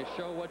 you know, you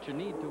show what you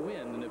need to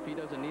win. And if he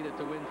doesn't need it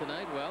to win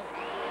tonight, well,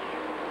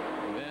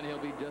 then he'll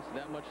be just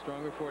that much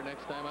stronger for it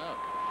next time out.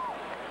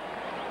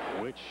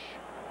 Which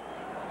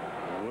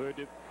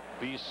would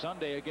be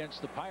Sunday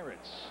against the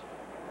Pirates.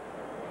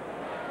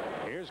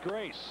 Here's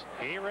Grace.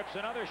 He rips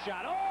another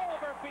shot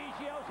over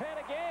Biggio's head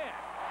again.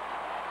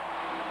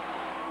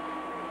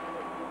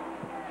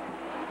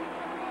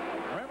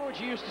 Remember what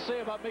you used to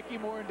say about Mickey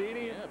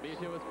Morandini? Yeah,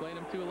 Biggio was playing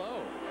him too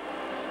low.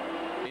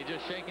 He's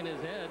just shaking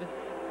his head.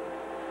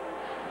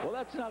 Well,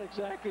 that's not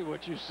exactly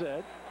what you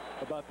said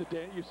about the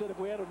day. You said if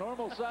we had a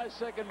normal-sized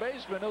second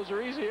baseman, those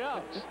are easy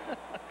outs.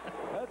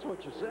 That's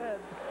what you said.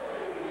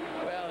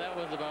 Well, that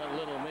was about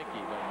little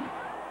Mickey, but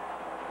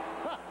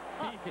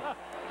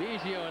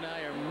Biggio and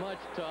I are much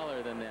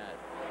taller than that.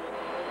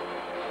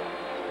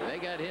 They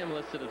got him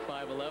listed at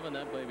 5'11".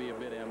 That may be a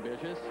bit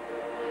ambitious.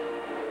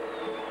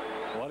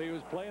 Well, he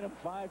was playing him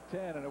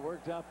 5'10", and it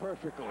worked out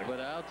perfectly. But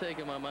I'll take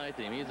him on my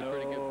team. He's a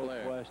pretty good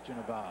player. No question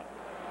about it.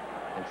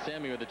 And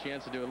Sammy with a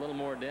chance to do a little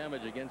more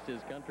damage against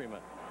his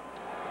countrymen.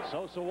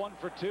 Sosa 1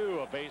 for 2,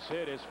 a base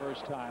hit his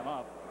first time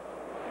up.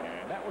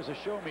 And that was a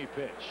show-me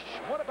pitch.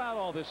 What about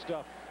all this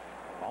stuff?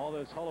 All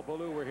this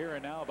hullabaloo we're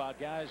hearing now about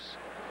guys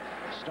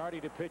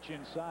starting to pitch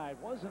inside.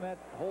 Wasn't that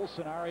whole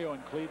scenario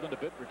in Cleveland a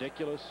bit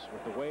ridiculous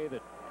with the way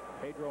that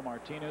Pedro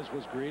Martinez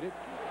was greeted?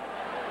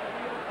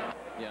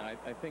 Yeah,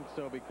 I think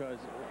so, because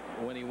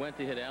when he went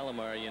to hit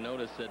Alomar, you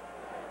notice that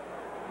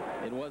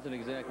it wasn't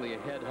exactly a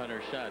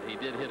headhunter shot. He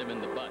did hit him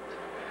in the butt.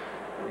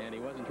 And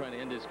he wasn't trying to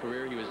end his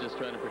career. He was just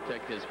trying to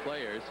protect his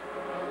players.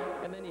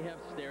 And then you have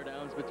stare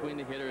downs between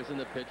the hitters and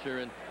the pitcher,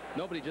 and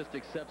nobody just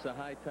accepts a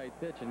high, tight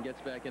pitch and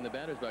gets back in the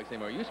batter's box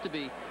anymore. It used to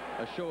be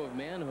a show of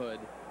manhood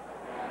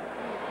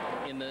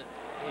in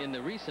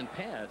the recent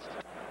past.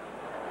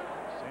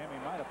 Sammy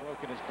might have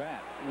broken his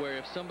bat. Where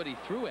if somebody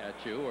threw at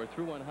you or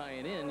threw one high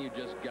and in, you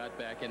just got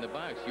back in the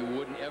box. You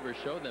wouldn't ever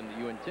show them that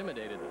you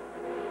intimidated them.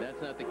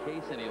 That's not the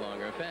case any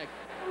longer. In fact,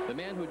 the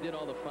man who did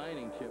all the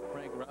fining, Chip,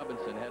 Frank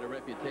Robinson, had a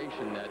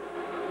reputation that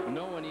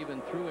no one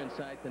even threw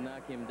inside to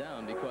knock him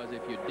down, because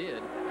if you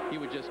did, he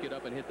would just get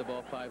up and hit the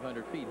ball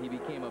 500 feet. He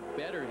became a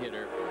better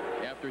hitter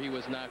after he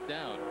was knocked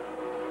down.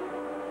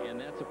 And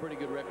that's a pretty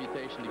good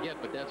reputation to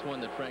get, but that's one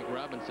that Frank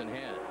Robinson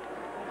had.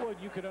 Well,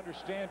 you could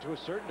understand to a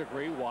certain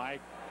degree why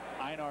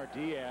Einar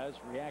Diaz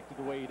reacted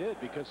the way he did,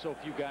 because so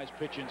few guys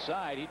pitch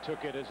inside. He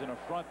took it as an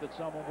affront that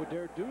someone would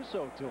dare do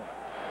so to him.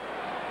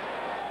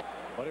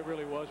 But it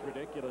really was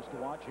ridiculous to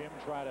watch him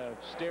try to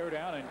stare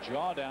down and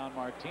jaw down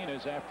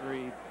Martinez after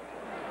he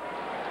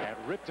had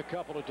ripped a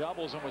couple of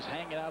doubles and was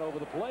hanging out over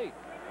the plate.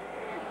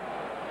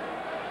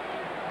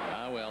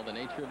 Ah, well, the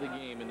nature of the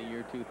game in the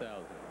year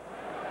 2000.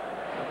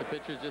 The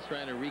pitcher's just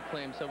trying to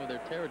reclaim some of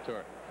their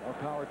territory. More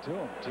power to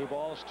him. 2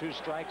 balls, 2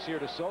 strikes here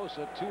to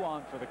Sosa. 2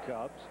 on for the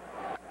Cubs.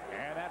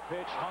 And that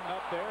pitch hung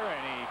up there,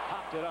 and he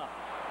popped it up.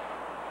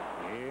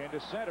 Into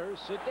center,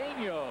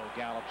 Cedeno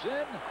gallops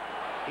in.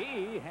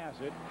 He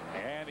has it,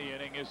 and the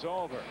inning is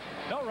over.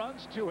 No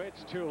runs, 2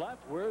 hits, 2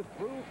 left. We're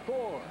through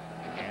 4,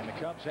 and the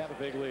Cubs have a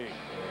big lead.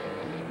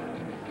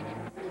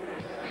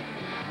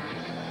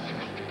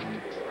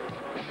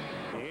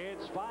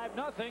 It's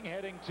 5-0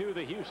 heading to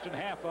the Houston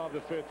half of the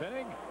 5th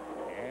inning.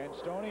 And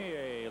Stoney,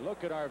 a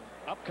look at our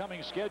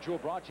upcoming schedule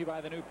brought to you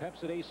by the new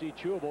Pepsi AC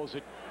Chewables.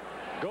 It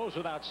goes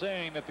without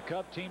saying that the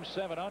Cub team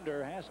 7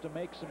 under has to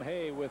make some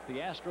hay with the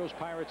Astros,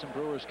 Pirates, and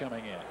Brewers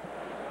coming in.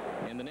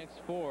 And the next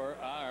 4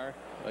 are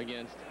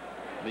against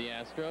the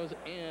Astros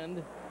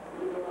and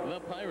the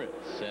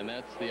Pirates. And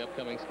that's the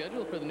upcoming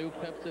schedule for the new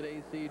Pepsi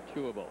AC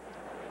Chewable.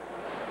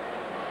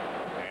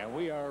 And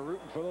we are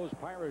rooting for those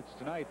Pirates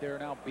tonight. They're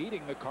now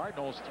beating the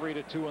Cardinals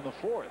 3-2 in the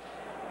 4th.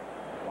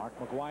 Mark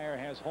McGwire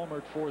has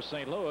homered for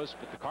St. Louis,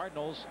 but the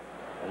Cardinals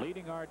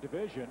leading our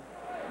division.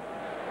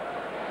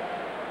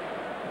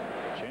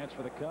 Chance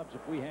for the Cubs,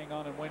 if we hang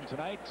on and win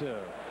tonight,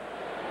 to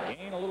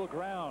gain a little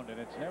ground, and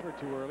it's never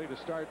too early to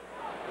start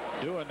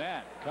doing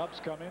that. Cubs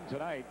come in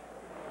tonight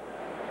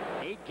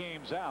 8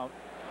 games out.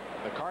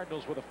 The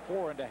Cardinals with a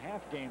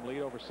 4.5 game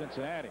lead over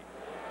Cincinnati.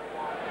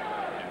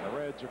 And the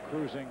Reds are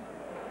cruising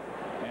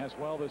as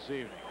well this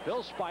evening.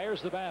 Bill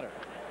Spires, the batter.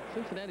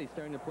 Cincinnati's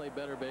starting to play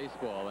better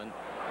baseball, and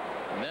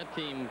that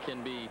team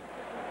can be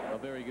a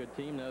very good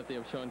team now that they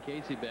have Sean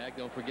Casey back.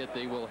 Don't forget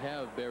they will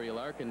have Barry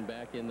Larkin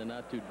back in the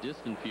not too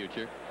distant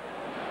future.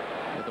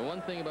 But the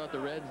one thing about the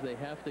Reds, they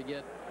have to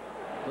get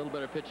a little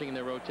better pitching in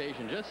their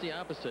rotation, just the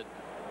opposite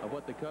of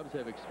what the Cubs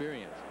have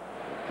experienced.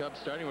 Cubs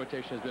starting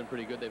rotation has been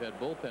pretty good. They've had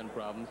bullpen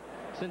problems.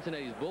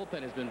 Cincinnati's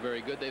bullpen has been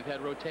very good. They've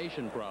had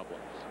rotation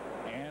problems.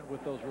 And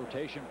with those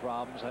rotation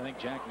problems, I think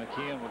Jack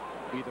McKeon would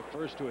be the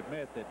first to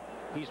admit that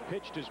he's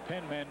pitched his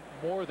penmen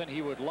more than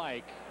he would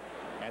like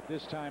at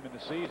this time in the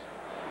season.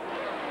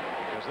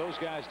 Because those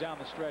guys down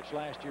the stretch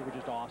last year were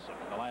just awesome.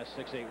 The last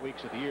 6-8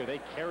 weeks of the year,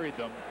 they carried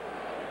them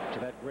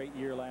after that great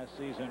year last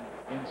season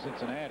in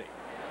Cincinnati.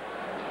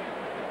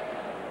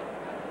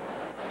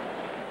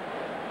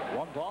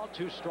 1 ball,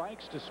 2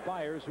 strikes to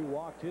Spires, who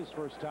walked his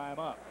first time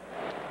up.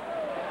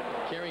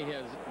 Kerry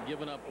has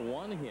given up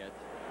 1 hit.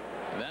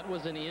 That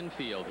was an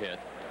infield hit.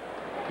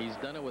 He's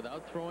done it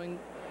without throwing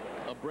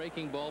a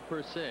breaking ball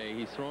per se.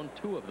 He's thrown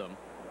 2 of them.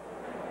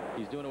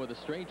 He's doing it with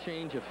a straight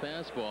change, a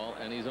fastball,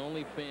 and he's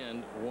only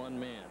fanned 1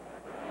 man.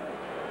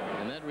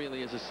 And that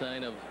really is a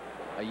sign of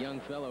a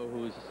young fellow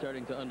who's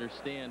starting to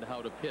understand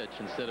how to pitch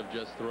instead of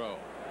just throw.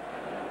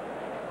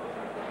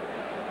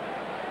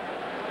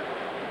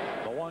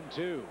 The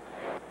 1-2.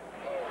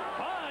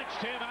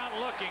 Punched him out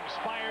looking.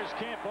 Spires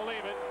can't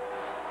believe it.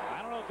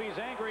 I don't know if he's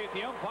angry at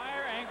the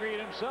umpire, angry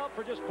at himself,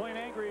 or just plain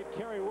angry at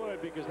Kerry Wood,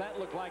 because that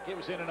looked like it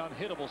was in an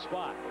unhittable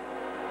spot.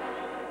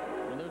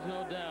 Well, there's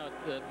no doubt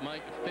that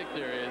Mike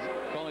Fichter is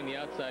calling the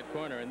outside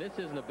corner, and this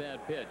isn't a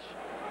bad pitch.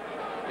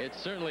 It's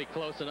certainly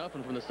close enough,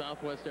 and from the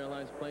Southwest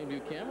Airlines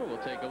Plainview camera,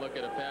 we'll take a look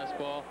at a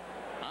fastball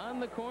on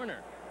the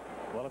corner.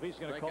 Well, if he's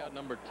going to call strikeout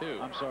number 2.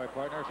 I'm sorry,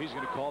 partner. If he's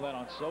going to call that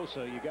on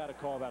Sosa, you got to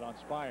call that on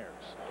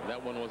Spires.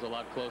 That one was a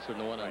lot closer than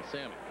the one on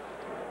Sammy.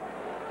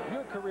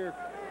 Your career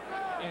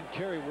and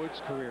Kerry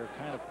Wood's career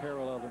kind of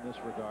paralleled in this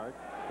regard.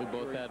 We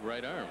both had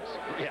right arms.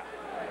 Yeah.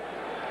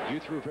 You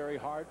threw very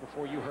hard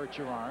before you hurt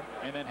your arm,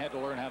 and then had to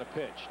learn how to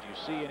pitch. Do you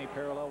see any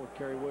parallel with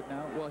Kerry Wood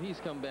now? Well, he's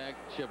come back,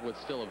 Chip, with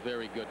still a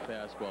very good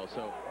fastball.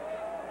 So,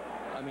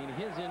 I mean,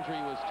 his injury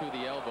was to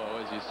the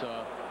elbow, as you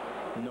saw.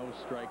 No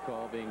strike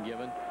call being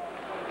given.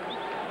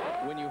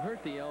 When you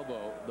hurt the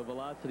elbow, the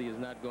velocity is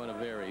not going to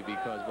vary,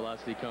 because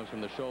velocity comes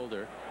from the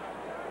shoulder,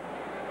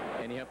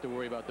 and you have to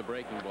worry about the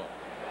breaking ball.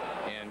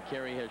 And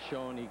Kerry has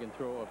shown he can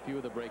throw a few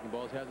of the breaking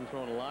balls, hasn't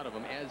thrown a lot of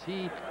them. As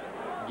he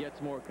gets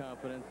more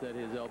confidence that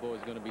his elbow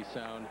is going to be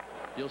sound,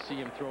 you'll see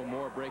him throw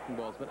more breaking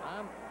balls. But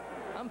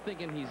I'm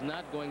thinking he's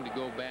not going to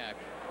go back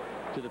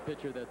to the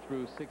pitcher that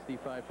threw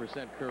 65%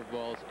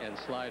 curveballs and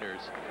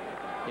sliders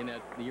in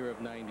that year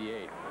of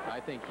 '98. I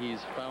think he's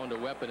found a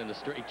weapon in the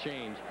straight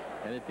change,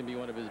 and it can be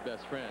one of his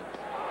best friends.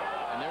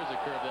 And there's a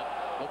curve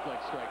that looked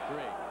like strike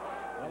 3.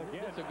 Well,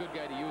 again, that's a good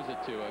guy to use it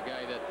to, a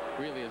guy that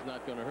really is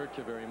not going to hurt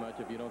you very much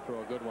if you don't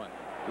throw a good one.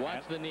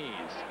 Watch the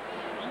knees.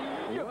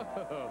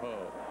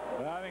 Whoa.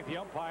 Well, I think the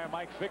umpire,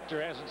 Mike Fichter,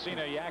 hasn't seen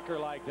a yacker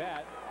like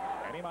that,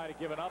 and he might have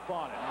given up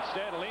on it.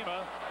 Instead,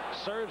 Lima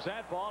serves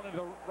that ball into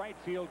the right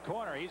field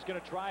corner. He's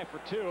going to try for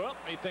 2. Oh,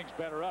 he thinks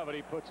better of it.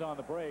 He puts on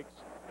the brakes,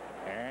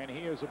 and he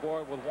is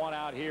aboard with 1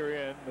 out here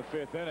in the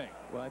 5th inning.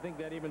 Well, I think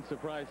that even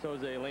surprised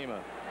Jose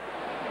Lima,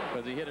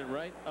 because he hit it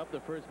right up the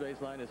first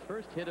baseline, his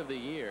first hit of the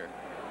year.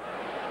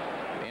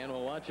 And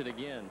we'll watch it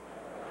again.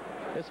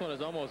 This one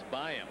is almost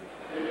by him.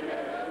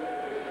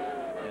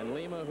 And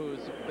Lima, who's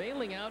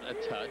bailing out a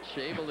touch,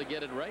 able to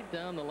get it right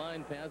down the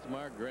line past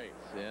Mark Grace.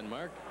 And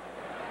Mark,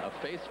 a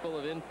face full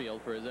of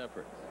infield for his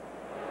efforts.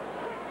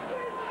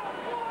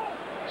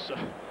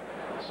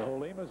 So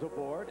Lima's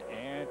aboard,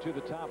 and to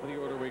the top of the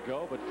order we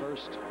go. But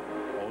first,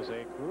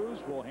 Jose Cruz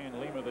will hand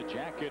Lima the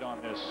jacket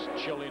on this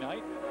chilly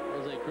night.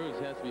 Jose Cruz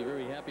has to be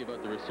very happy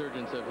about the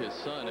resurgence of his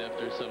son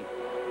after some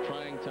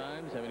trying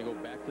times, having to go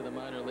back to the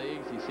minor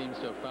leagues. He seems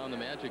to have found the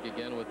magic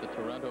again with the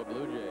Toronto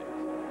Blue Jays.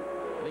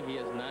 I think he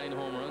has 9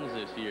 home runs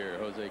this year,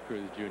 Jose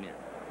Cruz Jr.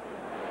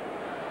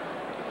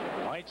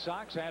 White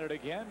Sox at it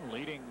again,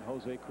 leading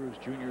Jose Cruz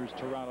Jr.'s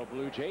Toronto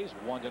Blue Jays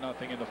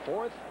 1-0 in the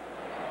 4th.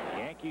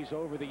 Yankees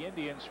over the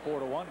Indians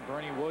 4-1.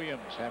 Bernie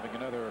Williams having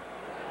another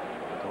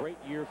great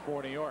year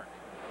for New York.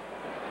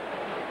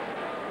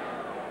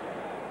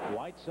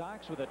 White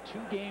Sox with a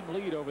 2-game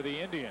lead over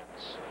the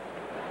Indians.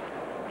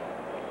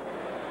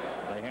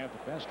 They have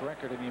the best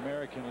record in the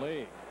American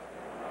League.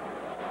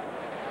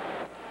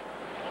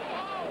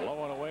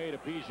 Low and away to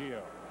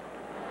Biggio.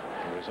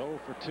 He was 0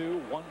 for 2,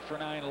 1 for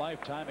 9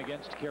 lifetime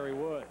against Kerry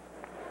Wood.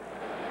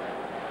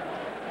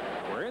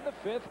 We're in the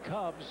 5th.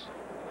 Cubs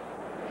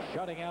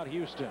shutting out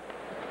Houston.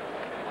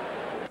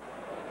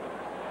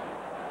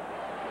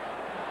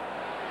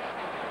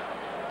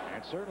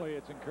 And certainly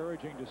it's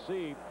encouraging to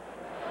see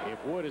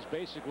if Wood is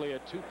basically a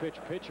 2-pitch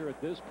pitcher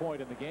at this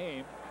point in the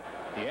game.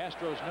 The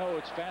Astros know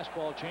it's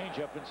fastball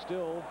changeup, and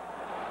still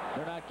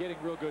they're not getting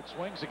real good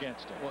swings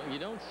against him. Well, you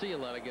don't see a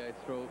lot of guys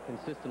throw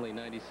consistently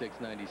 96,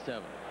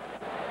 97.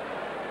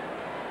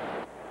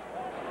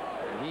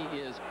 He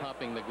is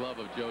popping the glove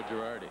of Joe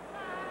Girardi.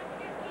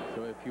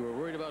 So if you were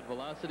worried about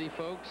velocity,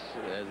 folks,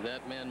 as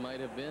that man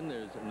might have been,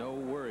 there's no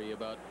worry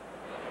about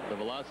the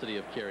velocity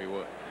of Kerry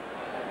Wood.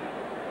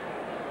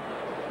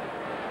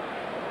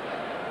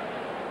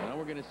 Now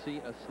we're going to see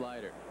a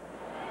slider.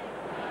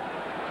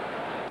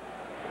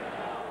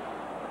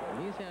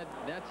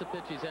 That's a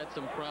pitch he's had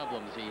some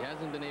problems. He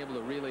hasn't been able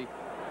to really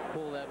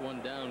pull that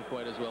one down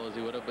quite as well as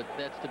he would have, but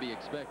that's to be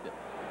expected.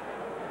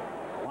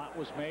 A lot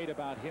was made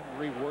about him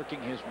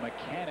reworking his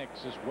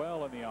mechanics as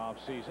well in the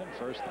offseason.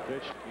 First, the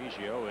pitch to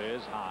Biggio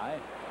is high.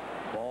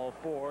 Ball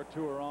 4,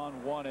 2 are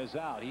on, 1 is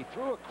out. He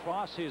threw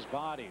across his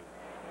body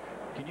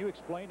Can you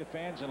explain to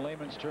fans in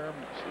layman's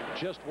terms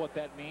just what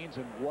that means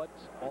and what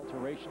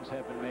alterations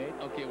have been made?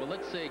 Okay, well,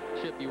 let's say,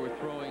 Chip, you were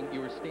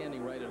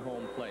standing right at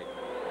home plate,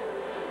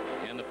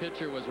 and the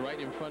pitcher was right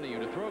in front of you.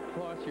 To throw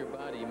across your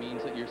body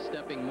means that you're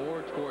stepping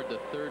more toward the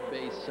third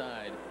base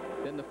side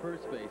than the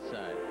first base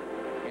side.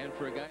 And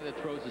for a guy that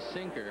throws a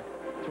sinker,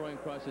 throwing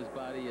across his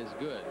body is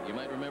good. You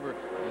might remember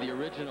the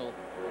original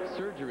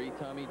surgery,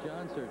 Tommy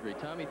John surgery.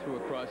 Tommy threw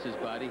across his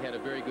body, had a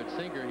very good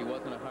sinker. He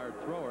wasn't a hard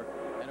thrower,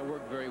 and it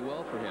worked very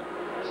well for him.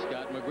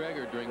 Scott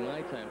McGregor, during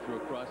my time, threw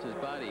across his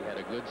body, had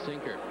a good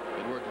sinker.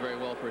 It worked very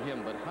well for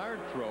him. But hard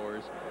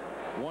throwers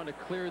want to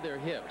clear their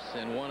hips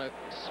and want to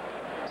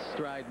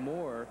stride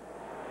more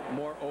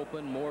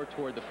open, more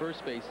toward the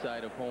first base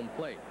side of home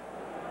plate.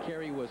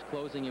 Kerry was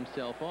closing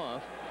himself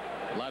off.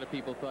 A lot of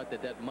people thought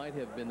that that might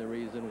have been the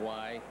reason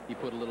why he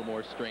put a little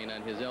more strain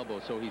on his elbow.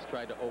 So he's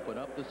tried to open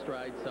up the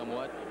stride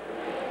somewhat,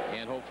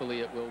 and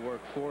hopefully it will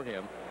work for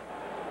him.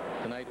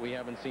 Tonight we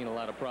haven't seen a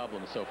lot of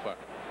problems so far.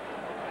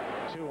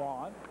 2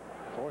 on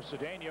for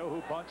Cedeno,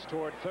 who bunts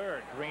toward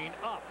third. Green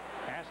up,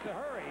 has to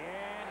hurry,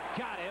 and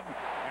got him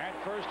at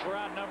first for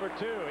out number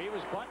 2. He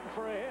was bunting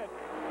for a hit,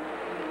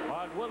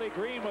 but Willie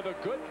Green with a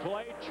good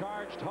play,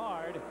 charged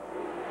hard.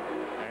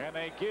 And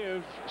they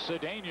give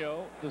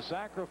Cedeno the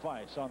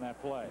sacrifice on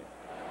that play.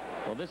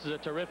 Well, this is a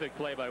terrific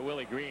play by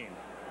Willie Green.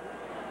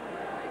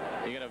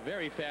 You got a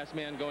very fast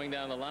man going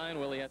down the line.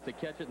 Willie has to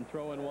catch it and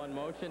throw in one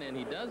motion, and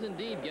he does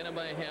indeed get him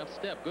by a half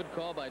step. Good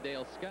call by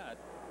Dale Scott.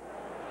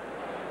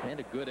 And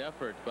a good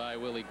effort by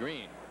Willie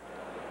Green.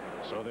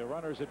 So the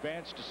runners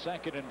advance to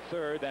second and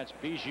third. That's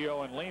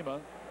Biggio and Lima.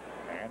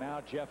 And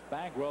now Jeff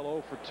Bagwell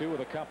 0 for 2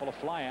 with a couple of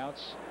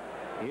flyouts.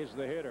 Is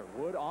the hitter.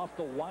 Wood off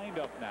the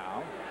windup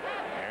now,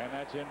 and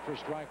that's in for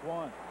strike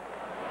 1.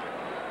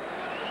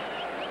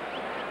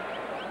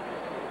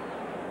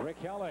 Rick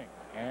Helling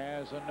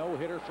has a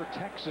no-hitter for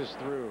Texas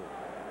through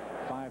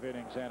 5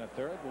 innings and a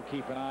third. We'll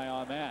keep an eye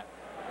on that.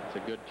 It's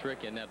a good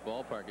trick in that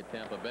ballpark at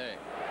Tampa Bay.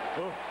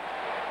 Ooh.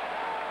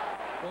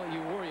 Well,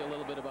 you worry a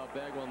little bit about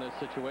Bagwell in this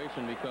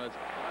situation because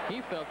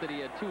he felt that he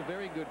had 2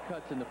 very good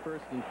cuts in the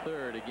first and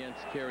third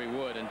against Kerry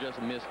Wood and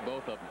just missed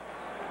both of them.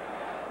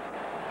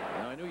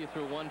 Now, I knew you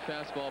threw one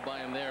fastball by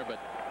him there, but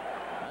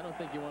I don't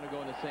think you want to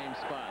go in the same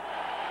spot.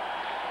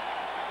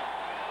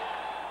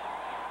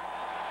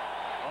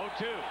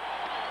 0-2.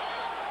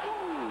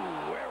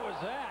 Ooh, where was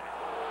that?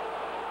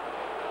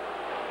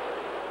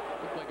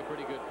 Looked like a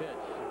pretty good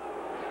pitch.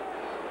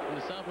 From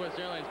the Southwest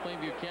Airlines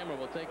Plainview camera,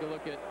 we'll take a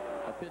look at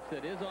a pitch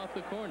that is off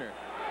the corner.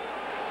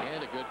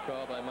 And a good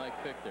call by Mike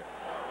Fichter.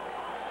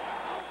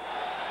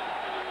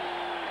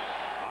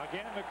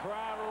 Again, the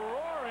crowd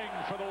roaring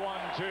for the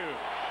 1-2.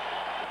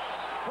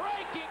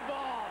 Breaking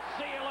ball.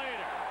 See you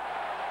later.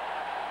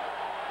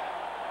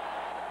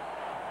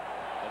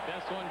 The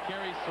best one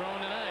Kerry's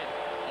thrown tonight.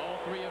 All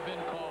 3 have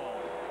been called.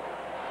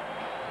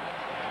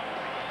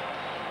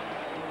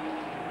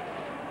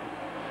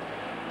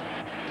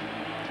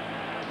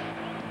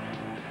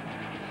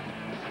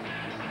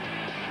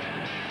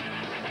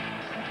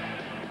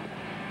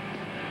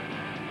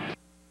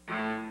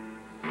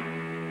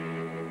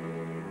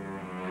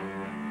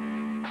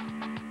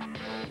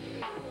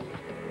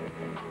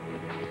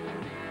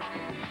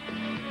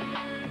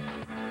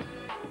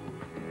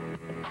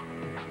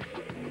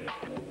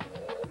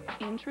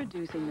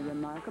 Introducing the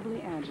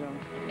remarkably agile,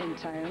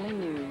 entirely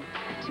new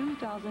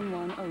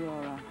 2001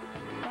 Aurora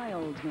by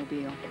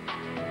Oldsmobile.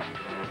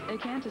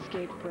 It can't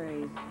escape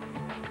praise,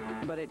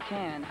 but it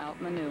can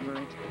outmaneuver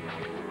it.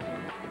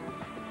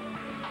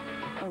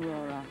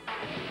 Aurora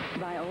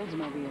by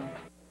Oldsmobile.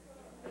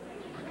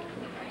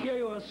 Here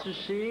you want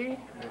sushi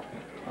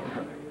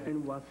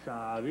and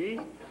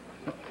wasabi.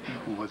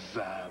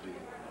 Wasabi.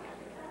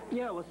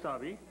 Yeah,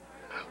 wasabi.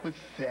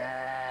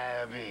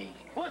 Wasabi.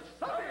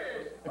 Wasabi!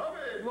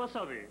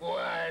 Wasabi! Wasabi.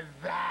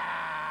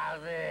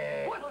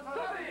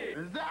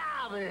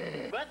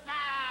 Wasabi!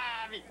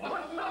 Wasabi.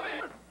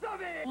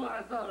 Wasabi!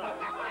 Wasabi!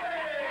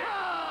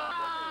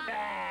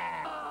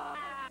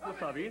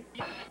 Wasabi!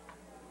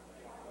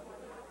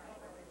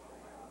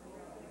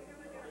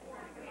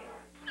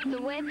 The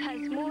web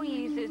has more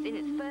users in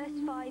its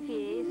first 5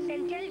 years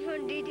than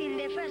telephone did in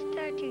the first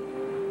 30.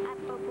 Our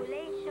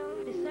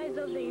population, the size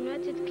of the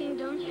United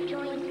Kingdom,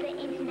 joins the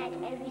internet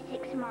every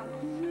 6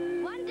 months.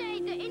 One day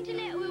the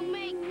internet will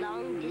make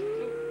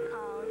long-distance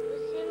calls.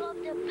 We'll sing of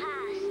the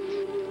past.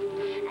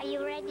 Are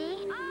you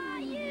ready?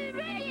 Are you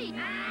ready?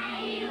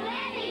 Are you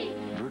ready?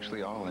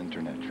 Virtually all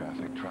internet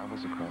traffic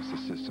travels across the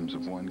systems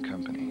of one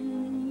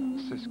company,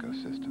 Cisco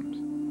Systems,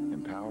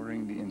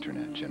 empowering the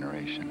internet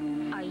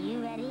generation. Are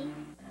you ready?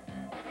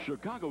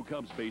 Chicago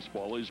Cubs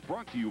baseball is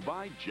brought to you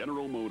by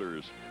General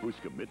Motors, whose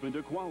commitment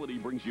to quality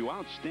brings you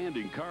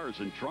outstanding cars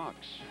and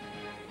trucks.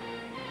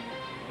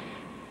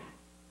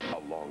 A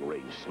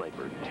long-range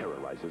sniper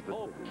terrorizes the...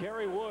 Oh,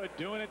 Kerry Wood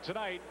doing it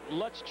tonight.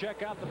 Let's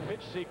check out the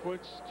pitch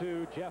sequence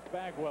to Jeff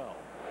Bagwell.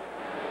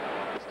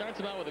 It starts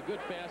him out with a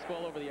good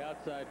fastball over the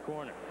outside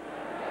corner.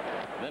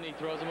 Then he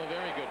throws him a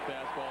very good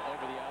fastball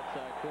over the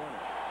outside corner.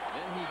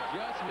 Then he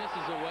just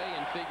misses away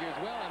and figures,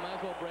 well, I might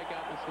as well break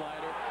out the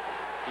slider.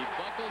 He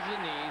buckles the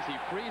knees. He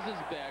freezes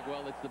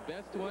Bagwell. It's the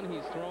best one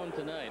he's thrown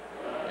tonight.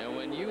 And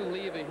when you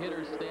leave a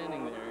hitter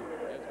standing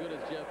there, as good as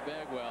Jeff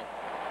Bagwell,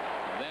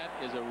 that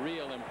is a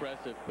real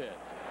impressive pitch.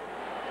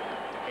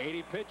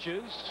 80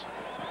 pitches.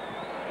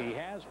 He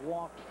has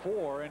walked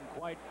 4, and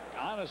quite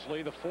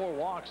honestly, the 4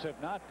 walks have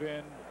not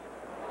been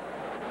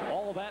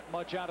all that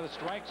much out of the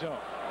strike zone.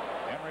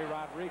 Henry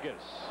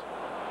Rodriguez.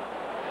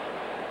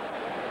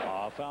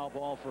 A foul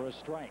ball for a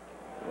strike.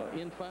 Well,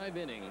 in 5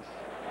 innings,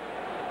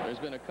 there's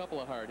been a couple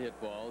of hard hit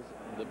balls.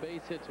 The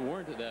base hits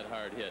weren't that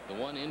hard hit. The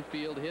one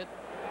infield hit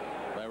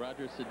by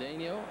Roger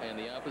Cedeno and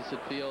the opposite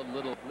field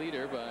little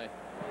leader by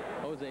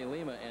Jose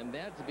Lima, and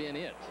that's been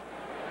it.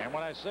 And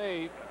when I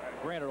say,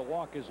 granted, a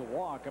walk is a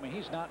walk, I mean,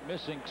 he's not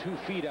missing 2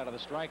 feet out of the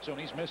strike zone.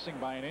 He's missing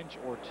by an inch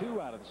or 2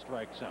 out of the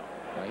strike zone.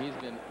 He's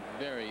been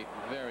very,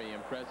 very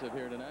impressive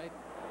here tonight.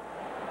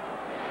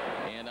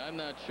 And I'm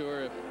not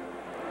sure if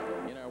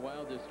in our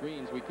wildest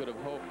dreams we could have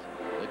hoped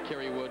that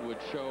Kerry Wood would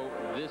show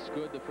this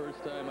good the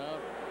first time out.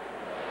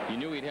 You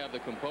knew he'd have the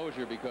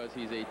composure because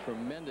he's a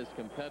tremendous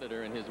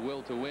competitor and his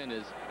will to win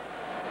is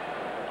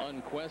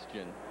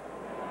unquestioned.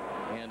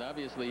 And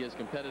obviously his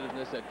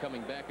competitiveness at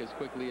coming back as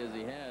quickly as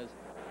he has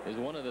is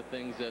one of the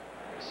things that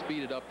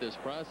speeded up this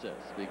process,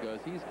 because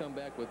he's come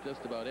back with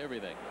just about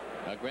everything.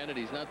 Now granted,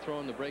 he's not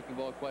throwing the breaking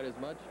ball quite as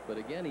much, but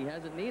again, he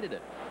hasn't needed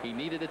it. He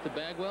needed it to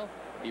Bagwell.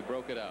 He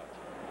broke it out.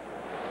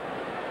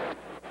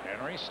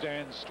 Henry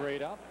stands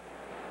straight up,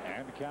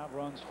 and the count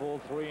runs full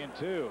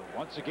 3-2.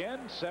 Once again,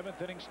 7th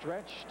inning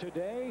stretch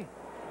today.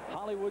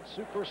 Hollywood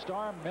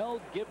superstar Mel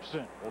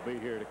Gibson will be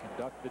here to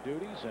conduct the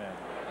duties, and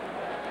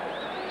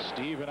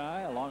Steve and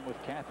I, along with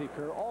Kathy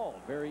Kerr, all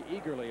very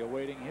eagerly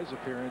awaiting his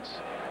appearance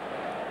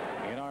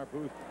in our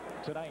booth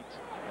tonight.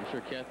 I'm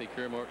sure Kathy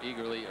Kerr more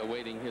eagerly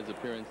awaiting his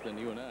appearance than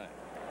you and I.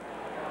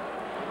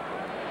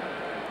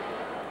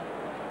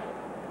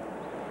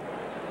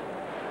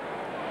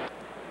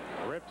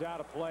 Ripped out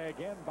of play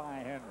again by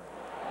Henry.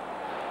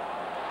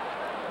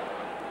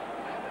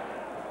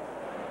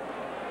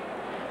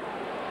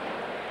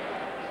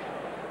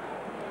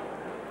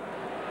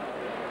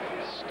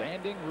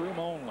 Standing room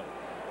only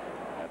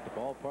at the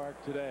ballpark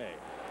today.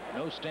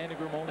 No standing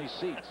room only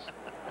seats.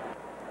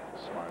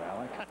 Smart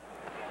Alec.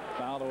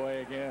 Fouled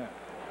away again.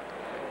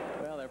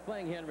 Well, they're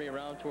playing Henry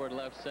around toward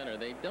left center.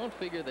 They don't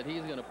figure that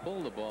he's going to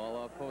pull the ball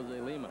off Jose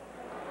Lima.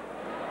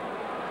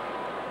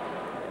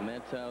 And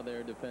that's how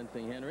they're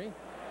defending Henry.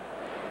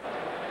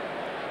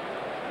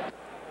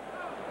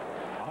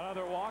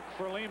 Another walk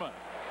for Lima.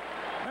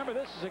 Remember,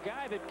 this is a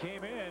guy that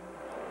came in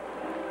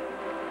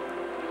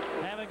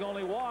having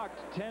only walked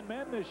 10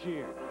 men this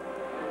year.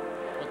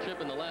 Well,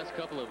 Chip, in the last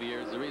couple of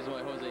years, the reason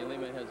why Jose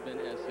Lima has been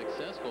as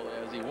successful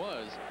as he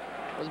was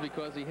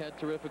because he had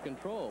terrific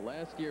control.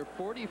 Last year,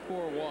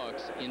 44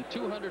 walks in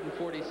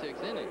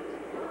 246 innings.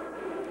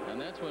 And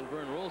that's when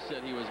Vern Rule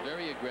said he was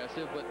very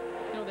aggressive, but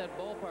you know, that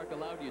ballpark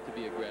allowed you to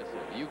be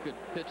aggressive. You could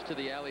pitch to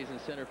the alleys in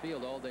center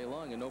field all day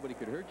long and nobody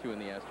could hurt you in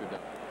the Astrodome.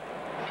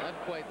 Not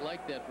quite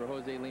like that for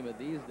Jose Lima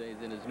these days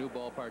in his new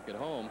ballpark at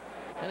home,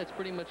 and it's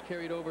pretty much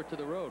carried over to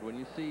the road. When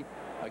you see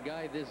a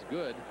guy this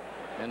good,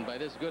 and by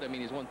this good I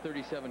mean he's won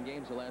 37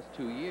 games the last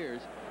 2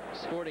 years,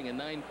 sporting a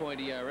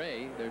 9-point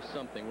ERA, there's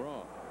something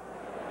wrong.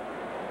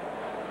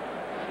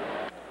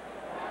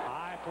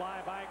 High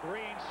fly by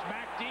Green,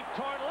 smack deep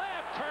toward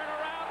left, turn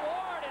around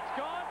Ward, it's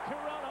gone,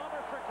 2-run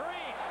homer for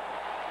Green.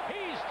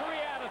 He's 3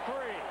 out of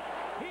 3.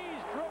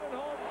 He's driven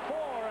home 4,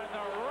 and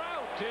the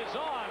rout is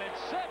on.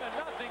 It's 7-0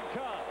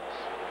 Cubs.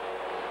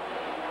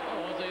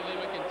 Well, Jose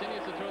Lima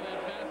continues to throw that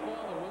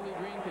fastball, and Willie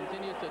Green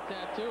continues to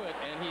tattoo it,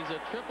 and he's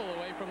a triple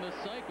away from the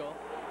cycle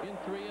in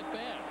 3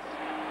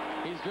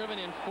 at-bats. He's driven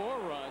in 4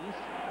 runs,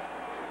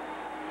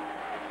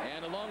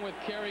 and along with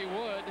Kerry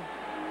Wood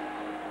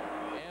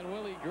and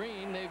Willie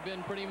Green, they've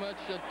been pretty much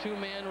a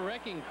 2-man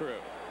wrecking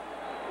crew.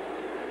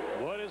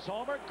 Wood is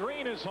homered,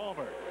 Green is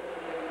homered.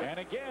 And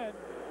again,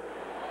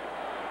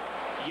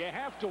 you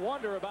have to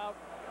wonder about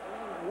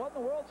what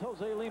in the world's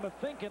Jose Lima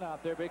thinking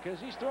out there, because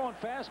he's throwing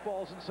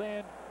fastballs and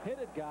saying, hit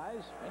it,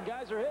 guys, and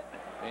guys are hitting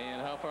it.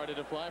 And how far did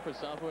it fly for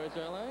Southwest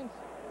Airlines?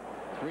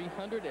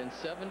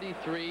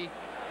 373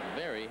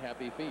 very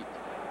happy feet.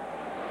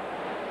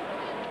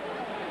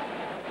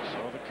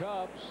 So the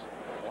Cubs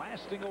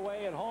blasting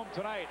away at home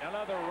tonight.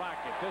 Another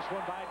rocket. This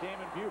one by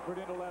Damon Buford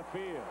into left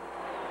field.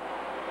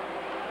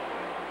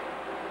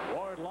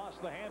 Ward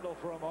lost the handle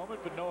for a moment,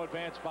 but no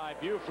advance by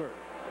Buford.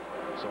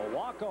 So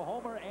walk, a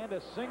homer, and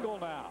a single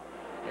now.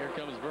 Here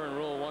comes Vern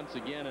Rule once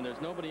again, and there's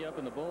nobody up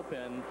in the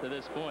bullpen to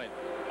this point.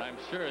 I'm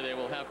sure they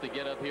will have to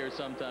get up here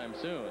sometime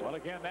soon. Well,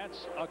 again,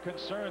 that's a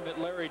concern that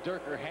Larry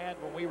Dierker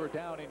had when we were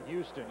down in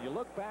Houston. You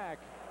look back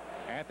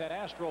at that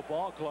Astro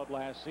ball club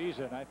last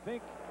season, I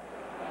think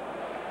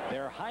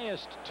their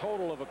highest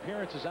total of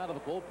appearances out of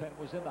the bullpen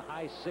was in the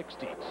high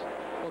 60s.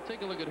 Well,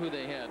 take a look at who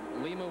they had.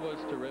 Lima was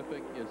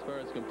terrific as far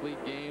as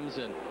complete games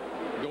and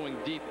going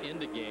deep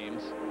into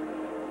games.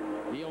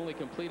 He only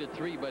completed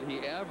 3, but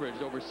he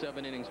averaged over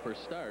 7 innings per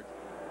start.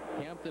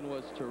 Hampton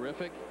was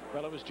terrific.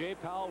 Well, it was Jay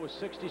Powell was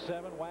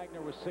 67,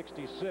 Wagner was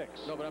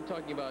 66. No, but I'm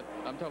talking about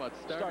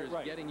starters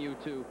right. getting you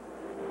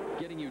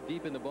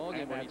deep in the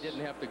ballgame where he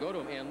didn't have to go to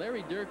him. And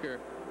Larry Dierker,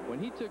 when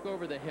he took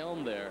over the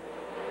helm there,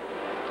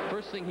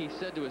 first thing he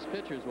said to his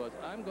pitchers was,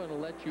 I'm going to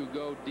let you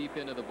go deep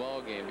into the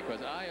ballgame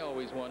because I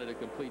always wanted to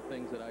complete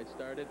things that I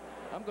started.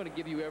 I'm going to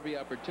give you every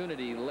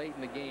opportunity late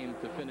in the game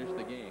to finish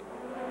the game.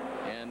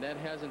 And that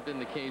hasn't been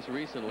the case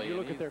recently. You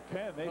look at their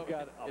pen, they've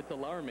got... It's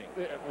alarming.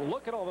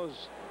 Look at all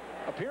those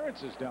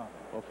appearances down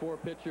there. Well, 4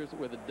 pitchers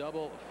with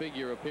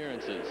double-figure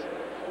appearances.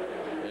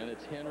 And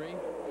it's Henry,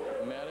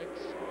 Maddox,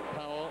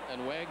 Powell,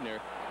 and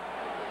Wagner.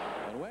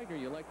 And Wagner,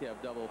 you like to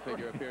have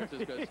double-figure appearances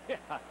because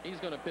he's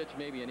going to pitch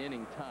maybe an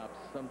inning tops,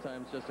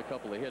 sometimes just a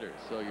couple of hitters.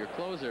 So your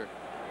closer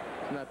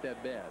is not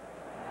that bad.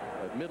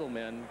 But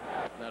middlemen,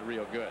 not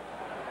real good.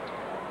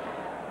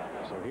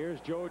 So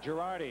here's Joe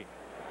Girardi.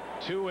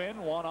 2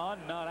 in, 1 on,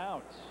 none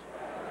out.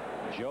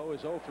 Joe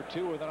is 0 for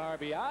 2 with an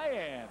RBI,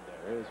 and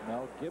there is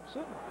Mel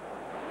Gibson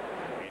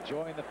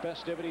enjoying the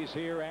festivities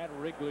here at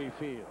Wrigley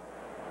Field.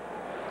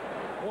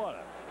 What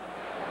a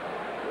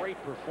great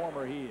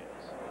performer he is.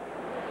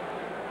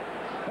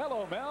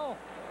 Hello, Mel.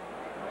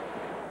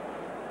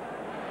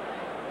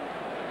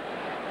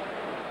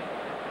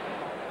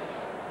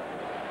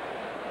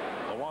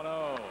 The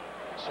 1-0.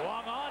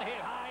 Swung on,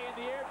 hit high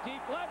in the air,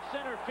 deep left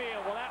center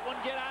field. Will that one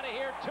get out of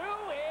here, too?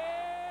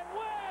 And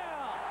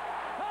well,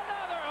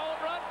 another home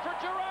run for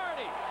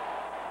Girardi.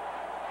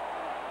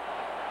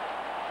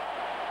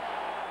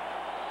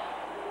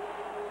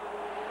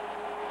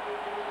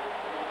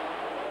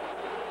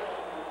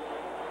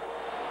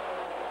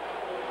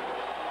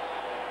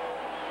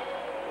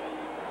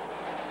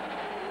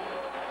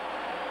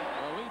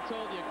 Well, we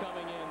told you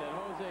coming in that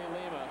Jose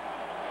Lima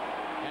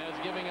has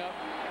given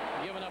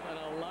up an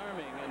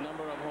alarming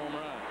number of home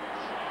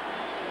runs.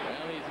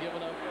 Well, he's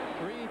given up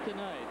 3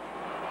 tonight.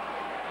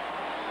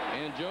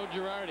 And Joe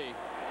Girardi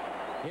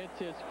hits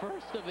his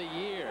first of the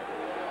year.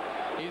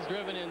 He's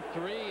driven in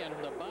 3, and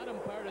the bottom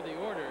part of the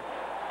order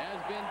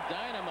has been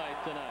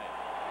dynamite tonight.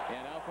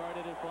 And how far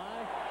did it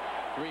fly?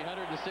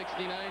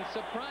 369,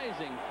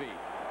 surprising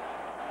feat.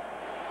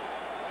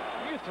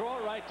 You throw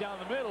it right down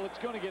the middle, it's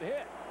going to get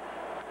hit.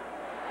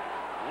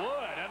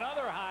 Wood,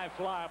 another high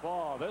fly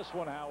ball. This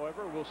one,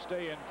 however, will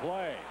stay in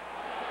play.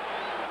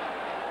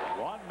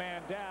 1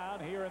 man down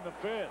here in the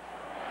 5th.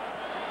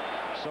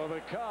 So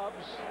the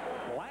Cubs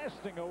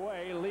blasting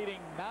away, leading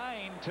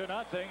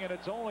 9-0, and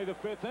it's only the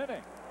 5th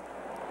inning.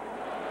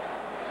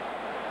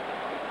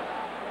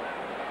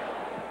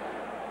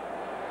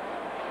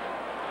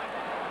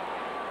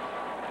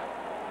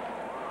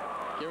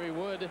 Kerry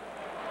Wood.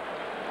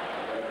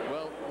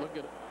 Well, look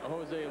at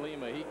Jose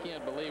Lima. He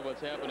can't believe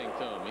what's happening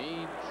to him.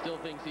 He still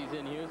thinks he's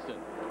in Houston.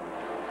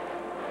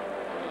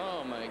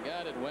 Oh, my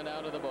God, it went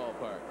out of the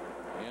ballpark.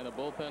 And the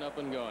bullpen up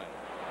and going.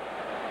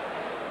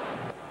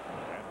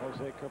 And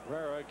Jose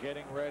Cabrera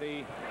getting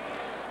ready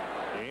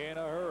in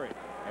a hurry.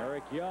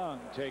 Eric Young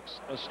takes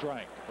a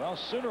strike. Well,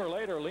 sooner or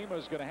later,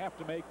 Lima's going to have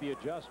to make the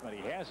adjustment.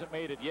 He hasn't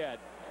made it yet.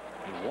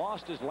 He's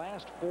lost his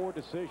last 4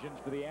 decisions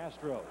for the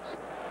Astros.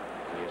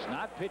 He is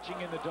not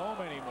pitching in the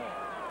dome anymore.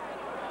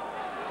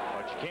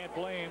 But you can't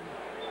blame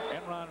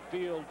Enron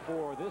Field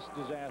for this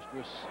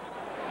disastrous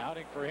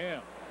outing for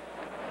him.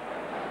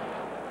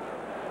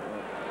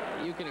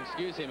 You can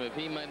excuse him if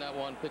he might not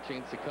want pitching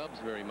against the Cubs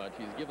very much.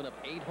 He's given up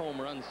 8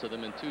 home runs to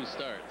them in 2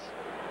 starts.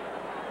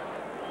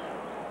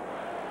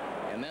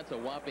 And that's a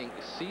whopping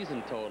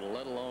season total,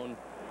 let alone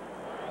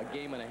a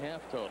game and a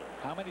half total.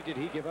 How many did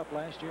he give up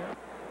last year?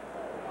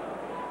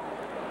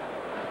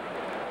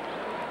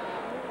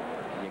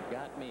 You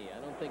got me. I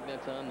don't think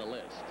that's on the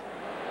list.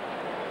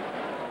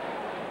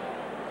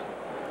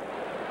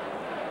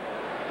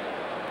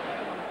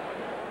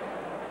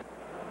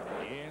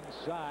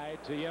 Inside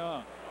to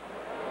Young.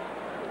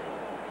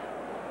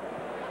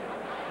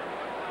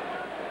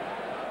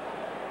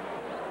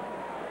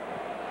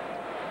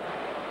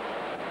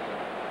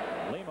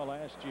 Lima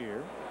last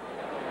year.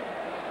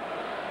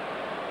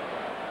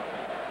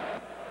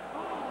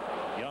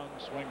 Young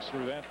swings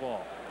through that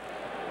ball.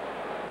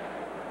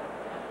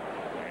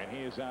 And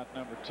he is out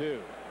number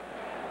 2.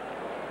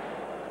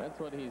 That's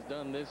what he's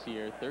done this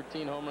year.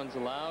 13 home runs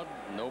allowed.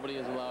 Nobody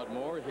has allowed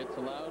more. Hits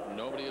allowed.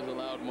 Nobody has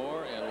allowed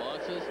more. And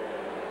losses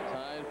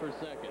tied for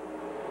second.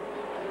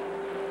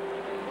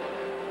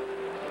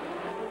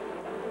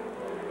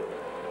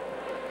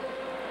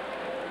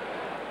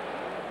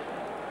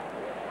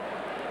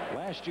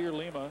 Last year,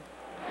 Lima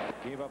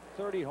gave up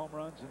 30 home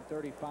runs in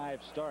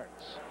 35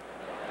 starts.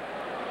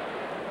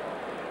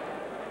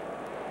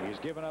 He's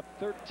given up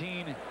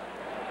 13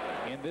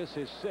 in this,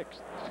 his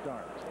 6th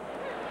start.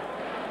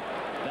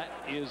 That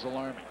is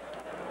alarming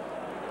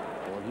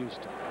for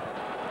Houston.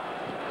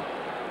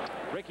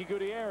 Ricky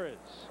Gutierrez,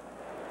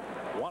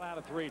 1 out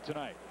of 3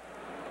 tonight.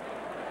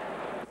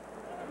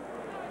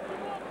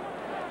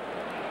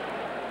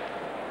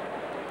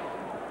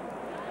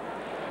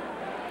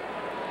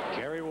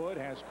 Kerry Wood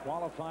has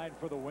qualified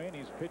for the win.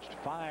 He's pitched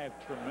 5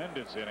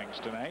 tremendous innings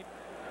tonight.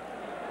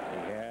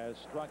 He has has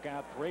struck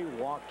out 3,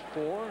 walked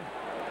 4,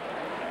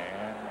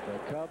 and the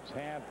Cubs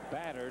have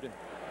battered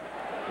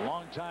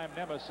longtime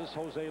nemesis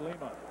Jose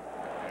Lima.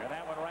 And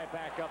that one right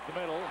back up the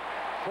middle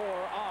for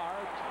our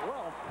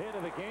 12th hit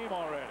of the game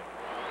already.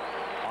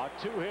 A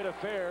 2-hit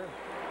affair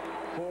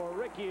for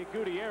Ricky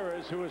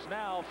Gutierrez, who is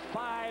now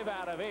 5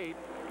 out of 8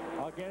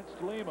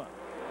 against Lima.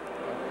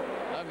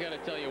 I've got to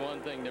tell you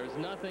one thing. There's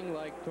nothing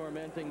like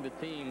tormenting the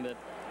team that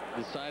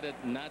decided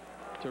not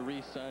to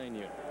re-sign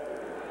you.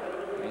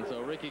 And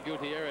so Ricky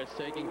Gutierrez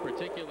taking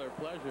particular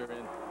pleasure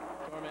in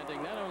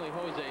tormenting not only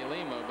Jose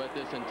Lima, but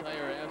this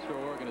entire Astro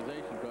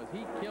organization, because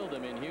he killed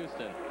him in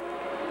Houston.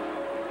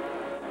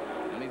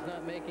 And he's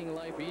not making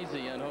life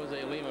easy on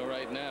Jose Lima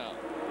right now.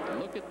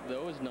 Look at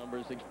those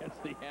numbers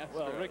against the Astros.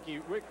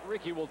 Well,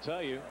 Ricky will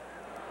tell you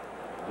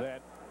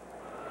that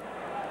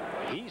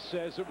he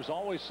says it was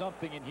always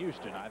something in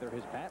Houston. Either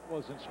his bat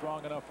wasn't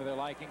strong enough for their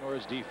liking, or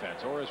his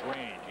defense, or his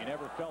range. He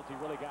never felt he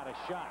really got a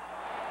shot.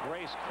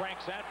 Grace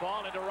cranks that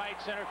ball into right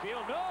center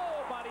field.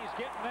 Nobody's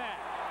getting that.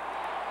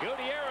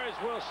 Gutierrez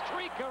will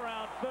streak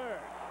around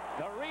third.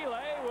 The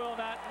relay will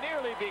not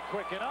nearly be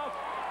quick enough.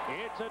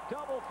 It's a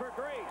double for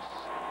Grace.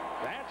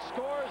 That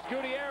scores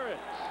Gutierrez.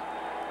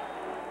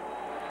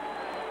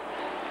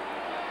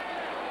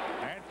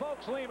 And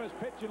folks, Lima's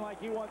pitching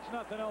like he wants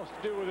nothing else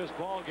to do with this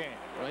ball game.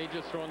 Well, he's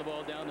just throwing the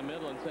ball down the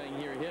middle and saying,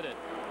 here, hit it.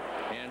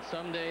 And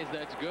some days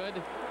that's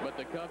good, but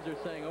the Cubs are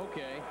saying,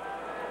 okay,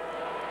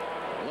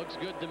 looks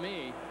good to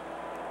me.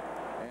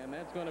 And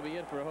that's going to be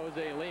it for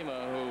Jose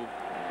Lima,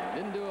 who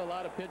didn't do a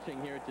lot of pitching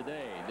here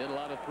today. Did a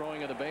lot of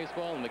throwing of the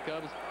baseball, and the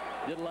Cubs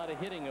did a lot of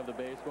hitting of the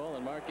baseball.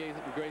 And Mark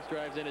Grace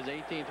drives in his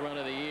 18th run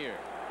of the year.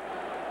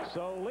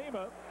 So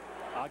Lima,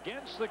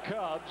 against the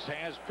Cubs,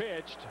 has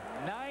pitched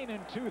 9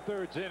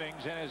 2/3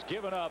 innings and has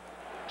given up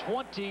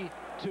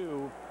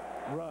 22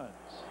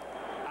 runs.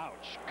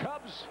 Ouch.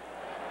 Cubs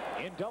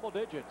in double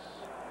digits.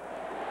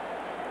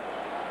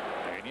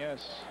 And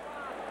yes,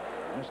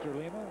 Mr.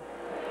 Lima,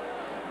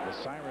 the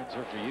sirens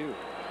are for you.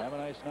 Have a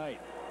nice night.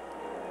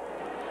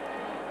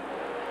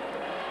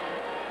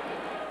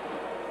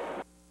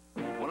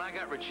 When I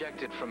got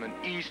rejected from an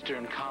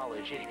Eastern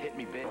college, it hit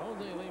me big.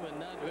 Jose Lima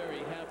not very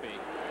happy.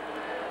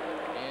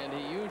 And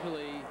he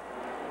usually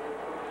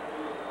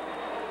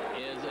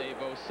is a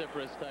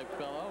vociferous type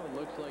fellow. It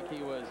looks like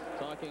he was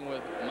talking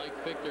with Mike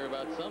Fichter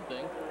about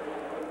something.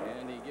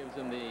 And he gives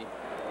him the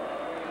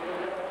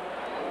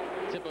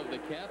tip of the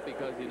cap,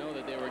 because you know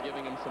that they were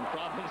giving him some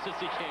problems as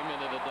he came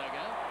into the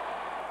dugout.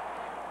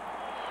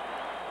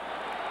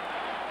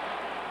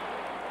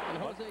 And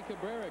Jose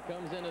Cabrera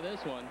comes into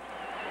this one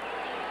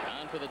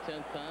on for the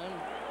 10th time.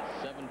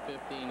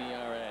 7.15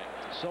 ERA.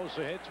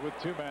 Sosa hits with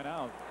 2 men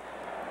out.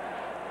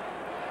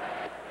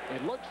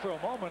 It looked for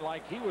a moment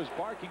like he was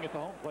barking at the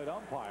home plate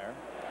umpire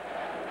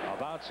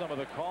about some of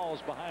the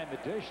calls behind the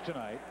dish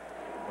tonight.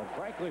 But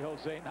frankly,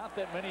 Jose, not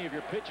that many of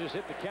your pitches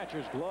hit the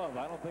catcher's glove.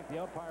 I don't think the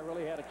umpire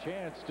really had a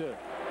chance to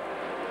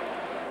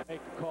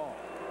make a call.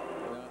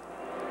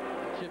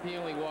 Chip, he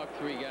only walked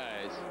 3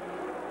 guys,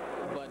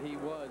 but he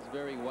was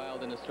very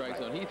wild in the strike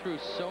zone. He threw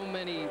so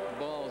many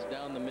balls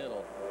down the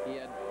middle. He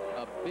had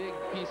a big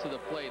piece of the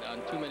plate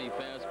on too many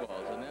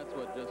fastballs, and that's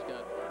what just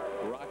got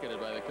rocketed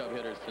by the Cub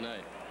hitters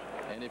tonight.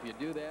 And if you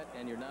do that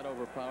and you're not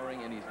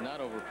overpowering, and he's not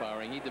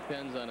overpowering, he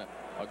depends on a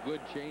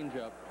good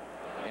changeup,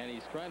 and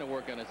he's trying to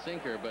work on a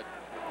sinker, but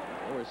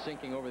we're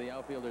sinking over the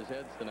outfielders'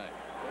 heads tonight.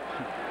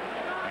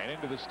 And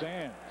into the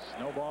stands.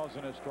 No balls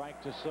and a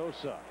strike to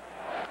Sosa.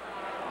 A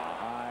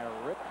high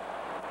rip.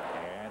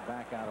 And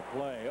back out of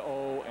play.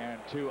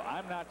 0-2.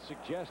 I'm not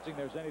suggesting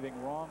there's anything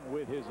wrong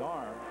with his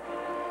arm.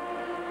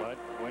 But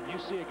when you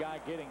see a guy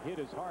getting hit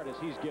as hard as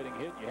he's getting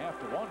hit, you have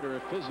to wonder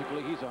if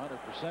physically he's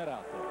 100%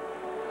 out there.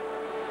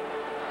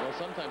 Well,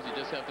 sometimes you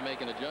just have to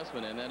make an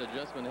adjustment, and that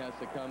adjustment has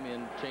to come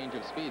in change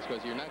of speeds,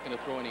 because you're not going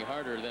to throw any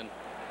harder than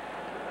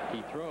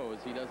he throws.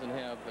 He doesn't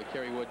have a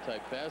Kerry Wood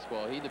type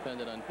fastball. He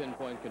depended on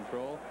pinpoint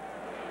control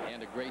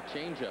and a great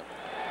changeup,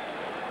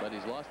 but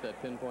he's lost that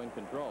pinpoint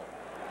control.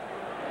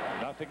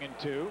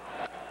 0-2,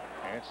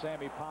 and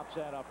Sammy pops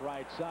that up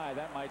right side.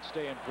 That might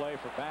stay in play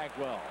for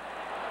Bagwell.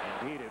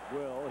 Indeed it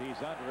will. He's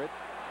under it.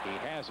 He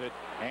has it,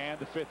 and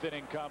the 5th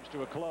inning comes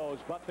to a close,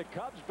 but the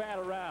Cubs bat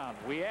around.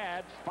 We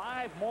add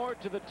 5 more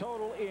to the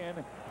total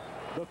in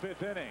the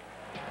 5th inning.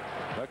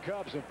 The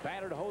Cubs have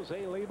battered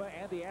Jose Lima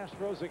and the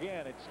Astros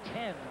again. It's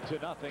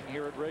 10-0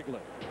 here at Wrigley.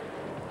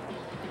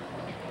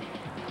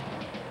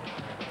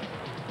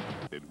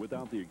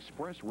 Without the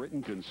express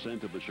written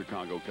consent of the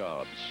Chicago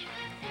Cubs.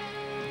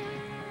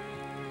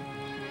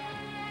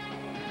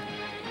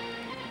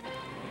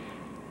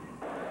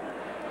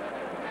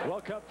 Well,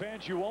 Cub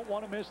fans, you won't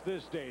want to miss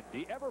this date.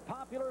 The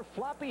ever-popular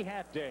Floppy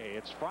Hat Day.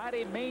 It's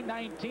Friday, May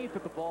 19th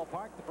at the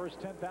ballpark. The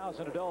first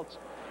 10,000 adults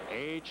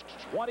aged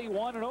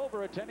 21 and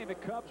over attending the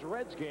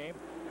Cubs-Reds game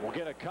will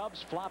get a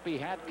Cubs floppy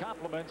hat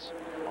compliments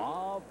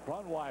of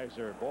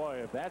Budweiser. Boy,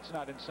 if that's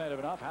not incentive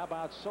enough, how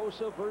about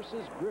Sosa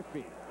versus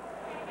Griffey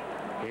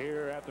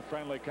here at the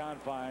friendly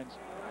confines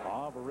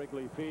of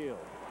Wrigley Field?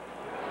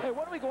 Hey,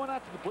 when are we going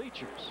out to the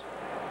bleachers?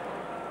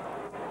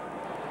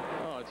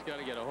 it's got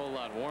to get a whole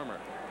lot warmer.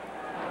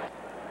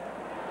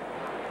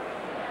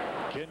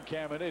 Ken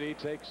Caminiti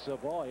takes a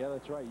ball. Yeah,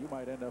 that's right. You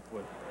might end up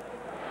with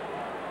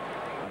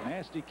a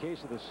nasty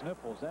case of the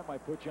sniffles. That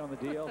might put you on the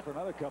DL for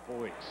another couple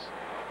weeks.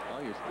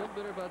 Oh, you're still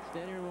bitter about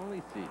standing room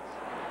only seats.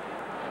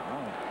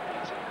 Oh.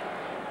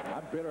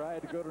 I'm bitter I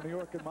had to go to New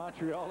York and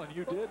Montreal, and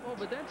you did. Oh,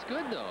 but that's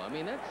good, though. I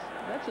mean,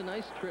 that's a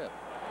nice trip.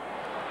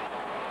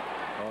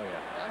 Oh,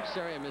 yeah. I'm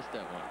sorry I missed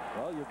that one.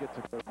 Well, you'll get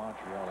to go to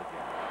Montreal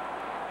again.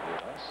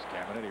 Yes,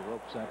 Caminiti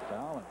ropes that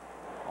foul, and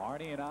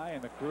Arnie and I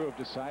and the crew have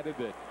decided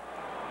that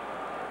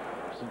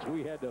since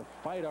we had to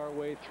fight our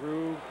way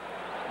through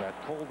that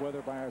cold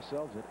weather by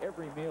ourselves, that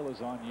every meal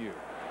is on you.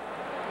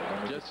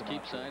 Just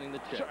keep signing the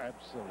check. Sure,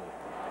 absolutely.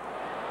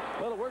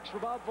 Well, it works for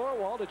Bob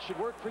Vorwald. It should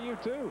work for you,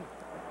 too.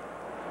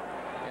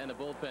 And the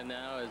bullpen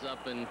now is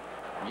up and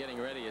getting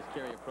ready as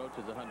Kerry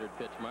approaches the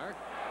 100-pitch mark.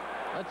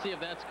 Let's see if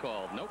that's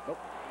called. Nope.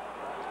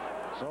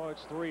 So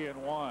it's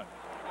 3-1.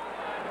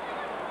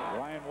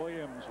 Ryan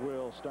Williams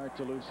will start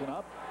to loosen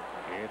up.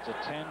 It's a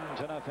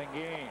 10-0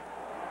 game.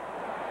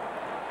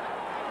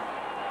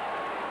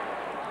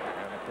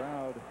 And the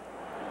crowd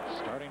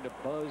starting to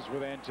buzz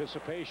with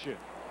anticipation.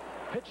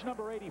 Pitch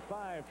number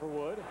 85 for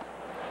Wood.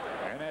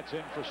 And that's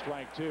in for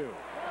strike 2.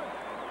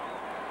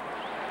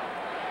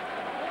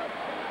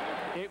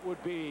 It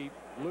would be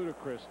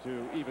ludicrous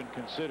to even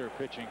consider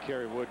pitching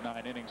Kerry Wood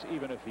 9 innings,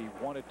 even if he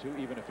wanted to,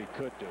 even if he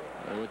could do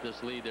it. With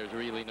this lead, there's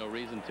really no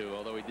reason to,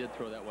 although he did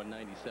throw that one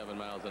 97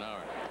 miles an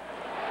hour.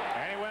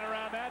 And he went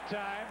around that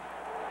time.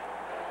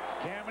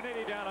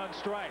 Caminiti down on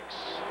strikes.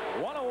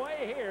 One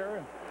away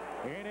here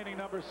in inning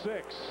number 6.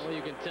 Well,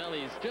 you can tell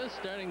he's just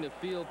starting to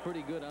feel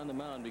pretty good on the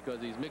mound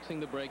because he's mixing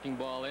the breaking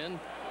ball in.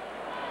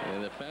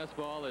 And the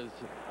fastball is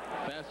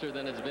faster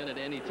than it's been at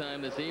any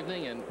time this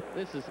evening, and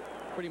this is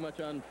pretty much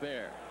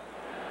unfair.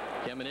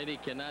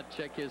 Caminiti cannot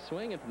check his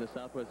swing, and from the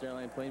Southwest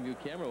Airlines Plainview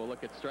camera, we'll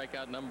look at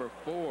strikeout number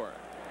 4.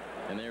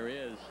 And there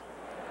is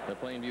the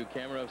Plainview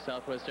camera of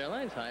Southwest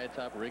Airlines high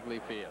atop Wrigley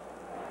Field.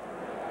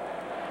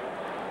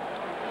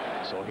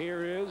 So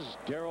here is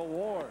Darrell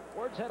Ward.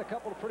 Ward's had a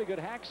couple of pretty good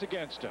hacks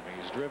against him.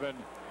 He's driven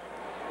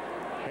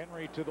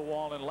Henry to the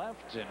wall in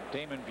left, and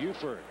Damon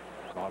Buford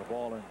caught a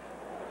ball in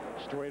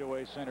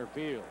straightaway center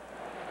field.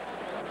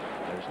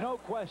 There's no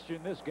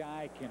question this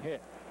guy can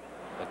hit.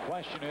 The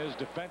question is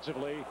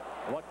defensively,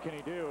 what can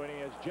he do? And he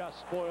has just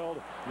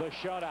spoiled the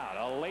shutout.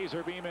 A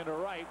laser beam into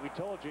right. We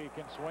told you he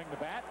can swing the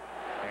bat.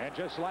 And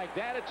just like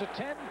that, it's a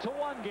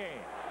 10-1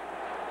 game.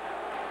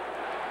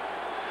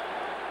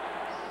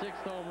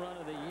 6th home run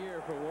of the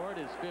year for Ward,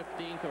 his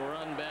 15th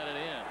run batted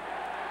in.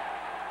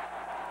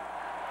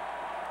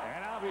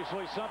 And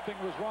obviously something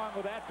was wrong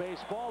with that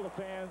baseball. The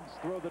fans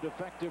throw the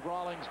defective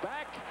Rawlings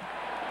back.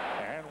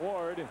 And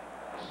Ward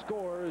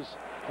scores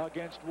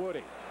against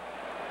Woody.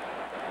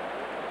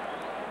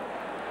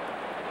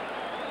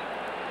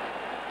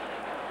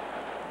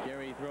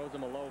 Gary throws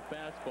him a low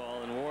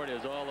fastball, and Ward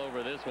is all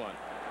over this one.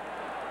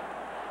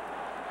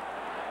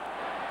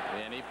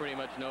 And he pretty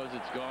much knows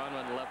it's gone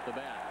when he left the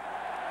bat.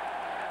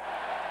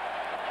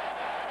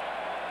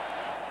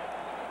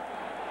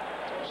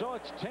 So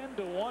it's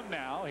 10-1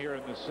 now here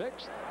in the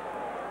 6th.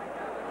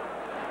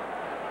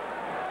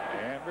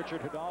 And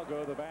Richard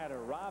Hidalgo, the batter,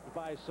 robbed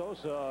by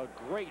Sosa. A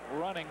great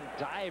running,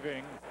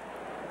 diving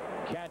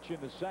catch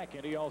in the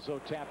 2nd. He also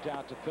tapped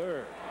out to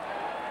 3rd.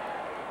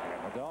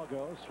 And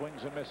Hidalgo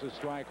swings and misses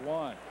strike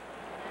 1.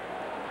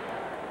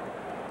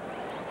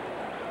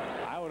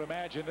 I would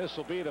imagine this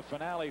will be the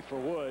finale for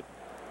Wood.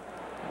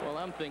 Well,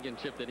 I'm thinking,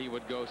 Chip, that he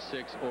would go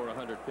 6 or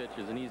 100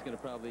 pitches, and he's going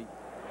to probably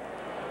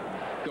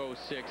go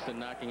 6 and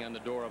knocking on the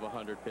door of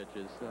 100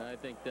 pitches. I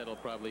think that'll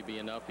probably be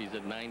enough. He's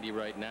at 90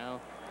 right now.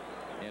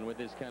 And with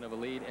this kind of a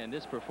lead and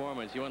this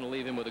performance, you want to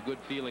leave him with a good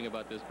feeling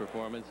about this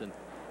performance, and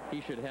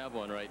he should have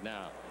one right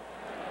now.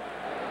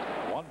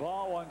 1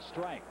 ball, 1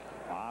 strike.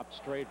 Pop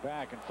straight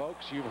back. And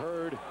folks, you've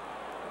heard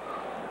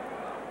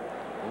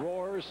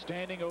roars,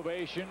 standing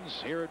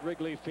ovations here at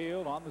Wrigley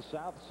Field on the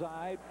south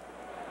side,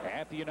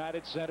 at the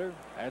United Center,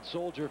 at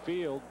Soldier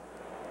Field.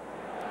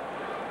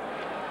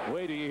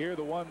 Wait till you hear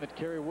the one that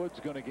Kerry Wood's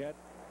going to get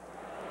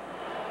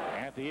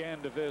at the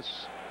end of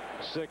this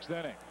 6th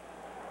inning.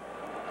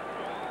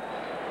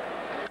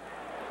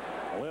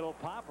 A little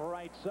pop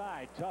right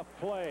side. Tough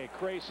play.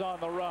 Crace on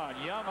the run.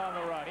 Young on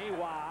the run.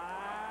 E.Y.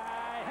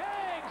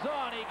 hangs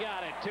on. He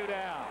got it. 2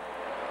 down.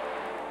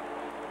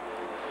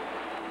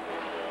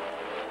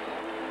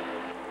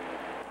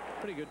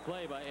 Pretty good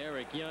play by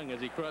Eric Young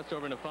as he crossed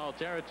over into foul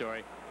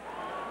territory.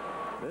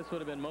 This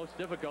would have been most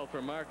difficult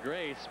for Mark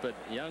Grace, but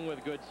Young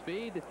with good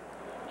speed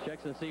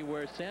checks and see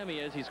where Sammy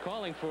is. He's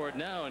calling for it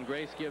now, and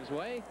Grace gives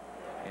way.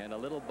 And a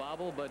little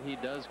bobble, but he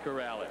does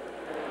corral it.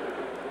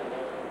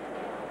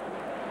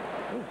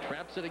 Ooh,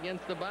 traps it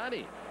against the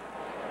body.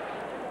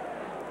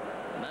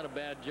 Not a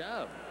bad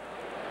job.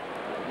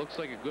 Looks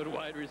like a good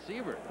wide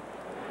receiver.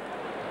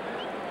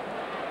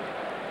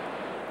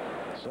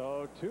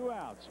 So 2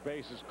 outs.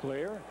 Base is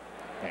clear.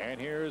 And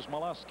here's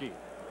Molesky.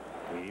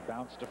 He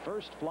bounced to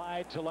first,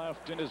 fly to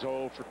left, and is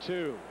 0 for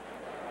 2.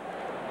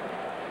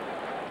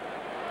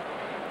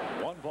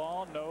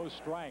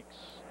 strikes.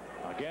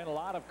 Again, a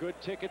lot of good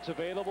tickets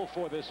available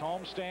for this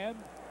homestand.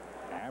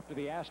 After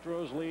the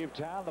Astros leave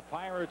town, the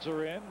Pirates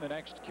are in. The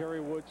next Kerry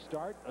Wood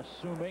start,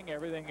 assuming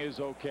everything is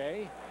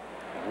okay,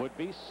 would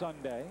be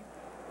Sunday.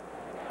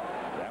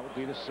 That would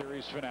be the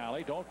series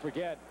finale. Don't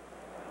forget,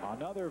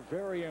 another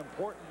very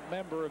important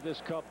member of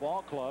this Cub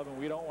ball club, and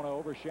we don't want to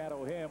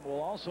overshadow him,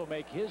 will also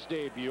make his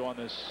debut on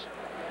this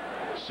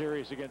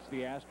series against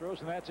the Astros,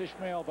 and that's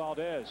Ishmael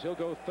Valdez. He'll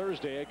go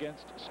Thursday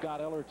against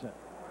Scott Ellerton.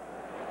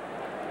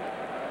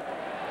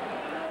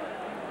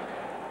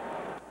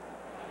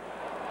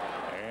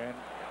 And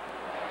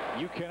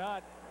you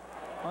cannot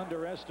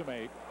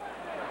underestimate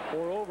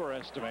or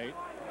overestimate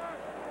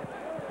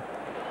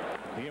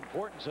the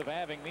importance of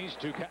having these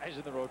two guys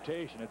in the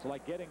rotation. It's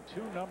like getting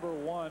two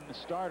 #1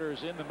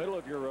 starters in the middle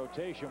of your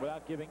rotation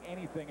without giving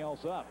anything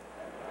else up.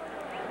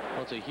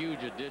 Well, it's a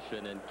huge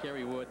addition, and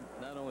Kerry Wood,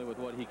 not only with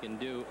what he can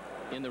do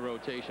in the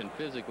rotation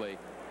physically,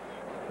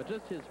 but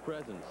just his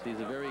presence.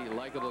 He's a very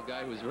likable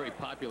guy who's very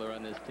popular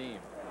on this team.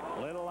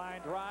 Little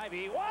line drive.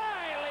 He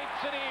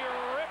leaps and he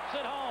rips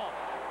it home.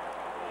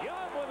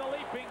 Young with a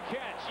leaping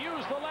catch.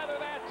 Used the leather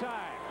that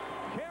time.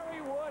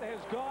 Kerry Wood has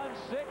gone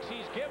 6.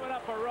 He's given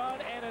up a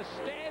run, and a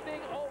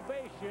standing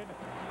ovation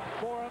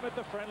for him at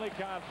the friendly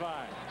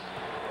confines.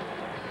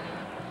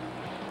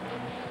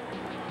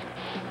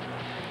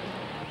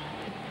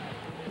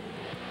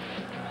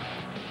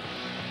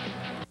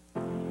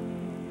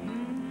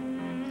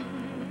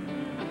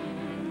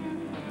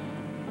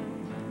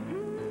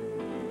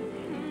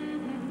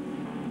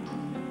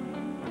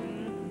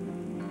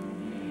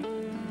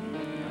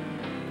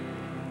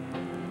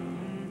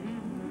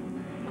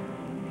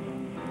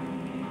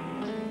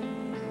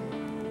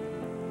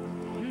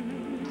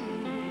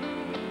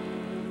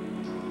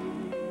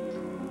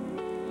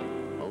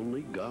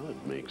 God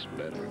makes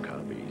better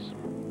copies.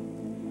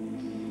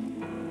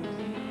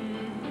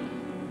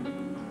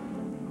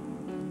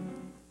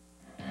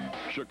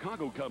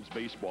 Chicago Cubs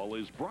baseball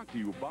is brought to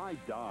you by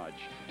Dodge.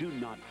 Do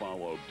not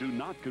follow. Do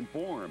not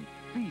conform.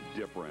 Be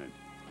different.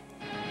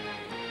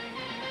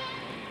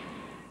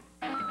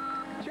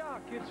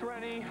 Chuck, it's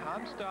Rennie.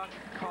 I'm stuck.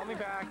 Call me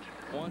back.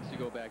 Wants to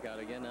go back out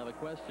again. Now the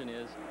question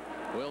is,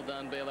 will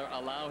Don Baylor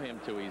allow him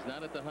to? He's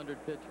not at the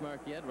 100-pitch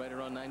mark yet, right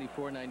around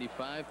 94,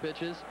 95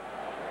 pitches.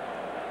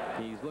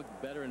 He's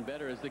looked better and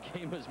better as the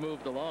game has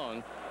moved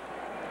along.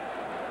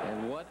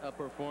 And what a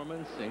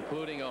performance,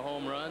 including a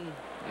home run.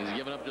 He's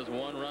given up just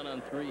 1 run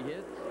on 3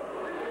 hits.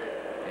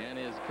 And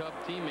his Cub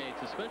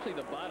teammates, especially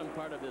the bottom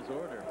part of his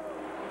order,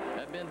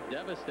 have been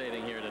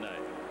devastating here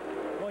tonight.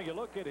 Well, you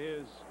look at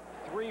his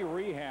 3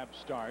 rehab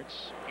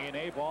starts in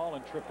A-ball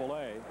and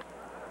AAA.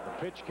 The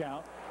pitch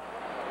count,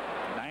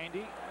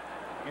 90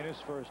 in his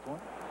first one,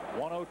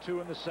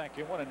 102 in the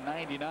second one, and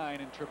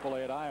 99 in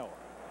AAA at Iowa.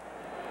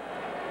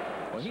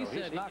 Well, he so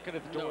said he's knocking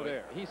at the door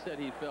there. He said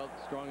he felt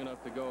strong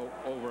enough to go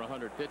over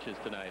 100 pitches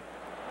tonight.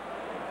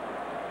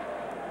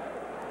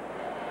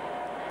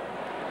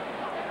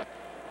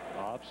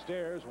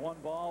 Upstairs, 1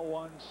 ball,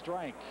 1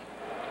 strike.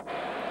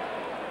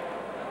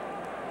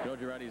 Joe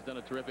Girardi's done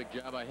a terrific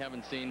job. I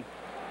haven't seen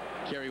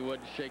Kerry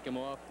Wood shake him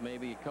off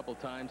maybe a couple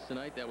times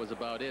tonight. That was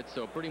about it.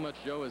 So pretty much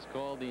Joe has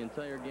called the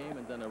entire game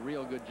and done a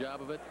real good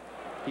job of it.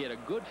 He had a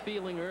good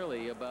feeling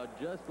early about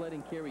just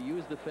letting Kerry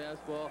use the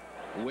fastball,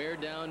 wear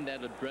down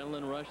that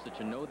adrenaline rush that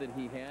you know that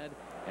he had,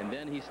 and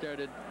then he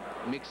started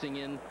mixing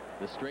in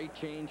the straight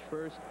change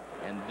first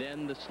and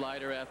then the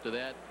slider after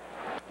that.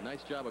 A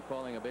nice job of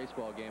calling a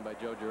baseball game by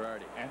Joe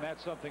Girardi. And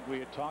that's something we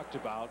had talked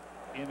about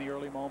in the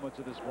early moments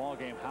of this ball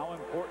game, how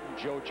important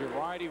Joe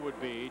Girardi would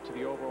be to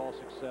the overall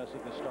success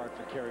of the start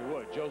for Kerry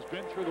Wood. Joe's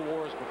been through the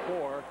wars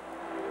before,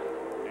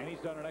 and he's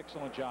done an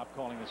excellent job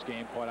calling this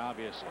game, quite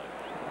obviously.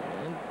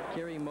 And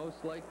Kerry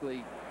most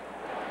likely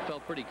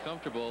felt pretty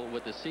comfortable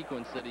with the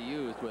sequence that he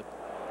used, with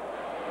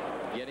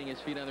getting his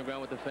feet on the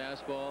ground with the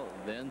fastball,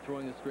 then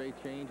throwing the straight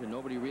change, and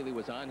nobody really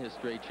was on his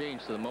straight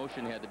change, so the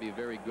motion had to be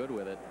very good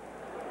with it.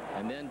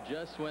 And then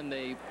just when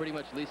they pretty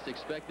much least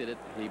expected it,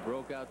 he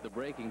broke out the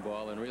breaking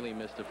ball and really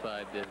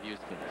mystified the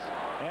Houstons.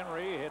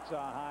 Henry hits a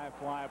high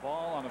fly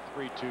ball on a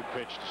 3-2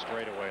 pitch to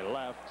straightaway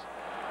left.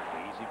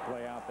 Easy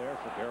play out there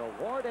for Darrell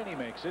Ward, and he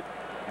makes it.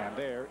 And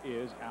there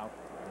is out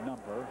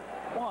number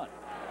 1.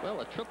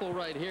 Well, a triple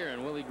right here,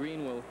 and Willie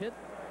Green will hit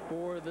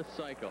for the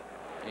cycle.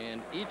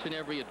 And each and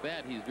every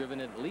at-bat, he's driven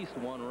at least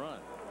 1 run.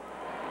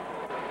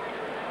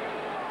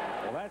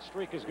 Well, that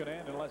streak is going to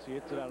end unless he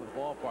hits it out of the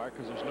ballpark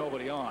because there's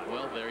nobody on.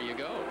 Well, there you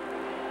go.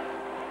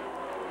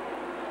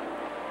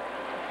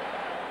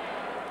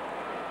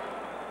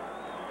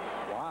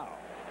 Wow.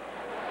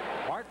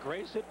 Mark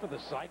Grace hit for the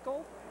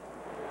cycle?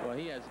 Well,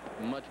 he has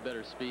much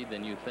better speed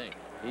than you think.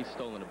 He's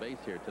stolen a base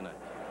here tonight.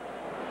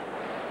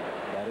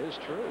 That is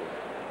true.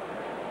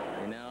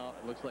 And now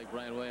it looks like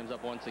Brian Williams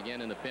up once again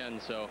in the pen,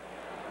 so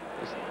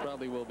this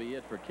probably will be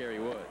it for Kerry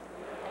Wood.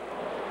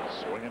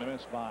 Swing and a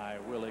miss by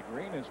Willie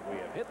Green as we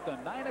have hit the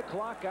 9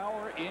 o'clock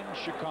hour in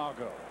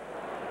Chicago.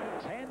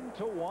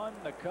 10-1,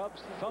 the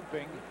Cubs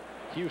thumping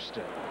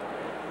Houston.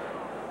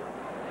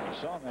 You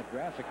saw in that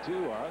graphic,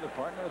 too, our other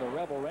partner, the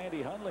Rebel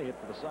Randy Hundley, hit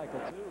for the cycle,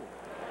 too.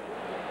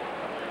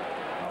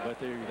 I'll bet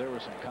there were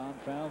some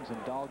confounds in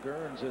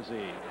Dahlgren's as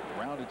he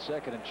rounded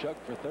second and chugged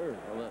for third.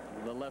 Well,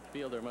 the left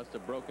fielder must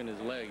have broken his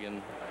leg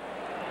and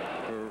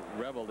for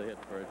Rebel to hit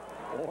for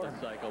the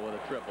cycle with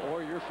a triple.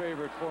 Or your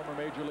favorite former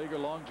major leaguer,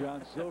 Long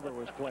John Silver,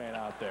 was playing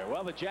out there.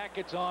 Well, the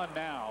jacket's on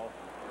now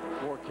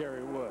for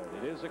Kerry Wood.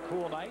 It is a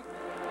cool night.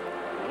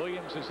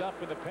 Williams is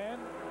up in the pen.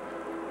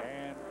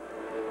 And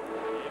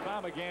if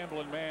I'm a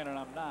gambling man, and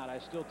I'm not, I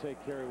still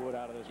take Kerry Wood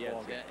out of this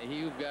ball game.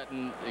 You've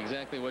gotten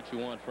exactly what you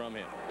want from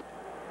him.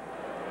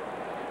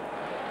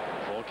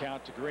 Full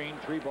count to Green,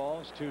 3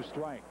 balls, 2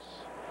 strikes.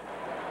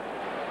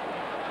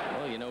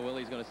 Well, you know,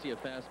 Willie's going to see a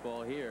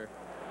fastball here.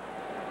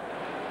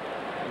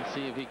 Let's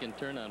see if he can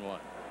turn on one.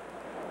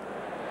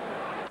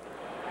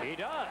 He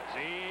does.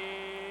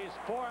 He's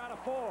 4 out of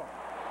 4.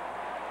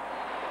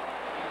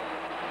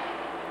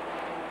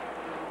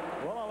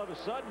 Well, all of a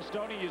sudden,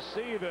 Stoney, you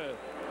see the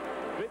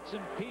bits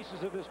and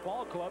pieces of this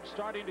ball club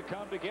starting to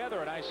come together.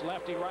 A nice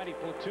lefty-righty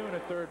platoon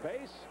at third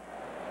base.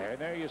 And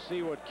there you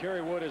see what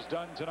Kerry Wood has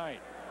done tonight.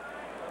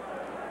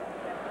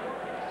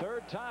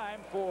 Third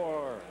time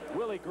for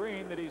Willie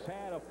Green that he's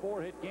had a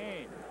 4-hit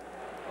game.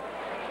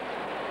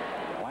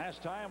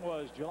 Last time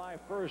was July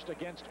 1st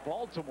against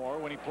Baltimore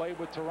when he played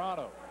with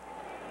Toronto.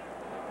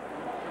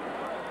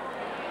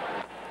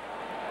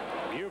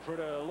 Buford,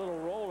 a little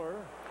roller.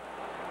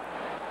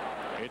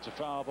 It's a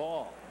foul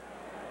ball.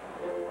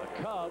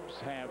 The Cubs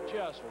have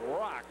just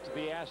rocked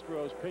the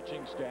Astros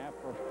pitching staff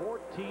for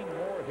 14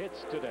 more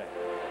hits today.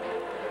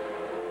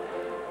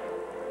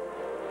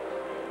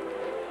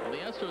 Well, the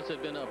Astros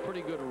have been a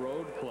pretty good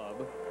road club.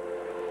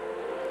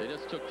 They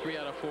just took 3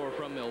 out of 4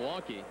 from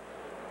Milwaukee.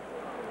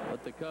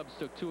 But the Cubs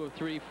took 2 of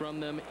 3 from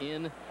them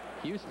in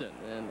Houston.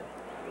 And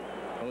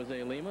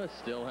Jose Lima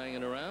still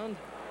hanging around,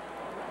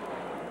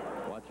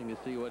 watching to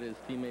see what his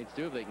teammates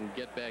do if they can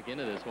get back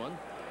into this one.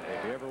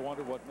 If you ever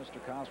wondered what Mr.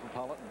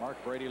 Cosmopolitan Mark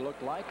Brady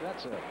looked like,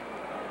 that's a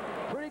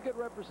pretty good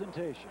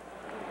representation.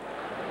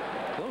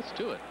 Close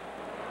to it.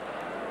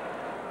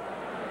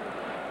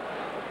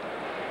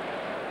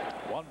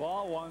 1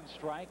 ball, 1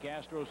 strike.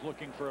 Astros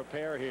looking for a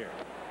pair here.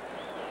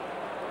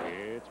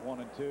 It's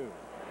 1-2.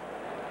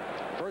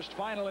 First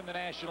final in the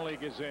National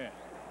League is in.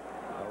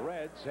 The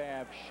Reds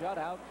have shut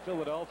out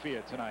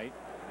Philadelphia tonight,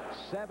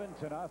 7-0.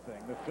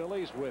 The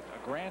Phillies with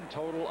a grand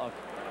total of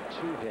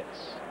 2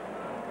 hits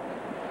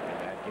in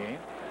that game.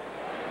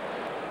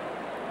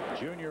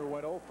 Junior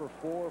went 0 for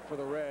 4 for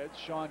the Reds.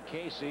 Sean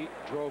Casey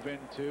drove in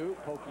 2.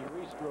 Pokey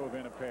Reese drove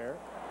in a pair.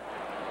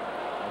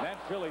 And that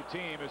Philly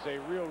team is a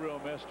real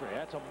mystery.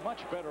 That's a much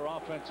better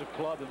offensive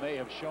club than they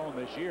have shown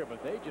this year,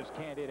 but they just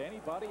can't hit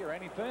anybody or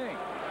anything.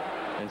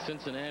 And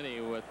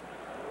Cincinnati, with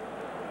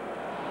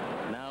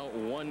now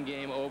 1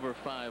 game over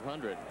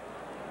 500,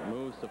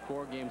 moves to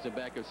 4 games in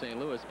back of St.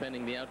 Louis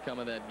pending the outcome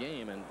of that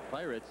game. And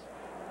Pirates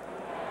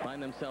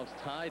find themselves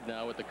tied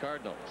now with the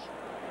Cardinals.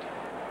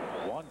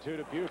 1-2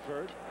 to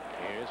Buford.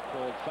 Is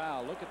pulled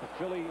foul. Look at the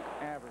Philly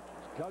averages.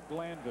 Doug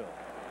Glanville,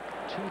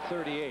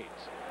 238.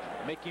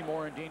 Mickey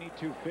Morandini,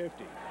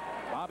 250.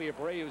 Bobby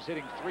Abreu's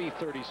hitting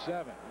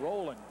 337.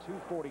 Rowland,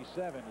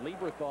 247.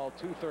 Lieberthal,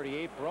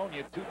 238.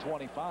 Bronya,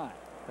 225.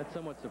 That's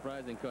somewhat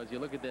surprising because you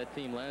look at that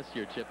team last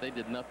year, Chip, they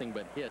did nothing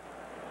but hit.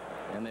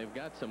 And they've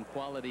got some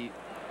quality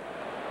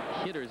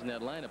hitters in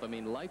that lineup. I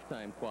mean,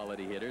 lifetime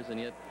quality hitters, and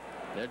yet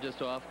they're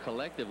just off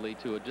collectively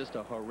to just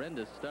a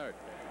horrendous start.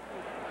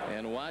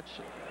 And watch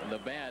the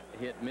bat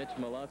hit Mitch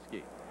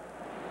Molesky.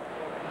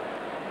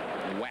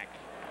 Whack.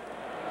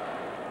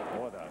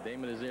 What a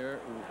Damon is there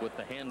with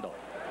the handle.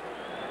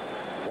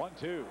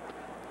 1-2.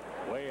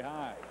 Way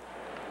high.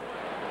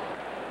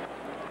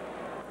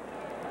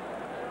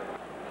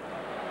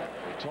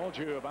 We told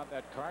you about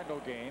that Cardinal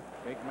game.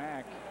 Big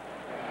Mac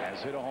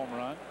has hit a home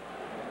run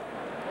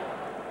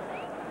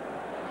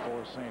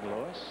for St.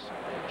 Louis.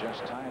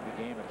 Just tied the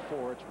game at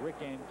 4. It's Rick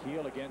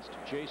Ankiel against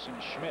Jason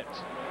Schmidt.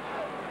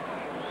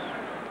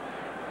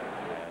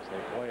 As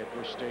they play at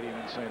Busch Stadium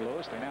in St.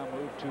 Louis, they now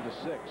move to the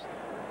 6th.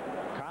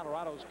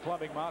 Colorado's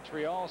clubbing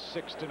Montreal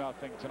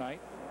 6-0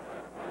 tonight.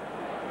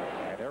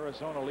 And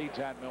Arizona leads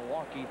at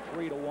Milwaukee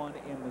 3-1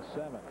 in the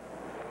 7th.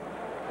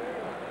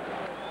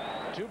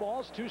 2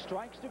 balls, 2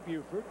 strikes to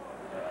Buford.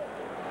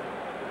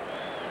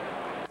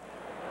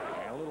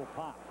 And a little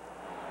pop.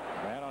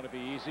 That ought to be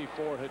easy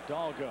for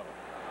Hidalgo.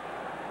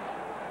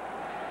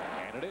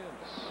 And it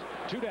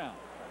is. 2 down.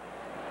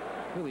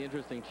 Really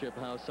interesting, Chip,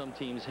 how some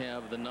teams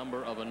have the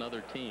number of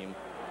another team.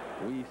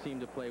 We seem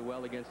to play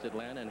well against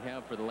Atlanta and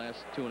have for the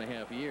last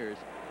 2.5 years.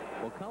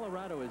 Well,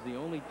 Colorado is the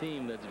only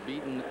team that's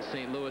beaten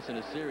St. Louis in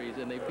a series,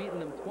 and they've beaten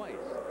them twice.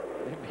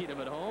 They beat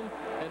them at home,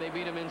 and they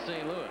beat them in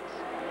St. Louis.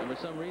 And for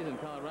some reason,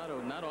 Colorado,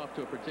 not off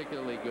to a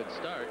particularly good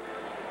start,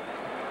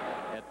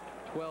 at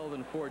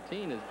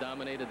 12-14, has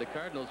dominated the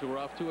Cardinals, who were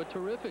off to a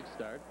terrific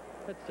start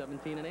at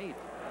 17-8.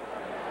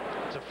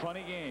 It's a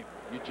funny game.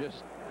 You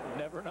just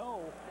never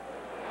know.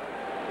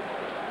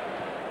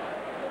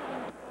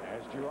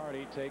 As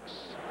Girardi takes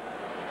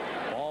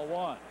ball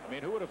 1. I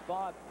mean, who would have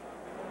thought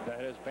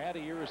that as bad a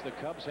year as the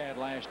Cubs had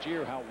last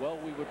year, how well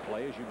we would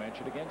play, as you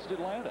mentioned, against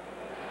Atlanta.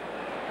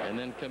 And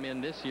then come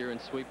in this year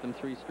and sweep them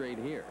 3 straight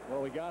here.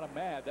 Well, we got them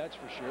mad, that's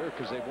for sure,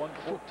 because they've won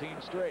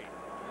 14 straight.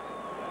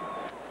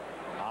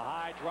 A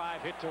high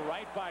drive hit to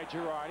right by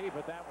Girardi,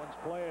 but that one's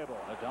playable.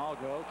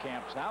 Hidalgo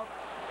camps out,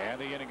 and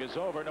the inning is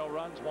over. No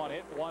runs, 1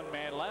 hit, 1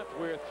 man left.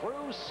 We're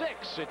through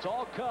 6. It's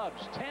all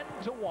Cubs,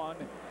 10-1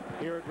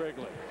 here at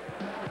Wrigley.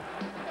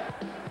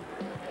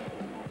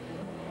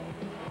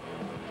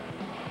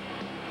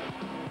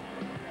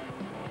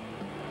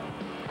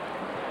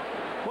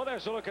 Well,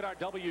 there's a look at our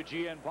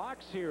WGN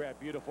box here at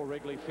beautiful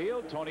Wrigley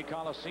Field. Tony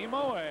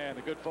Colosimo and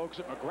the good folks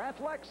at McGrath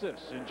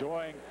Lexus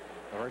enjoying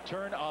the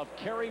return of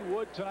Kerry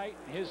Wood tonight.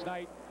 His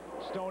night,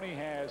 Stoney,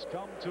 has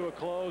come to a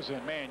close,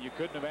 and man, you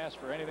couldn't have asked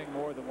for anything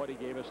more than what he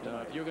gave us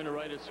tonight. If you're going to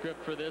write a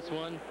script for this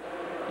one,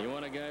 you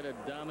want a guy to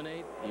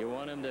dominate, you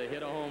want him to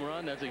hit a home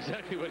run. That's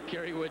exactly what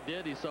Kerry Wood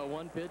did. He saw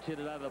 1 pitch, hit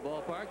it out of the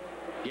ballpark,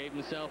 gave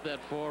himself that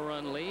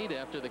 4-run lead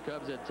after the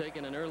Cubs had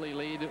taken an early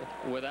lead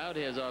without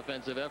his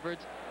offensive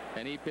efforts,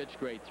 and he pitched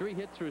great. 3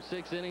 hits through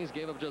 6 innings,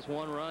 gave up just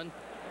 1 run,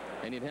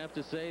 and you'd have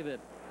to say that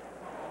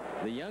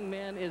the young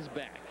man is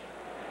back.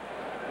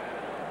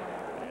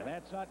 And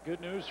that's not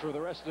good news for the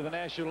rest of the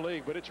National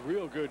League, but it's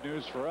real good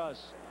news for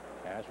us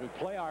as we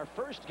play our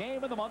first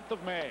game in the month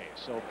of May.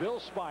 So Bill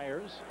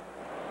Spires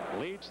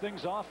leads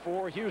things off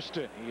for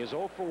Houston. He is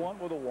 0 for 1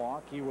 with a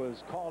walk. He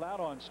was called out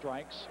on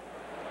strikes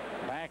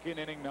back in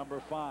inning number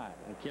 5.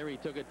 And Kerry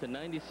took it to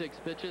 96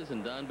 pitches,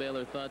 and Don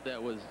Baylor thought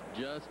that was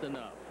just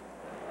enough.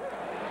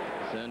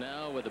 So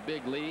now with a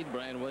big lead,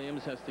 Brian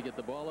Williams has to get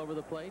the ball over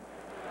the plate.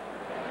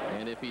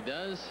 And if he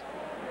does,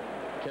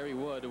 Kerry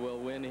Wood will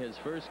win his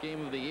first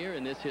game of the year,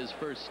 and this his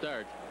first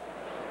start.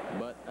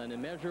 But an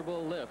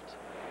immeasurable lift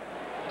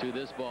to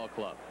this ball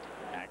club.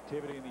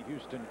 Activity in the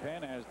Houston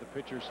pen as the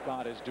pitcher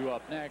spot is due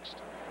up next.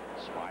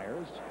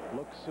 Spires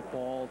looks at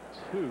ball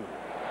 2.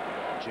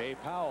 Jay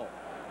Powell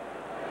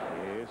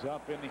is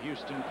up in the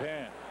Houston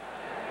pen.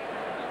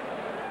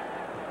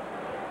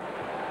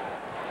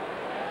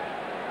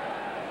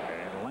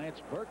 And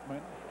Lance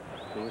Berkman,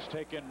 who has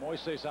taken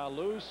Moises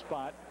Alou's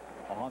spot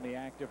on the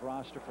active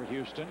roster for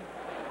Houston,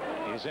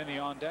 is in the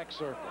on-deck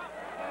circle.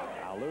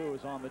 Alou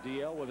is on the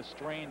DL with a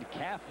strained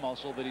calf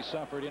muscle that he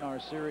suffered in our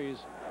series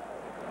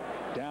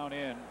down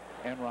in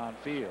Enron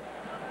Field.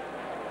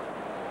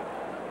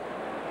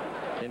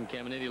 Ken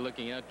Caminiti,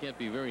 looking out, can't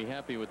be very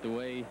happy with the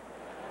way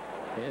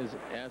his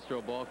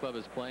Astro ball club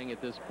is playing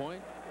at this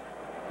point.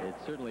 It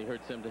certainly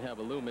hurts him to have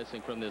Alou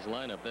missing from this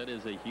lineup. That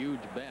is a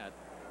huge bat.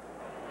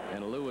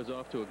 And Alou is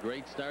off to a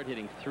great start,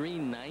 hitting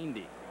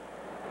 .390.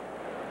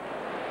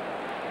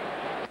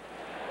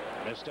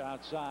 Missed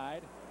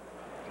outside.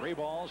 3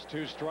 balls,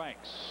 2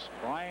 strikes.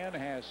 Brian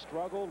has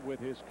struggled with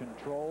his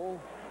control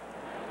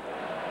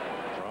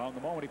from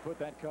the moment he put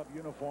that Cub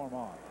uniform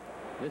on.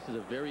 This is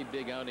a very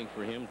big outing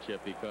for him,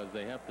 Chip, because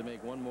they have to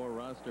make 1 more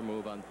roster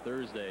move on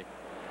Thursday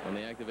when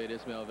they activate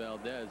Ismael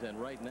Valdez. And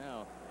right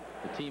now,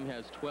 the team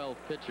has 12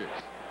 pitchers.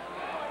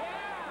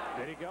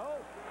 Did he go?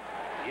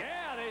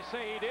 Yeah, they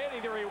say he did.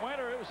 Either he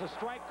went or it was a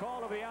strike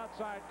call to the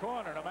outside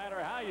corner. No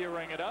matter how you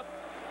ring it up,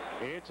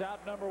 it's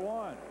out number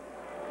 1.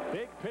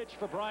 Big pitch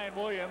for Brian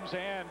Williams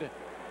and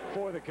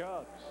for the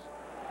Cubs.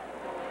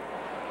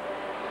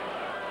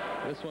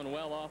 This one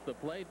well off the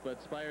plate,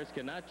 but Spires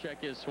cannot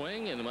check his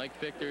swing, and Mike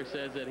Fichter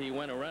says that he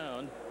went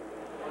around,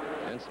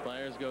 and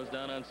Spires goes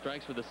down on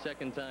strikes for the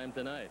 2nd time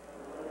tonight.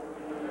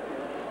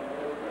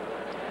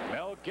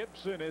 Mel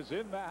Gibson is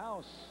in the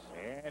house,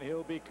 and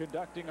he'll be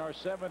conducting our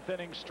 7th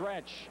inning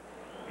stretch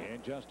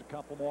in just a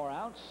couple more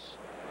outs.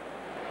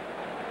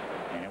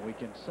 And we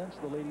can sense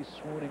the ladies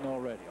swooning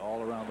already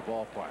all around the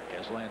ballpark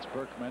as Lance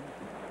Berkman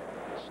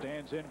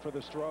stands in for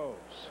the Stros.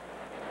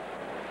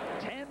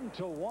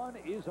 10-1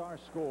 is our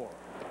score.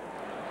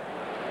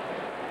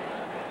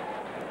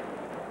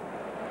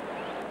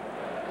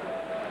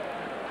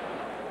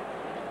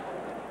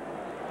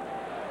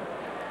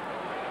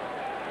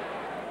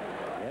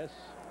 Yes,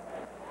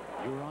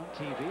 you're on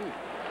TV.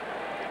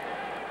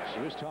 She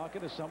was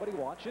talking to somebody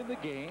watching the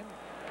game.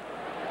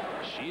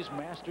 She's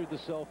mastered the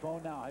cell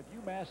phone. Now, have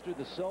you mastered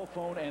the cell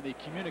phone and the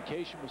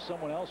communication with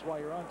someone else while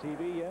you're on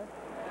TV yet?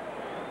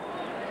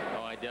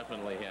 Oh, I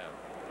definitely have.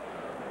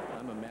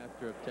 I'm a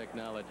master of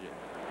technology.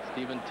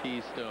 Stephen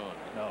T. Stone.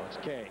 No, it's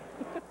K.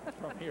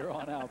 From here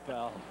on out,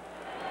 pal.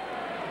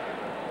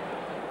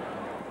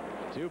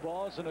 2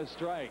 balls and a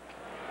strike.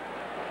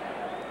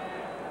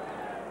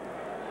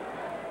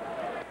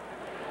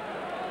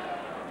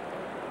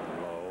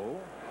 Low.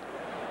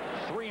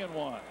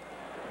 3-1.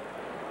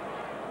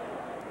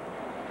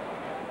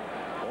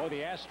 Boy,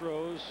 the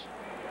Astros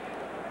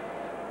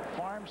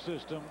farm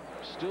system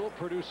still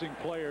producing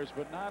players,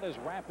 but not as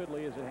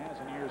rapidly as it has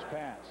in years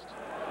past.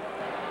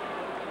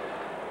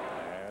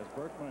 As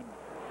Berkman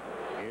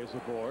is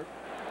aboard.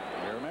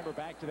 You remember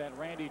back to that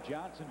Randy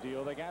Johnson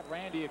deal. They got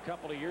Randy a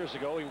couple of years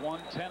ago. He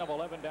won 10 of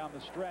 11 down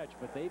the stretch,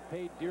 but they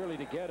paid dearly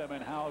to get him,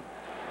 and how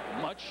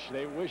much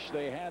they wish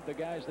they had the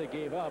guys they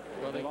gave up.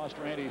 Well, they lost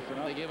Randy for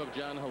nothing. They gave up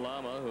John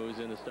Halama, who's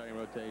in the starting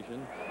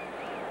rotation.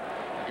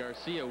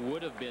 Garcia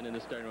would have been in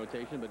the starting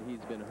rotation, but he's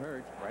been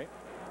hurt. Right.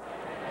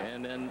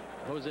 And then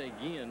Jose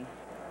Guillen.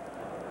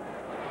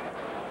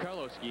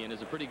 Carlos Guillen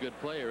is a pretty good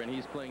player, and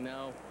he's playing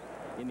now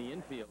in the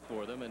infield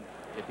for them. And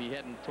if he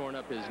hadn't torn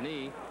up his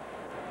knee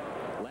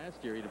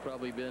last year, he'd have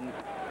probably been,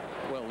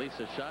 well, at least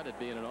a shot at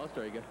being an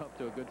all-star. He got off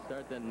to a good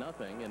start, then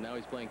nothing, and now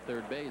he's playing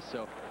third base.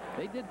 So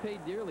they did pay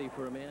dearly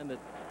for a man that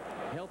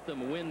helped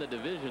them win the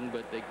division,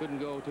 but they couldn't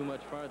go too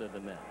much farther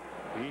than that.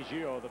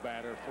 Biggio, the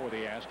batter for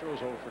the Astros,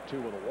 0 for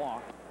 2 with a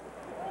walk.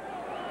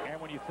 And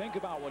when you think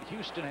about what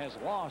Houston has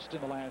lost in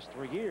the last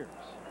 3 years,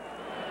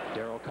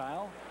 Darryl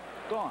Kyle,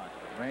 gone.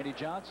 Randy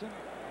Johnson,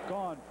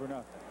 gone for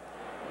nothing.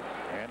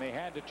 And they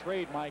had to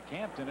trade Mike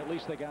Hampton. At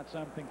least they got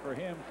something for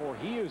him, for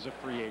he is a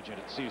free agent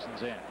at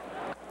season's end.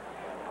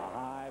 A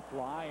high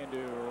fly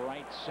into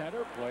right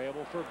center,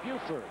 playable for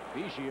Buford.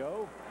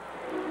 Biggio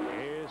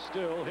is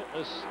still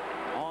hitless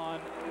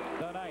on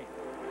the night.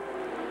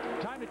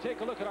 Time to take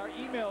a look at our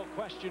email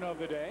question of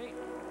the day.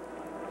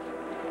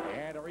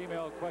 And our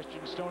email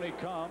question, Stoney,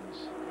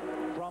 comes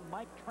from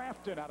Mike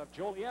Trafton out of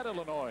Joliet,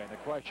 Illinois. And the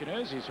question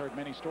is, he's heard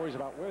many stories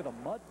about where the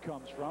mud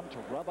comes from to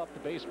rub up the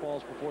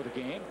baseballs before the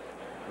game.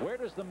 Where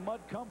does the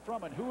mud come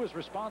from, and who is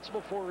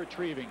responsible for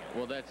retrieving it?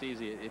 Well, that's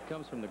easy. It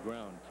comes from the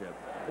ground, Chip.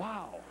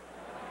 Wow.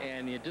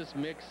 And you just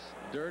mix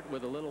dirt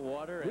with a little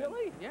water.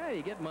 Really? Yeah,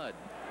 you get mud.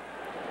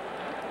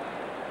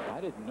 I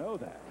didn't know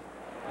that.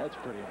 That's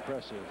pretty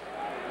impressive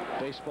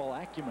baseball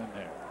acumen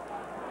there.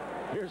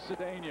 Here's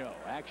Cedeno.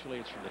 Actually,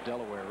 it's from the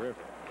Delaware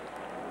River.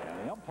 And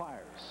the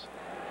umpires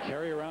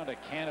carry around a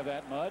can of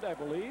that mud, I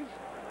believe.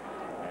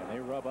 And they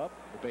rub up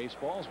the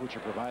baseballs, which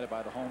are provided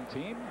by the home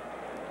team.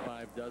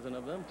 5 dozen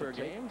of them per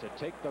game. To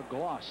take the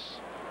gloss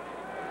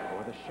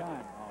or the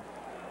shine off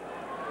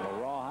the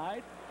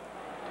rawhide.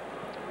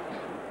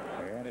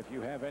 And if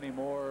you have any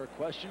more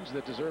questions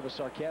that deserve a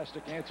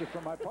sarcastic answer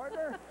from my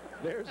partner,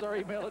 there's our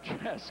email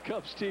address,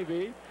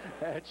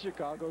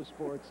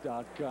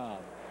 CubsTV@chicagosports.com.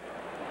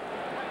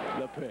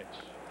 The pitch.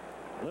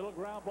 Little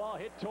ground ball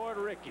hit toward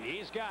Rickey.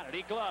 He's got it.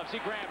 He gloves. He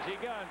grabs. He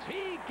guns.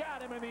 He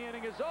got him, and the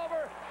inning is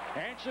over.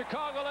 And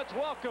Chicago, let's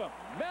welcome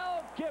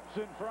Mel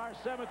Gibson for our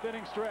 7th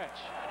inning stretch.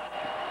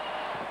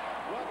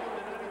 Welcome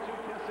to 92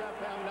 Kiss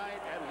FM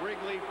night at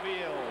Wrigley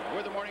Field.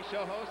 We're the morning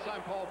show hosts.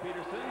 I'm Paul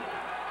Peterson.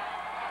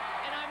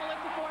 And I'm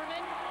Melissa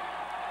Foreman.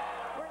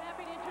 We're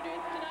happy to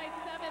introduce tonight's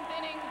 7th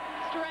inning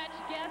stretch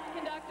guest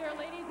conductor,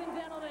 ladies and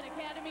gentlemen,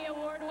 Academy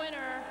Award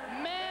winner,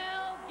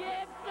 Mel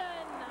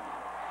Gibson.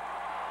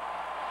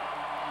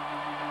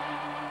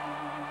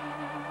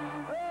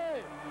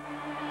 Hey!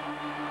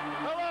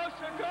 Hello,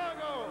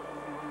 Chicago!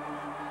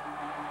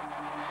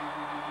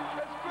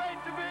 It's great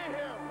to be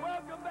here.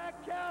 Welcome back,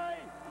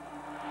 Kerry.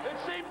 It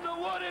seems the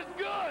wood is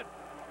good.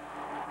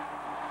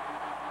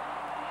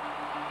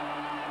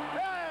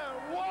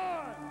 And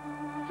 1,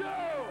 2,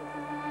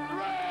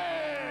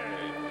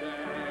 3.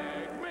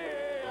 Take me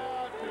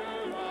out to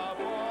the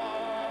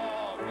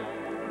ball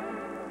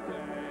game.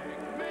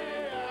 Take me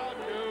out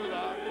to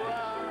the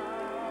ground.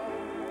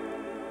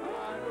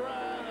 I'd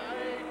rather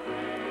eat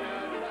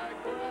peanuts like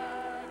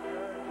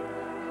crackers.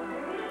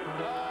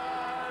 I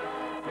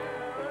don't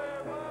care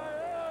if I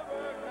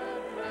ever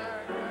get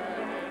back.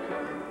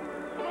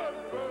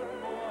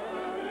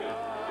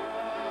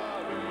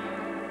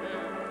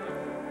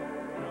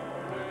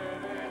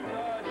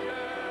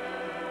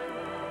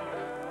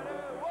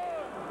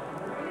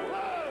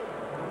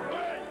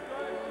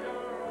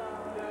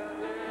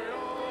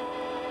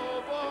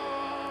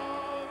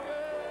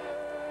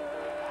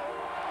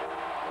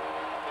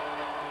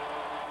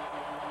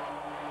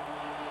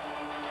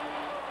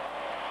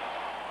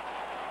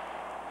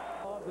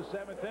 The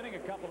 7th inning, a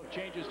couple of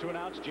changes to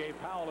announce. Jay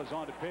Powell is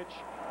on to pitch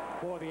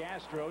for the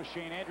Astros.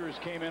 Shane Andrews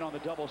came in on the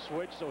double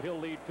switch, so he'll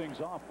lead things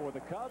off for the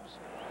Cubs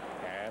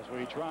as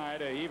we try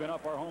to even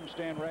up our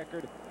homestand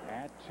record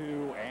at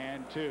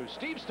 2-2.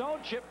 Steve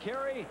Stone, Chip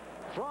Carey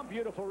from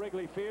beautiful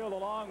Wrigley Field,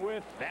 along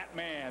with that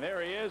man. There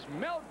he is,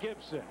 Mel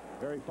Gibson.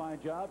 Very fine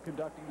job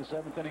conducting the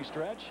 7th inning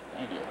stretch.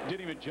 Thank you.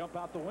 Didn't even jump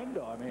out the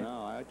window. I mean,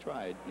 No, I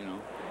tried, you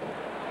know.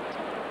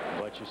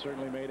 but you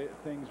certainly made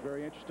things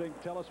very interesting.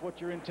 Tell us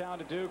what you're in town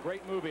to do.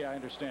 Great movie, I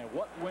understand.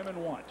 What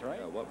Women Want, right?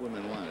 Yeah, What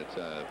Women Want. It's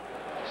a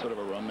sort of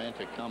a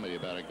romantic comedy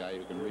about a guy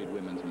who can read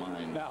women's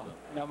minds.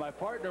 Now my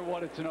partner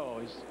wanted to know,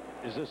 is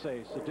this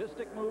a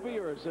sadistic movie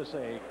or is this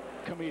a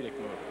comedic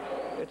movie?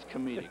 It's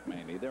comedic,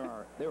 mainly. There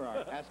are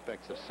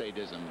aspects of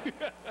sadism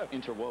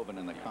interwoven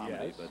in the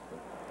comedy, Yes. but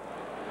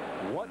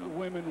What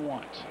Women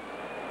Want.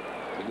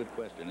 it's a good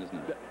question,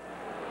 isn't it?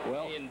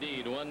 Well,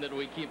 indeed, one that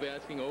we keep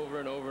asking over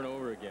and over and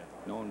over again.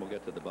 No one will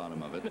get to the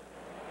bottom of it.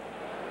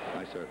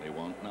 I certainly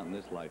won't, not in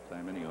this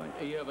lifetime anyway.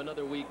 You have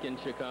another week in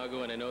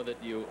Chicago, and I know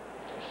that you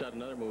shot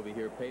another movie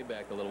here,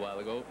 Payback, a little while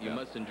ago. You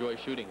must enjoy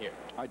shooting here.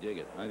 I dig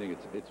it. I think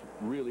it's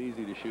really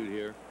easy to shoot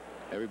here.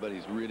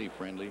 Everybody's really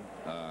friendly.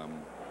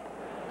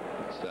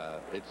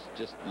 It's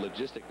just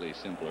logistically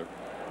simpler.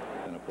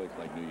 in a place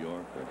like New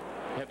York.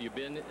 Have you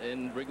been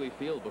in Wrigley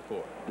Field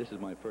before? This is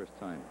my first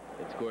time.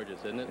 It's gorgeous,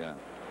 isn't it? Yeah.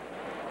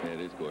 Yeah, it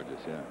is gorgeous,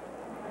 yeah.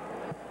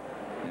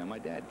 Yeah, my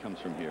dad comes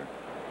from here.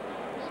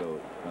 So,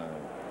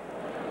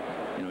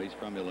 you know, he's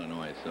from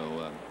Illinois,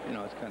 so, you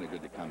know, it's kind of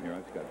good to come here.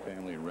 I've got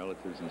family and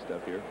relatives and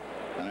stuff here.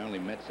 And I only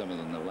met some of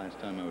them the last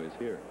time I was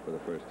here for the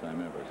first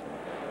time ever, so.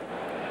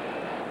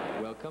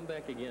 Well, come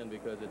back again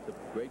because it's a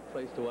great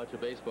place to watch a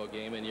baseball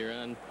game, and you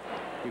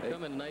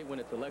come at night when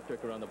it's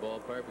electric around the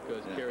ballpark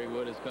because Kerry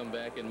Wood has come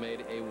back and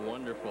made a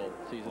wonderful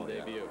season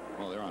debut.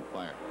 Oh, they're on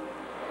fire.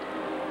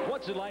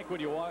 What's it like when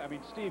you walk? I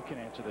mean, Steve can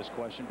answer this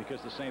question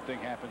because the same thing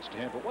happens to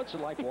him. But what's it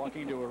like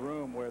walking into a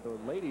room where the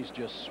ladies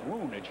just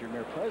swoon at your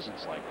mere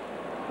presence? Like,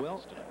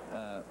 well,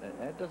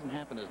 that doesn't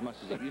happen as much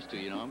as it used to.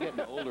 You know, I'm getting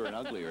older and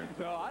uglier.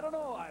 No, I don't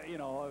know. You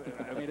know,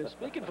 I mean,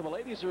 speaking for the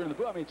ladies who are in the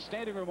booth, I mean,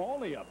 standing room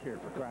only up here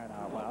for crying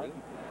out loud.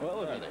 Well,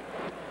 where are they?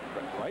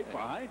 Right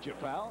behind you,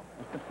 pal.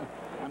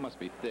 I must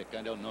be thick.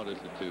 I don't notice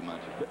it too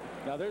much.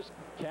 Now, there's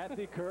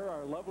Kathy Kerr,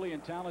 our lovely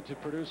and talented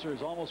producer,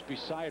 is almost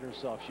beside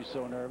herself. She's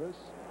so nervous.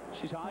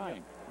 She's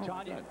crying.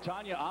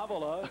 Tanya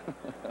Avila,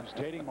 who's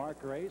dating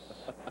Mark Grace.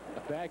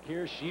 Back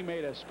here, she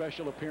made a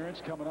special appearance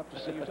coming up to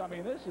see you. I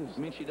mean, this is...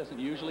 You mean she doesn't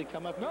usually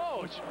come up?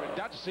 No, it's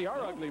not to see our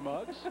ugly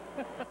mugs.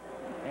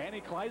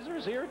 Annie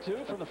Kleiser's here, too,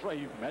 from the front.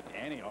 You've met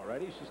Annie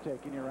already. She's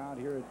taking you around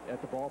here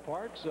at the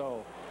ballpark,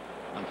 so...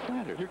 I'm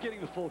flattered. You're getting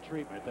the full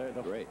treatment.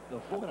 Great.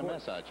 The full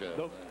massage.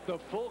 The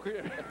full...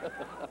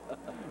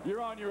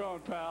 You're on your own,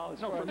 pal.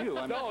 No, from you.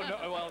 No,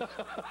 well,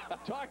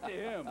 talk to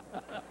him.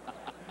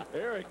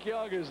 Eric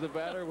Young is the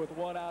batter with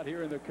one out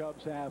here in the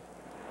Cubs half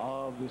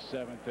of the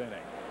 7th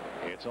inning.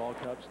 It's all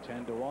Cubs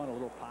 10-1. A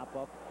little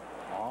pop-up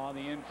on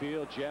the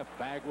infield. Jeff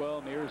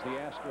Bagwell nears the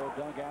Astro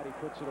dugout. He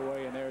puts it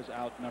away, and there's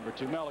out number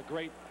 2. Mel, a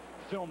great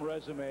film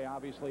resume.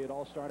 Obviously, it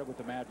all started with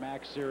the Mad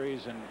Max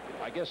series, and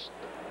I guess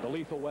the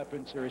Lethal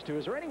Weapon series, too.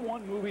 Is there any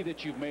one movie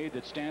that you've made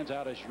that stands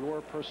out as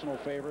your personal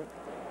favorite?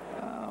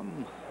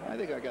 I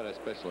think I got a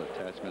special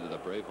attachment to the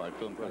Braveheart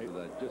film because of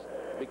that. Just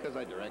because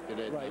I directed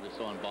it, I was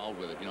so involved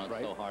with it. You know,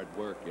 it's so hard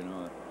work, you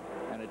know,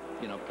 and it,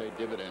 you know, paid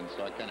dividends.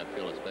 So I kind of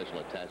feel a special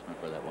attachment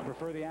for that one.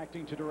 Prefer the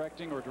acting to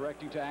directing or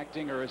directing to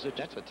acting, or is it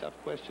just... That's a tough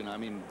question. I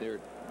mean, they're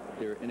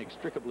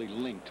inextricably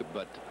linked,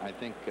 but I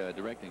think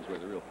directing's where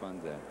the real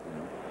fun's at, you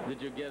know.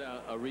 Did you get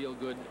a real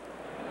good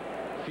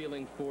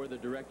feeling for the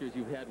directors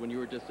you've had when you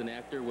were just an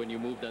actor, when you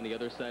moved on the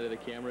other side of the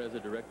camera as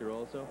a director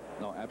also?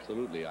 No,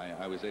 absolutely.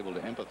 I was able to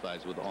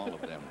empathize with all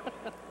of them.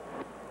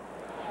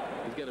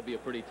 It's got to be a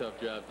pretty tough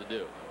job to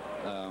do.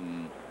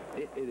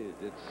 It is.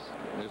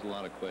 There's a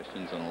lot of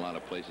questions and a lot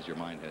of places your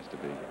mind has to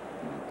be.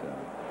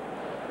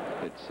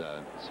 It's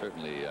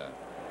certainly a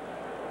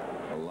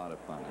lot of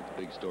fun. It's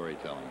big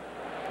storytelling.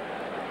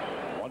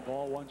 1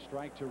 ball, 1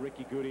 strike to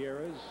Ricky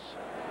Gutierrez.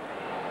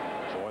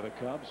 For the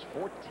Cubs,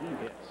 14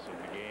 hits in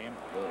the game.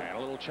 And a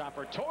little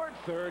chopper toward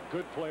third.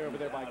 Good play over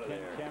there by Ken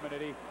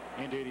Caminiti.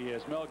 Indeed he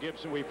is. Mel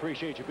Gibson, we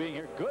appreciate you being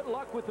here. Good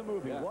luck with the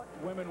movie, What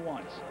Women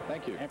Want.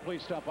 Thank you. And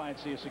please stop by and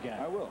see us again.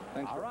 I will.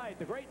 Thanks. All right,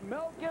 the great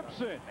Mel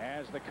Gibson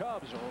as the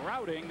Cubs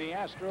routing the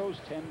Astros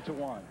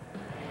 10-1.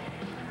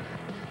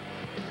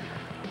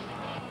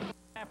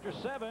 After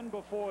 7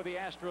 before the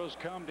Astros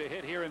come to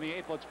hit here in the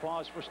 8th. Let's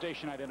pause for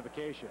station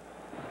identification.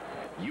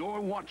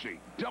 You're watching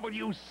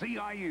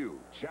WCIU,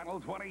 Channel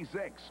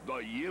 26, the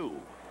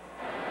U.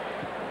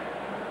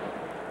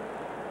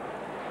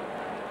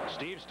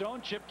 Steve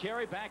Stone, Chip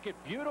Carey back at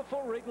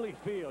beautiful Wrigley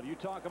Field. You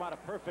talk about a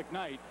perfect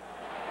night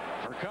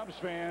for Cubs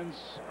fans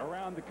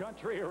around the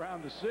country,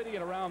 around the city,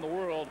 and around the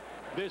world.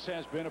 This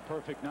has been a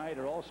perfect night.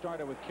 It all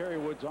started with Kerry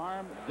Wood's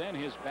arm, then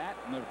his bat,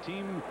 and the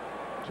team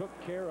took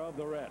care of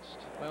the rest.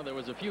 Well, there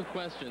was a few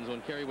questions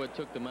when Kerry Wood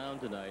took the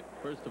mound tonight.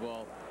 First of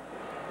all,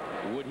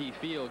 would he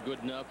feel good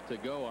enough to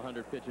go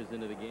 100 pitches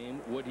into the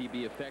game? Would he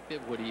be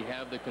effective? Would he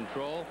have the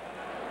control?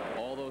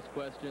 All those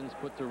questions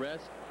put to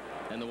rest.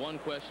 And the one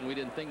question we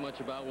didn't think much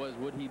about was,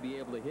 would he be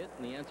able to hit?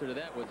 And the answer to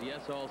that was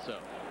yes also.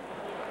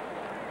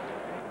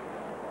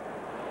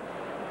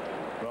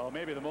 Well,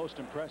 maybe the most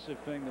impressive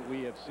thing that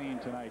we have seen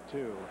tonight,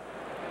 too,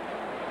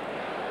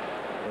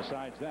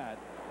 besides that,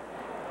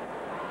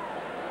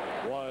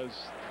 was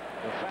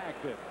the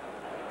fact that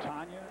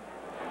Tanya,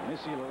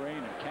 Missy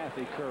Lorraine, and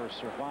Kathy Kerr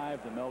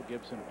survived the Mel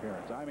Gibson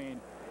appearance. I mean,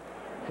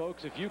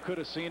 folks, if you could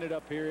have seen it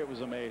up here, it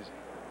was amazing.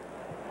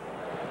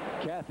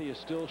 Kathy is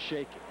still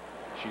shaking.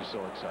 She's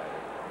so excited.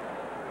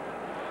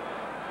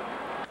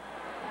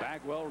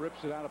 Bagwell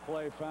rips it out of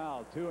play,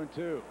 foul,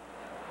 2-2.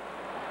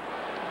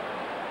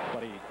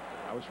 But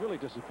I was really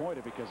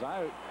disappointed because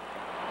I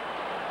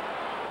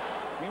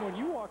mean, when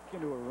you walk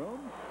into a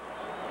room,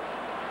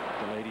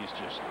 the ladies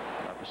just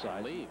are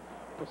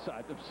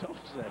beside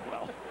themselves then,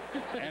 well,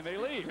 and they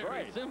leave. Very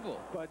right. simple.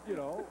 But, you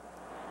know,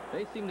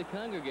 they seem to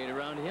congregate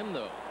around him,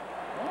 though.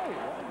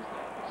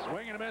 Right.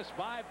 Swing and a miss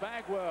by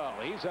Bagwell.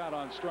 He's out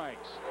on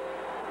strikes.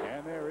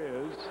 And there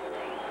is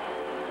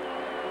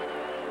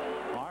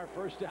our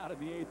first out in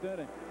the 8th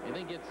inning. You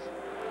think it's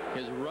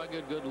his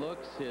rugged good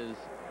looks, his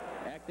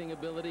acting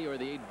ability, or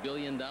the $8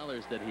 billion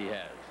that he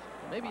has?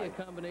 Maybe a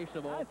combination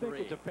of all I think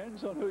three. it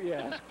depends on who you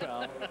ask,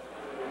 pal.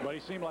 But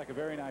he seemed like a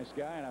very nice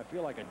guy, and I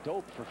feel like a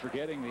dope for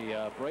forgetting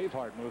the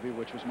Braveheart movie,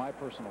 which was my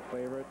personal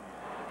favorite.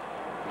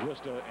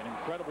 Just an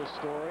incredible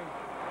story.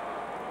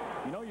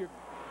 You know,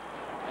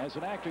 as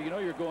an actor, you know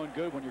you're going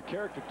good when your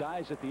character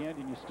dies at the end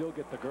and you still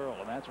get the girl,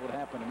 and that's what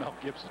happened to Mel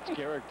Gibson's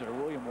character,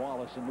 William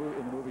Wallace, in the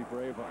movie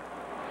Braveheart.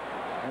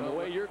 And the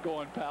way you're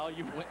going, pal,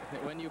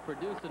 when you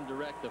produce and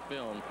direct a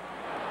film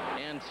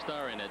and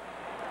star in it,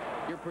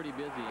 you're pretty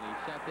busy, and he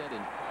shot that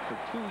for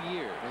 2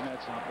 years. Isn't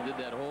that something? Did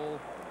that whole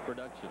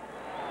production.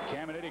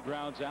 Caminiti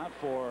grounds out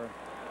for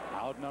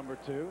out number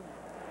 2. You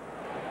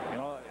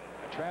know, I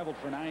traveled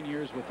for 9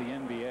 years with the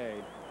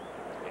NBA,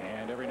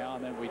 and every now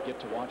and then we'd get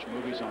to watch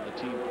movies on the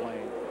team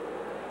plane.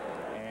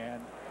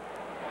 And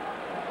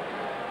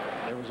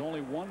there was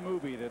only one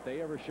movie that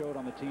they ever showed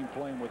on the team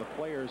plane where the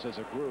players as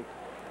a group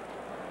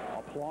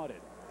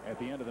applauded at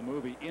the end of the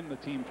movie in the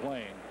team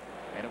plane,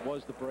 and it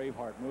was the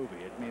Braveheart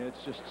movie. I mean,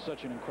 it's just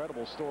such an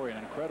incredible story, an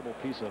incredible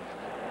piece of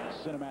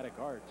cinematic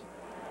art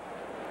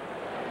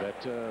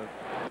that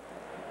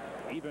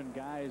even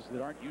guys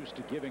that aren't used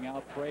to giving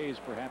out praise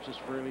perhaps as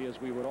freely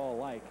as we would all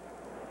like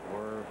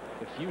were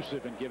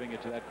effusive in giving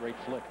it to that great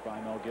flick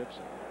by Mel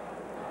Gibson.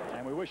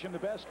 And we wish him the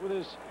best with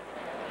his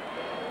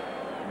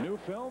new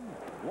film,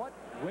 What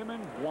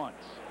Women Want.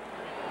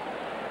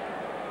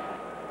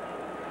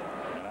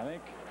 And I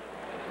think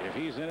if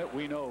he's in it,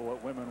 we know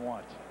what women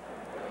want.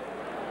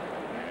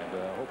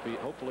 And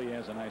hopefully he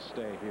has a nice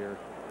stay here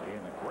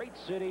in the great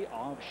city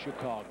of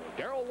Chicago.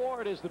 Darrell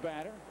Ward is the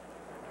batter.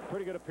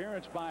 Pretty good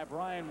appearance by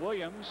Brian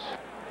Williams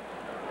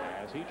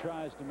as he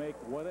tries to make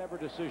whatever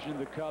decision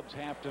the Cubs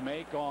have to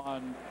make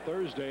on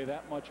Thursday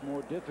that much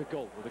more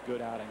difficult with a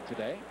good outing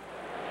today.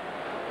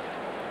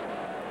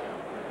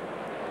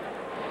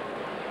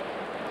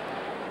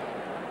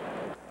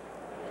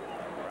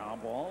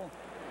 Ground ball.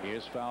 He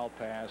is foul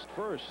past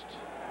first.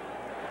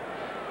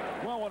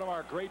 Well, one of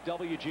our great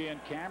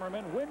WGN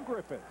cameramen, Wynn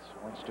Griffiths,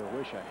 wants to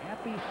wish a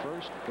happy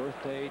first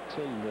birthday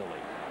to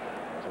Lily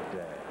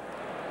today.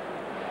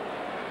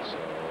 So,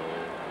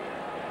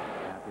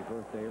 happy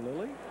birthday,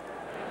 Lily.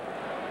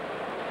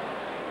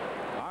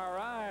 All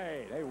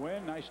right. Hey,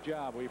 Wynn, nice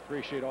job. We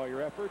appreciate all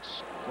your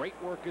efforts. Great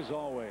work as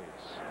always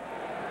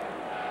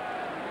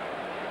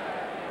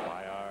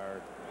by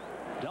our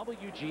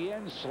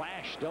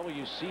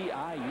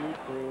WGN/WCIU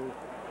crew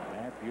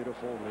at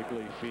beautiful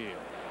Wrigley Field.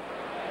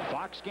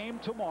 Fox game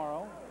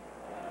tomorrow.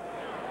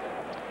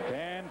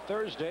 Then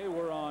Thursday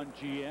we're on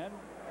GN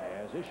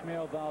as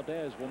Ishmael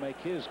Valdez will make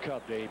his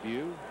Cub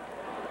debut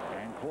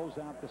and close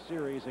out the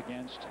series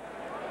against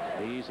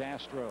these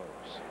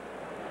Astros.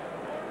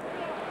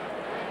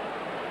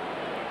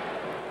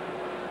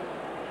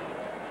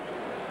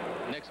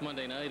 Next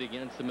Monday night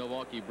against the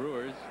Milwaukee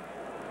Brewers,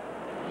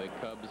 the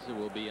Cubs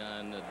will be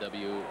on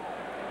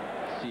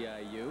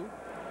WCIU,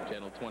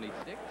 Channel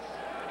 26.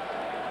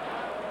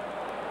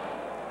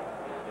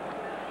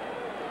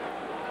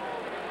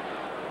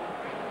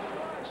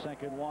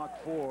 Second walk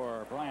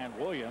for Brian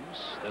Williams.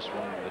 This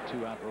one with a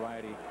 2-out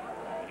variety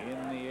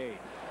in the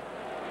 8th.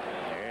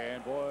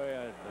 And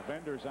boy, the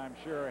vendors, I'm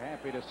sure, are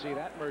happy to see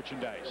that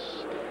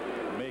merchandise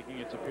making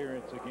its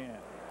appearance again.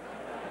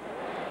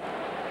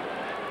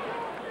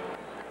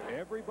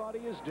 Everybody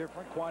is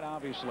different, quite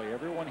obviously.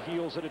 Everyone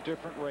heals at a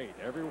different rate.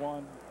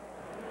 Everyone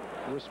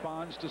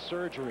responds to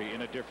surgery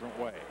in a different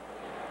way.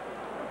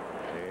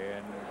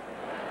 And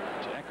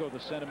to echo the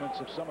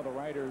sentiments of some of the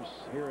writers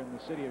here in the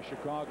city of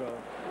Chicago,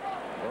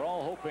 we're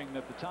all hoping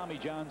that the Tommy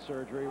John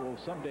surgery will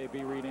someday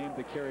be renamed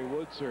the Kerry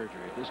Wood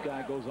surgery. If this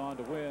guy goes on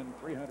to win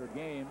 300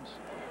 games,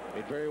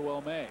 it very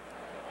well may.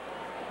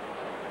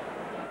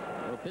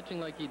 Well, pitching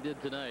like he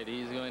did tonight,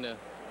 he's going to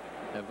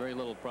have very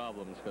little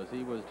problems because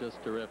he was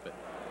just terrific.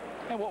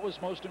 And what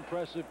was most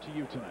impressive to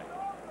you tonight?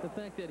 The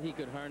fact that he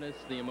could harness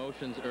the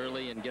emotions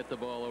early and get the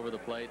ball over the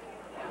plate.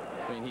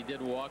 I mean, he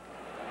did walk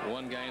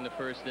one guy in the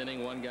first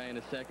inning, one guy in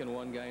the second,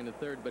 one guy in the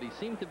third, but he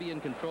seemed to be in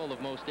control of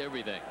most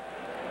everything.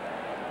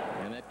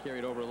 And that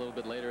carried over a little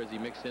bit later as he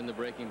mixed in the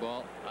breaking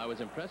ball. I was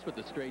impressed with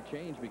the straight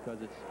change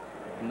because it's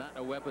not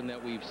a weapon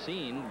that we've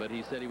seen, but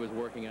he said he was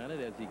working on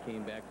it as he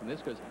came back from this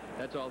because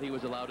that's all he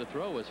was allowed to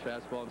throw was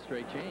fastball and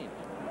straight change.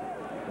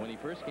 When he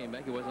first came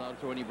back, he wasn't allowed to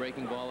throw any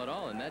breaking ball at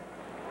all, and that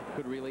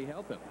could really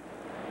help him.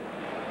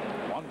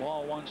 1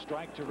 ball, 1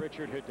 strike to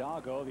Richard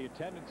Hidalgo. The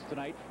attendance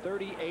tonight,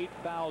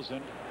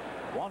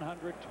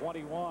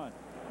 38,121.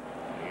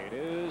 It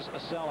is a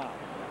sellout.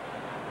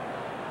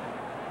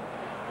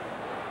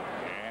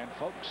 And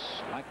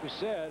folks, like we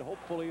said,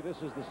 hopefully this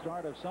is the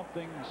start of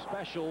something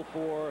special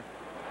for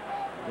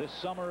this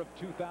summer of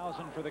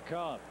 2000 for the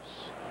Cubs.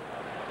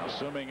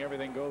 Assuming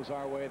everything goes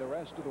our way the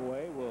rest of the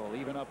way, we'll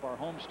even up our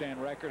homestand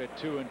record at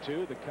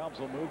 2-2. The Cubs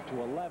will move to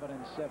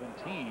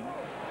 11-17.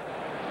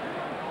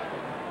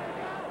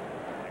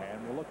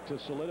 And we'll look to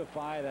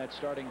solidify that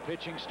starting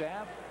pitching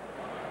staff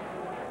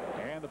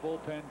and the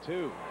bullpen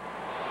too.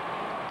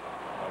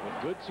 But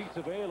with good seats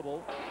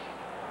available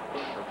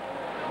for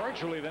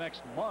virtually the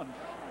next month,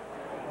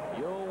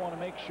 you'll want to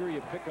make sure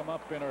you pick them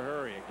up in a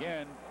hurry.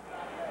 Again,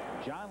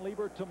 John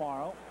Lieber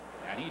tomorrow,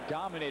 and he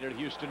dominated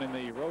Houston in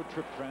the road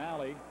trip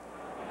finale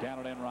down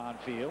at Enron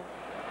Field.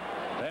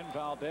 Then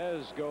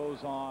Valdez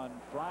goes on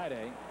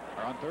Friday,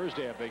 or on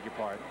Thursday, I beg your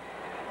pardon.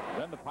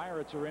 Then the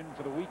Pirates are in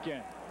for the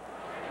weekend.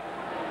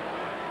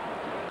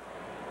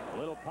 A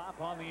little pop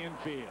on the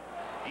infield.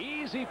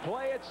 Easy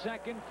play at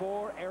second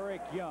for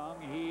Eric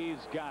Young. He's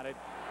got it.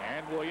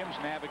 And Williams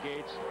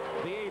navigates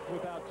the 8th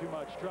without too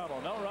much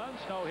trouble. No runs,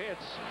 no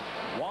hits.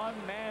 One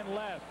man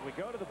left. We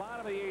go to the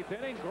bottom of the 8th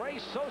inning.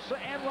 Grace, Sosa,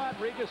 and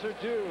Rodriguez are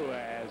due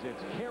as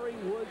it's Kerry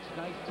Wood's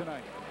night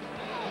tonight.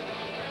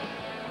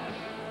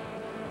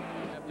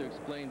 I have to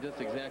explain just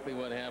exactly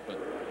what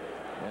happened.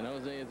 And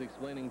Jose is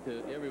explaining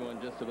to everyone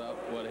just about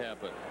what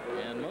happened.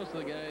 And most of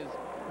the guys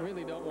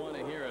really don't want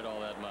to hear it all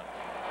that much.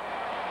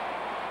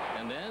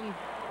 And then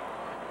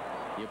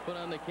you put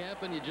on the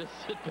cap and you just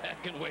sit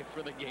back and wait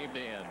for the game to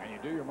end. And you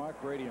do your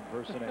Mark Brady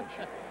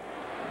impersonation.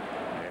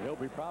 And he'll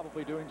be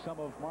probably doing some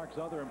of Mark's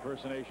other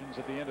impersonations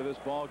at the end of this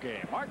ball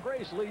game. Mark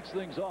Grace leads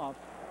things off.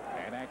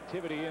 And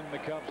activity in the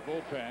Cubs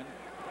bullpen.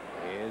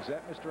 Is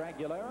that Mr.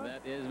 Aguilera?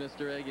 That is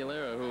Mr.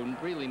 Aguilera, who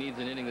really needs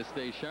an inning to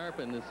stay sharp,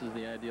 and this is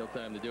the ideal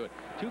time to do it.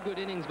 2 good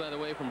innings, by the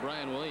way, from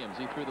Brian Williams.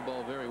 He threw the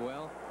ball very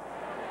well.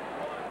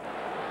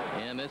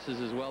 And this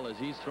is as well as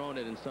he's thrown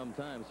it in some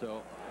time,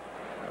 so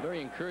a very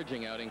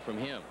encouraging outing from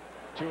him.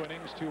 2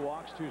 innings, 2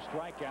 walks, 2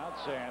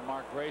 strikeouts, and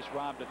Mark Grace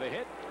robbed of the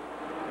hit.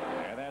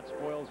 And that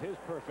spoils his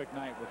perfect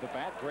night with the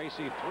bat.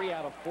 Gracie 3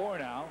 out of 4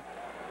 now.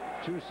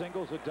 2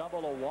 singles, a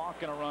double, a walk,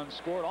 and a run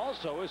scored.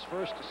 Also his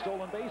first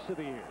stolen base of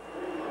the year.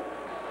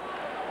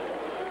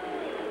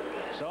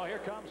 So here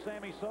comes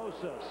Sammy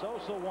Sosa.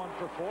 Sosa 1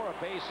 for 4, a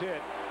base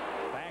hit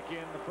back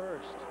in the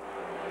first.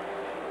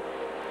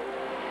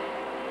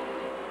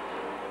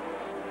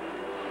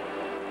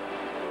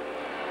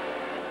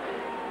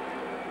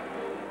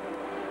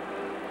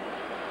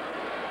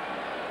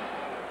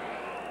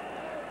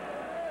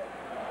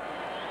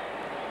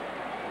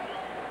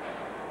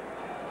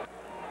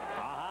 A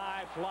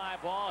high fly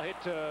ball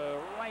hit to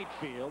right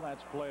field.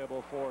 That's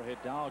playable for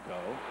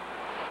Hidalgo.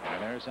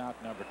 And there's out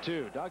number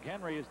 2. Doug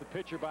Henry is the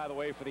pitcher, by the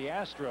way, for the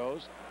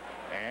Astros.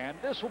 And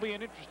this will be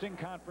an interesting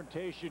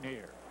confrontation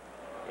here.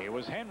 It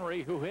was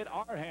Henry who hit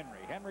our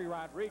Henry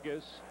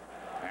Rodriguez,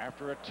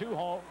 after a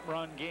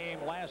 2-home-run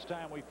game last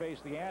time we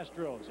faced the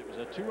Astros. It was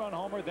a 2-run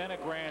homer, then a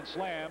grand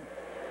slam.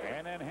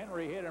 And then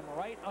Henry hit him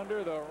right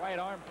under the right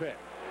armpit.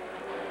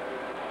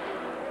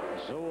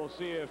 So we'll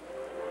see if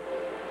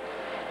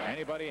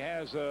anybody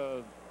has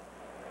a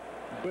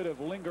bit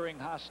of lingering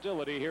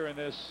hostility here in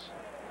this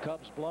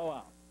Cubs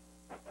blowout.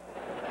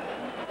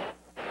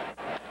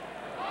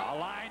 A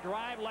line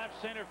drive left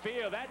center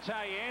field. That's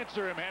how you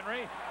answer him,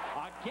 Henry.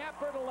 A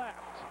gapper to left.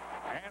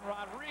 And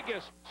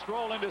Rodriguez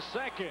stroll into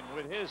second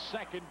with his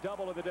second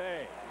double of the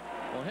day.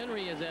 Well,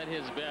 Henry is at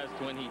his best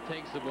when he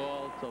takes the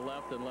ball to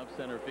left and left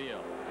center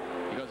field,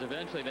 because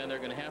eventually then they're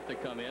going to have to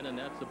come in, and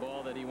that's the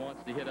ball that he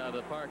wants to hit out of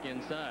the park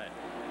inside.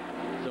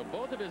 So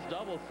both of his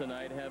doubles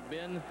tonight have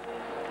been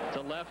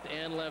to left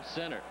and left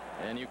center,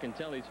 and you can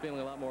tell he's feeling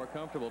a lot more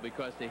comfortable,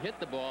 because to hit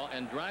the ball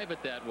and drive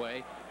it that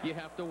way, you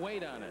have to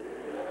wait on it.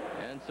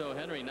 And so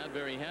Henry not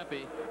very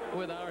happy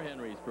with our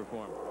Henry's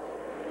performance.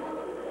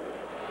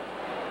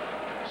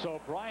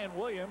 So Brian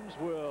Williams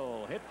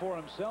will hit for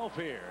himself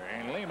here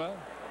in Lima,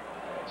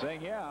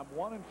 saying, yeah, I'm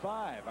 1-5.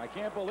 I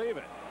can't believe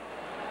it.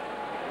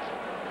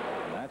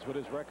 And that's what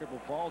his record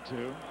will fall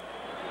to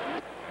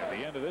at the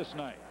end of this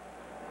night.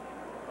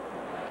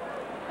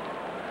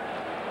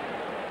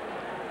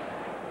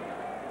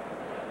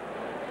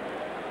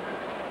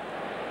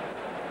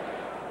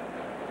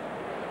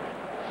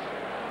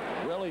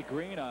 Willie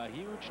Green, a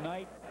huge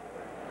night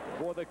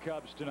for the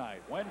Cubs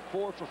tonight. Went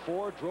 4 for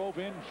 4, drove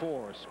in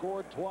 4,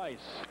 scored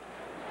twice.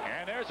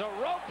 And there's a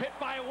rope hit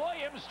by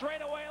Williams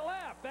straight away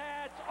left.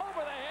 That's over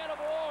the head of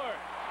Ward.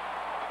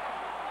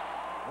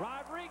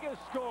 Rodriguez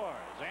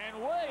scores, and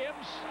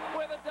Williams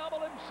with a double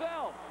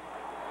himself.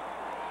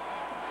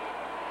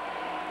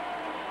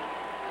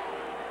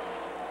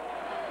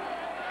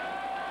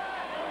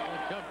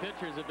 The Cub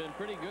pitchers have been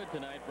pretty good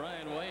tonight.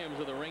 Brian Williams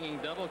with a ringing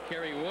double.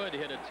 Kerry Wood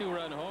hit a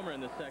 2-run homer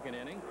in the second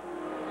inning.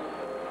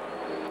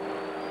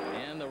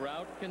 And the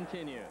rout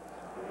continues.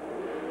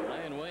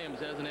 Brian Williams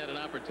hasn't had an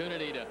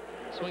opportunity to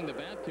swing the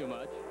bat too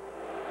much,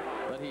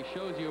 but he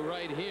shows you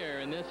right here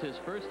in this, his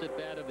first at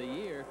bat of the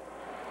year,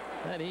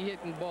 that he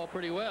hit the ball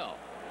pretty well.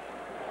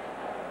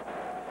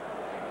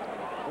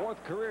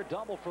 4th career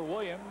double for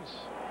Williams.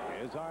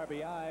 His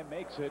RBI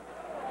makes it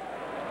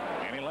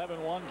an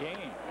 11-1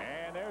 game.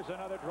 And there's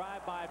another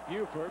drive by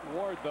Buford.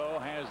 Ward, though,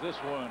 has this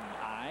one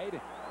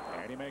eyed.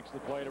 And he makes the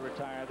play to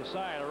retire the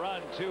side. A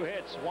run, 2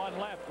 hits, 1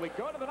 left. We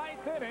go to the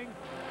 9th inning.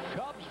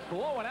 Cubs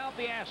blowing out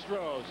the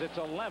Astros. It's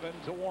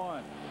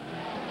 11-1.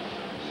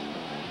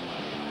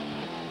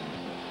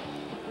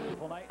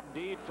 Beautiful night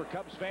indeed for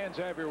Cubs fans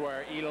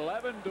everywhere.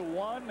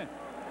 11-1.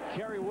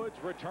 Kerry Wood's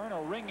return,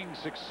 a ringing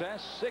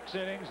success. 6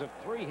 innings of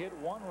 3-hit,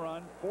 1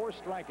 run, 4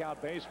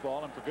 strikeout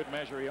baseball. And for good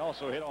measure, he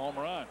also hit a home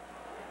run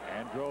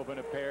and drove in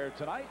a pair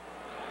tonight.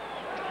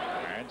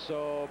 And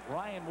so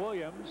Brian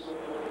Williams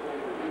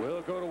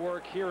will go to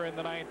work here in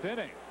the 9th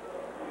inning.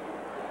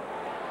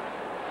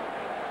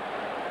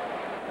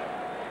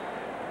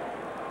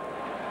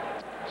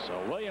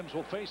 So Williams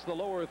will face the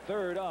lower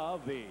third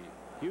of the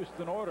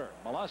Houston order.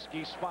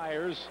 Molesky,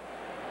 Spires,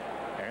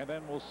 and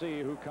then we'll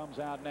see who comes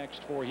out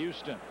next for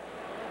Houston.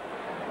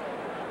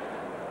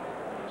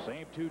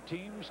 Same two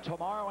teams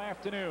tomorrow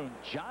afternoon.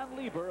 John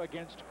Lieber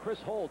against Chris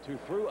Holt, who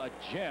threw a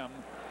gem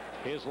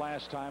his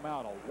last time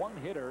out. A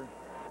one-hitter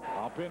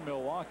up in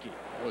Milwaukee.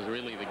 It was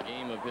really the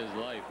game of his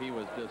life. He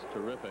was just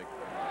terrific.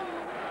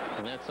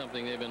 And that's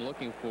something they've been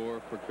looking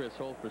for Chris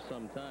Holt for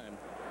some time.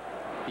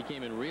 He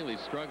came in really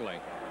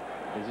struggling.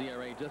 His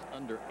ERA just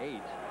under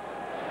 8.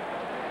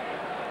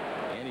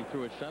 And he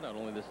threw a shutout,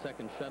 only the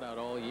second shutout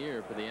all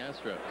year for the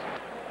Astros.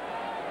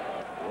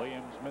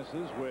 Williams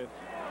misses with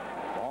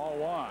ball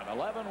one.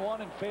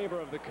 11-1 in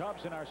favor of the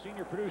Cubs, and our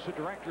senior producer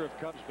director of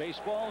Cubs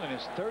baseball in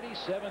his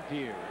 37th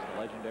year, the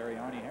legendary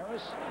Arnie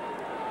Harris.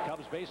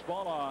 Cubs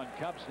baseball on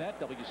Cubsnet.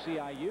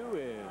 WCIU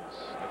is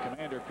the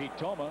commander, Pete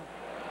Toma.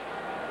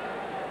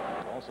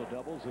 Also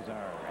doubles as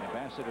our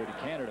ambassador to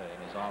Canada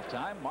in his off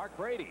time, Mark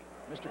Brady.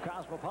 Mr.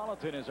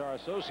 Cosmopolitan is our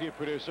associate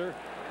producer,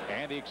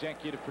 and the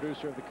executive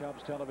producer of the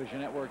Cubs television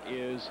network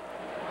is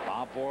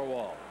Bob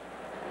Vorwald.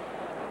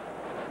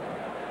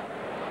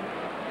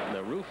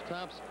 The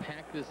rooftops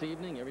packed this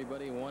evening,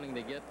 everybody wanting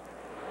to get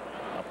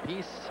a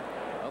piece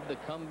of the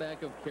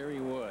comeback of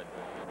Kerry Wood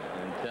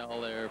and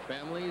tell their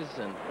families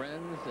and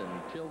friends and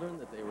children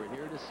that they were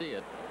here to see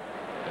it.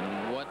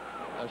 And what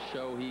a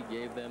show he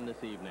gave them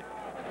this evening.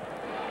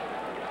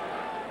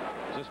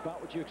 Is this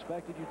about what you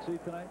expected you'd see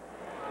tonight?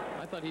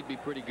 I thought he'd be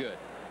pretty good.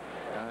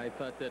 I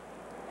thought that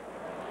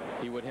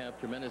he would have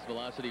tremendous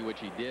velocity, which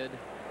he did.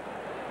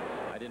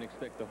 I didn't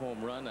expect the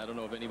home run. I don't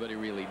know if anybody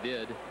really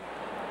did.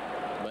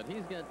 But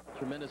he's got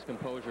tremendous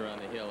composure on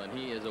the hill, and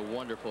he is a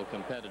wonderful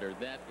competitor.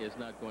 That is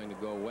not going to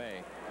go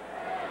away.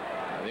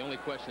 The only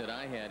question that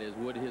I had is,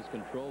 would his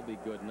control be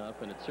good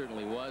enough? And it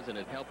certainly was, and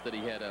it helped that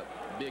he had a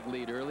big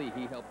lead early.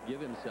 He helped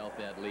give himself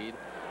that lead.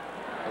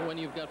 But when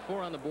you've got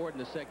 4 on the board in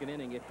the second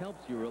inning, it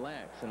helps you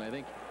relax. And I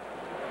think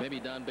maybe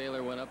Don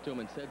Baylor went up to him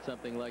and said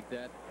something like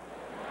that.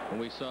 When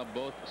we saw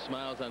both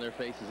smiles on their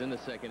faces in the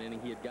second inning,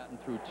 he had gotten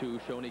through 2,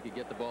 shown he could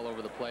get the ball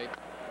over the plate.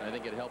 And I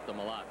think it helped him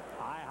a lot.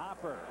 High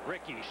hopper.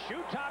 Ricky,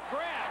 shoot, top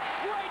grab.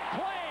 Great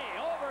play.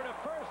 Over to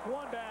first,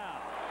 1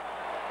 down.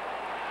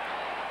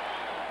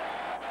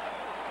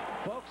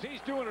 Folks,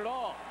 he's doing it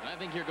all. I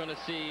think you're going to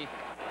see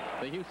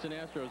the Houston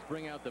Astros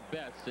bring out the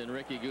best in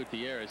Ricky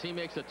Gutierrez. He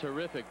makes a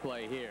terrific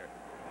play here.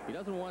 He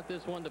doesn't want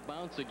this one to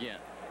bounce again.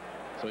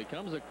 So he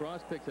comes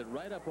across, picks it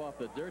right up off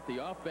the dirt. The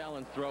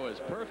off-balance throw is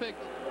perfect.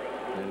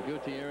 And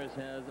Gutierrez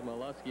has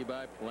Molesky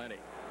by plenty.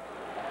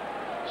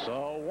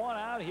 So 1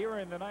 out here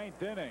in the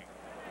 9th inning.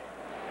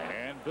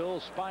 And Bill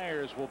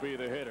Spires will be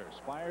the hitter.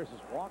 Spires has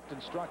walked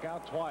and struck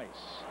out twice.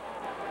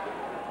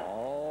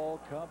 All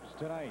Cubs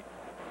tonight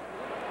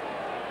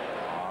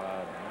on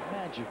a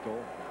magical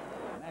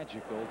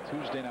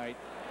Tuesday night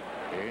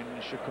in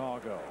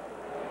Chicago.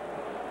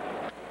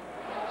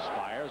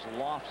 Spires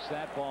lofts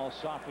that ball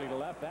softly to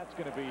left. That's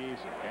going to be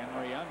easy.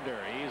 Henry under.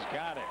 He's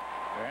got it.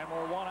 And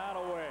we're 1 out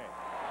away.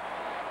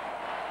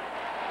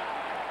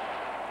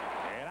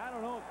 And I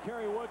don't know if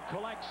Kerry Wood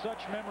collects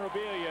such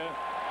memorabilia,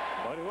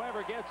 but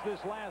whoever gets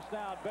this last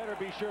out better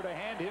be sure to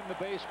hand him the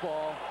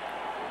baseball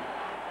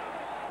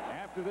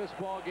after this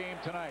ball game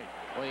tonight.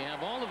 Well, you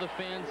have all of the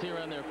fans here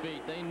on their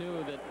feet. They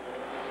knew that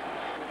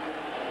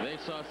they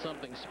saw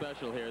something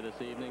special here this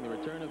evening. The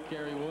return of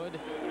Kerry Wood.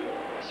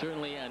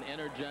 Certainly an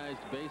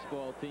energized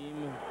baseball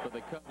team for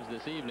the Cubs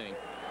this evening.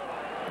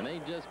 And they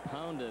just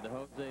pounded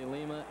Jose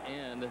Lima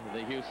and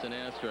the Houston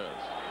Astros.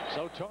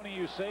 So Tony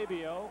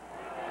Eusebio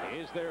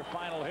is their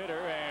final hitter,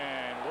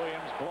 and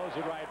Williams blows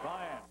it right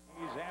by him.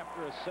 He's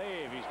after a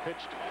save. He's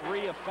pitched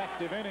 3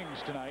 effective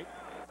innings tonight.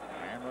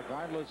 And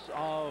regardless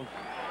of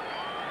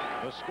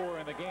the score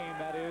in the game,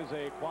 that is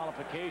a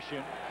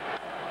qualification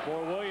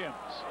for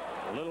Williams.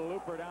 A little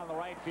looper down the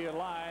right field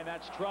line.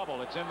 That's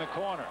trouble. It's in the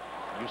corner.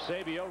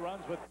 Eusebio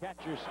runs with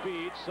catcher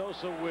speed.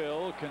 Sosa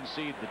will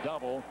concede the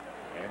double.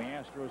 And the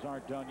Astros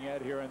aren't done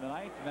yet here in the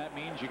 9th. And that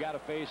means you got to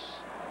face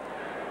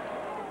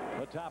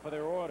the top of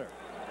their order.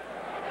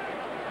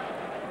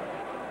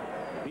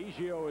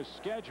 Biggio is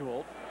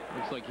scheduled.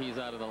 Looks like he's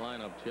out of the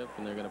lineup, Chip,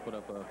 and they're going to put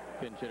up a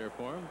pinch hitter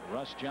for him.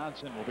 Russ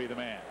Johnson will be the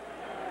man.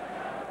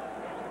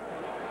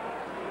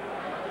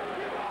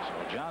 So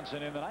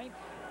Johnson in the 9th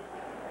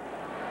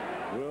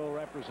will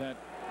represent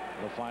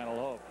the final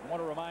hope. I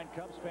want to remind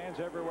Cubs fans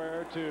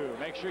everywhere to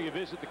make sure you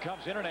visit the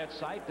Cubs internet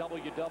site,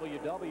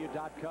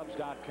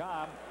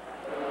 www.cubs.com.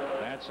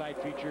 That site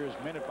features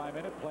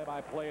minute-by-minute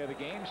play-by-play of the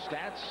game,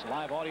 stats,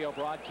 live audio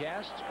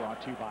broadcasts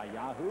brought to you by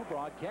Yahoo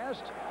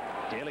Broadcast,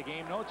 daily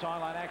game notes,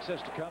 online access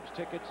to Cubs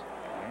tickets,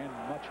 and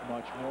much,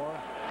 much more.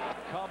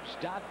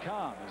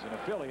 Cubs.com is an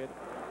affiliate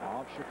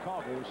of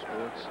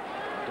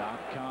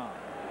ChicagoSports.com.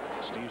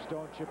 Steve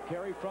Stone, Chip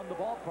Kerry from the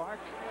ballpark.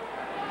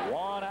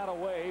 1 out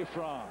away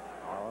from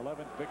our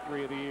 11th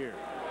victory of the year.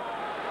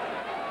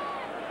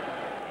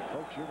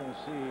 folks, you're going to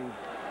see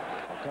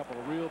a couple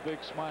of real big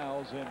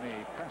smiles in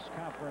the press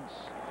conference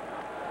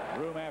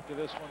room after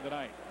this one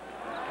tonight.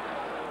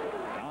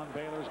 Don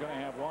Baylor's going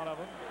to have one of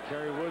them.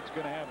 Kerry Wood's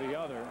going to have the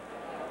other.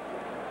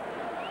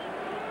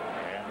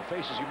 And the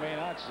faces you may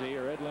not see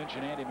are Ed Lynch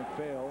and Andy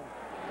McPhail,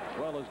 as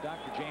well as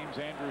Dr. James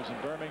Andrews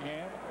in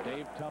Birmingham,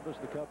 Dave Tumbas,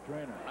 the Cub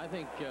trainer. I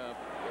think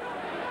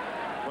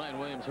Brian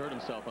Williams hurt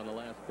himself on the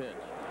last pitch.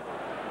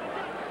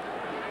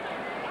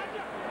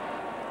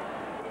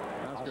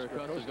 Oscar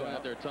Acosta's going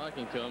out there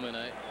talking to him, and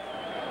I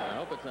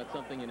hope it's not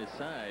something in his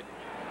side.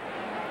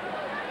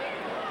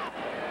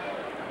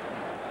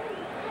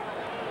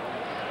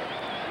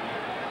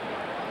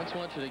 Let's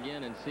watch it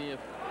again and see if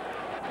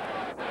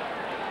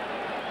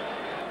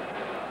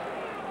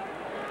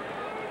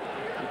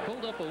he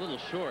pulled up a little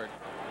short.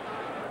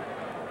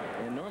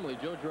 And normally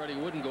Joe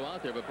Girardi wouldn't go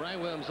out there, but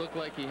Brian Williams looked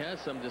like he has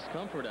some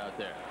discomfort out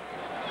there.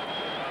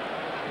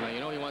 Now, you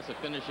know he wants to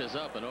finish this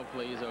up, and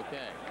hopefully he's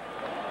okay.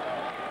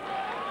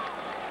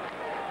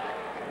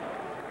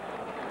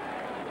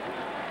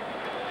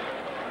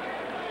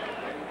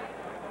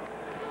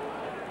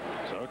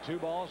 So 2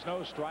 balls,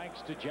 no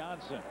strikes to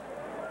Johnson.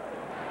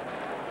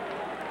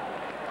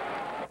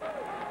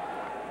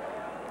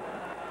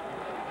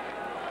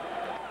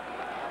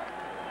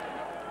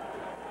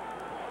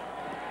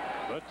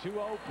 The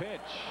 2-0 pitch.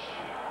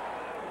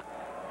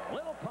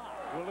 Little pop.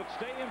 Will it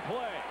stay in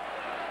play?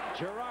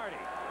 Girardi.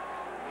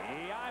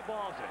 He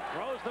eyeballs it.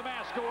 Throws the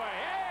mask away.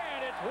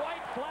 And it's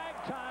white flag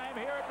time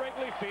here at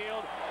Wrigley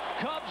Field.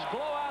 Cubs blow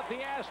out the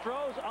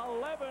Astros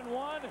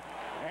 11-1.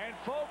 And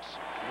folks,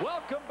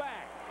 welcome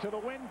back to the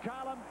win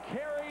column,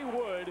 Kerry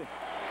Wood.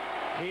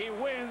 He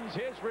wins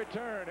his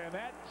return, and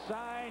that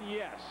sign,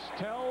 yes,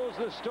 tells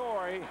the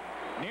story.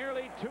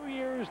 Nearly 2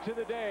 years to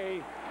the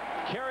day,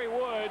 Kerry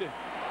Wood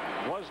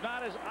was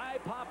not as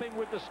eye-popping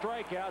with the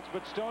strikeouts,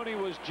 but Stoney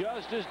was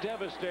just as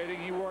devastating.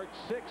 He worked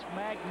 6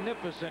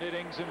 magnificent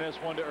innings in this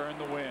one to earn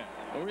the win.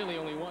 Well, really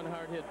only one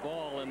hard-hit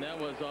ball, and that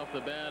was off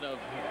the bat of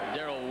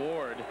Darrell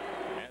Ward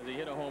as he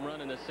hit a home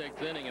run in the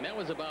 6th inning, and that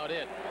was about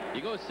it.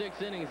 You go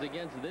 6 innings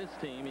against this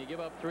team, you give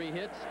up 3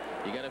 hits,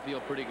 you got to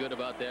feel pretty good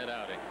about that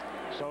outing.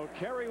 So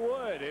Kerry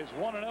Wood is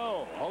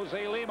 1-0.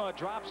 Jose Lima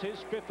drops his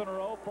 5th in a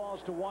row,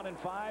 falls to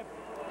 1-5.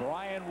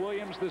 Brian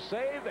Williams the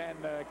save,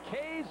 and the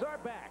K's are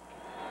back.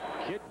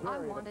 I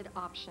wanted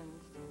options.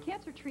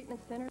 Cancer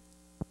treatment centers.